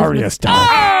 That's Arya Stark.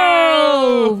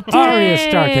 Oh, Arya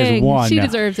Stark has dang. won. She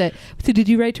deserves it. So did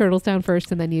you write Turtles down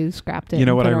first and then you scrapped it? You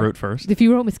know and what put I wrote first? If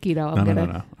you wrote Mosquito, I'm No.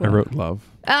 gonna. I wrote love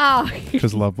Oh,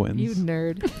 because love wins. you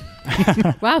nerd.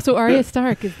 Wow, so Arya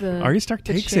Stark is the Arya Stark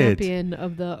the takes it. champion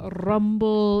of the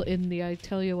Rumble in the I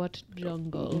tell you what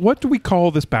jungle. What do we call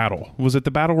this battle? Was it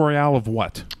the battle royale of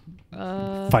what?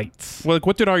 Fights. Well, like,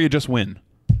 what did Arya just win?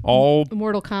 All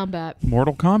Mortal Kombat.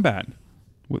 Mortal Kombat.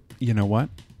 You know what?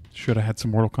 Should have had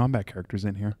some Mortal Kombat characters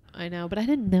in here. I know, but I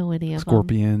didn't know any of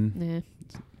Scorpion, them.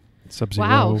 Sub-Zero.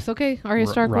 Wow, it's okay. Arya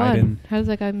Stark Raiden. won. How does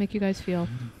that guy make you guys feel?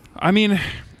 I mean,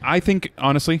 I think,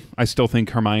 honestly, I still think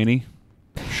Hermione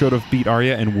should have beat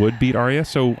Arya and would beat Arya.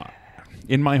 So,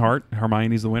 in my heart,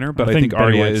 Hermione's the winner, but I think Betty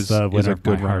Arya White's is the a winner of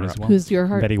good my heart runner as well. Who's your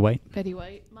heart? Betty White. Betty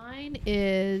White. Mine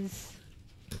is.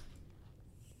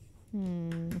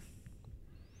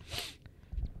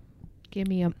 Give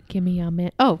me a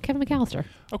minute. Oh, Kevin McAllister.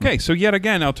 Okay, so yet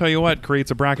again, I'll tell you what creates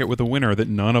a bracket with a winner that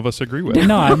none of us agree with.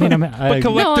 No, I mean, But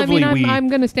collectively, I'm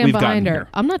going to stand we've behind gotten her. here.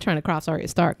 I'm not trying to cross Arya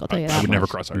Stark. I'll tell you that. I would never much.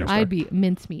 cross Arya Stark. I'd be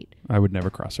mincemeat. I would never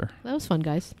cross her. That was fun,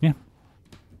 guys. Yeah.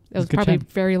 That was good probably chat.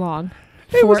 very long.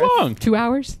 It was long. 2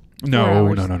 hours? 4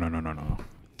 No.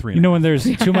 3 you know, when there's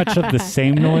too much of the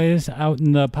same noise out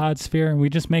in the pod sphere, we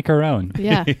just make our own.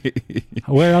 Yeah.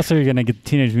 Where else are you going to get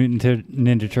Teenage Mutant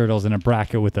Ninja Turtles in a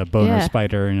bracket with a boner Yeah.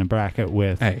 spider in a bracket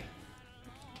with... Hey.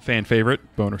 Fan favorite,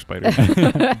 boner spider.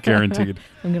 Guaranteed.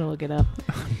 I'm going to look it up.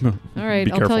 All right.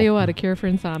 Be I'll tell careful. you what. A cure for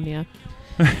insomnia.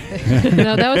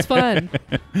 No, that was fun.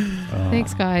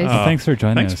 Thanks, guys. Well, thanks for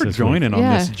joining Thanks us for this joining week. on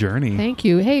Yeah. this journey. Thank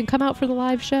you. Hey, come out for the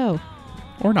live show.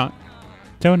 Or not.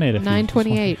 Donate if you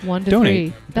 9:28, 1 to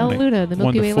Donate. 3. Bella Donate. Luna, the 1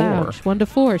 Milky to Way 4. Lounge. 1 to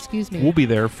 4, excuse me. We'll be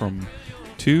there from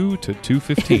 2 to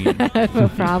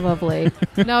 2:15. Probably.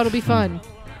 No, it'll be fun.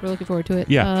 We're looking forward to it.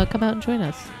 Yeah. Come out and join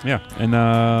us. Yeah. And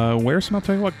wear some, I'll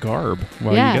tell you what, garb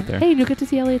while yeah. you get there. Hey, you'll get to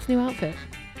see Elliot's new outfit.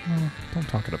 Oh, don't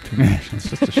talk it up too much. It's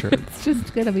just a shirt. It's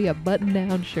just going to be a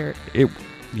button-down shirt.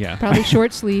 Yeah. Probably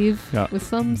short sleeve Yeah. with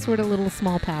some sort of little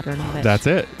small pattern on it. That's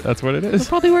it. That's what it He'll is.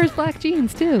 probably wears black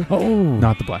jeans, too. Oh.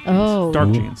 Not the black jeans. Oh. Dark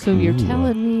Ooh. jeans. So you're Ooh.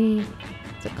 telling me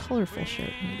it's a colorful shirt,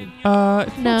 maybe? It's No.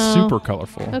 not super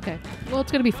colorful. Okay. Well,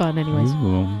 it's going to be fun anyways.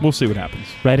 Ooh. We'll see what happens.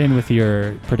 Right in with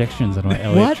your predictions on what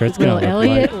Elliot What shirt's will going to look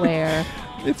Elliot like. wear?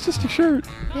 It's just a shirt.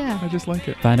 Yeah. I just like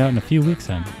it. Find out in a few weeks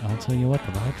then. I'll tell you what,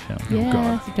 the live show. Yeah,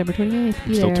 God. September 28th. I'm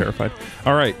Be still there. terrified.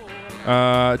 All right.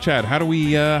 Chad, how do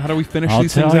we finish I'll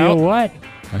these tell things out? you what.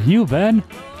 You've been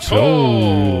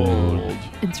Told.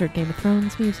 Insert Game of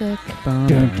Thrones music. Dun,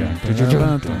 dun,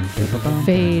 dun, dun.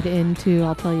 Fade into,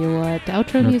 I'll tell you what,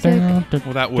 outro music.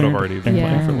 Well, that would have already been Yeah,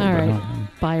 playing for a little all bit.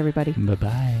 right. Bye, everybody.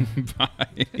 Bye-bye.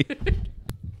 Bye.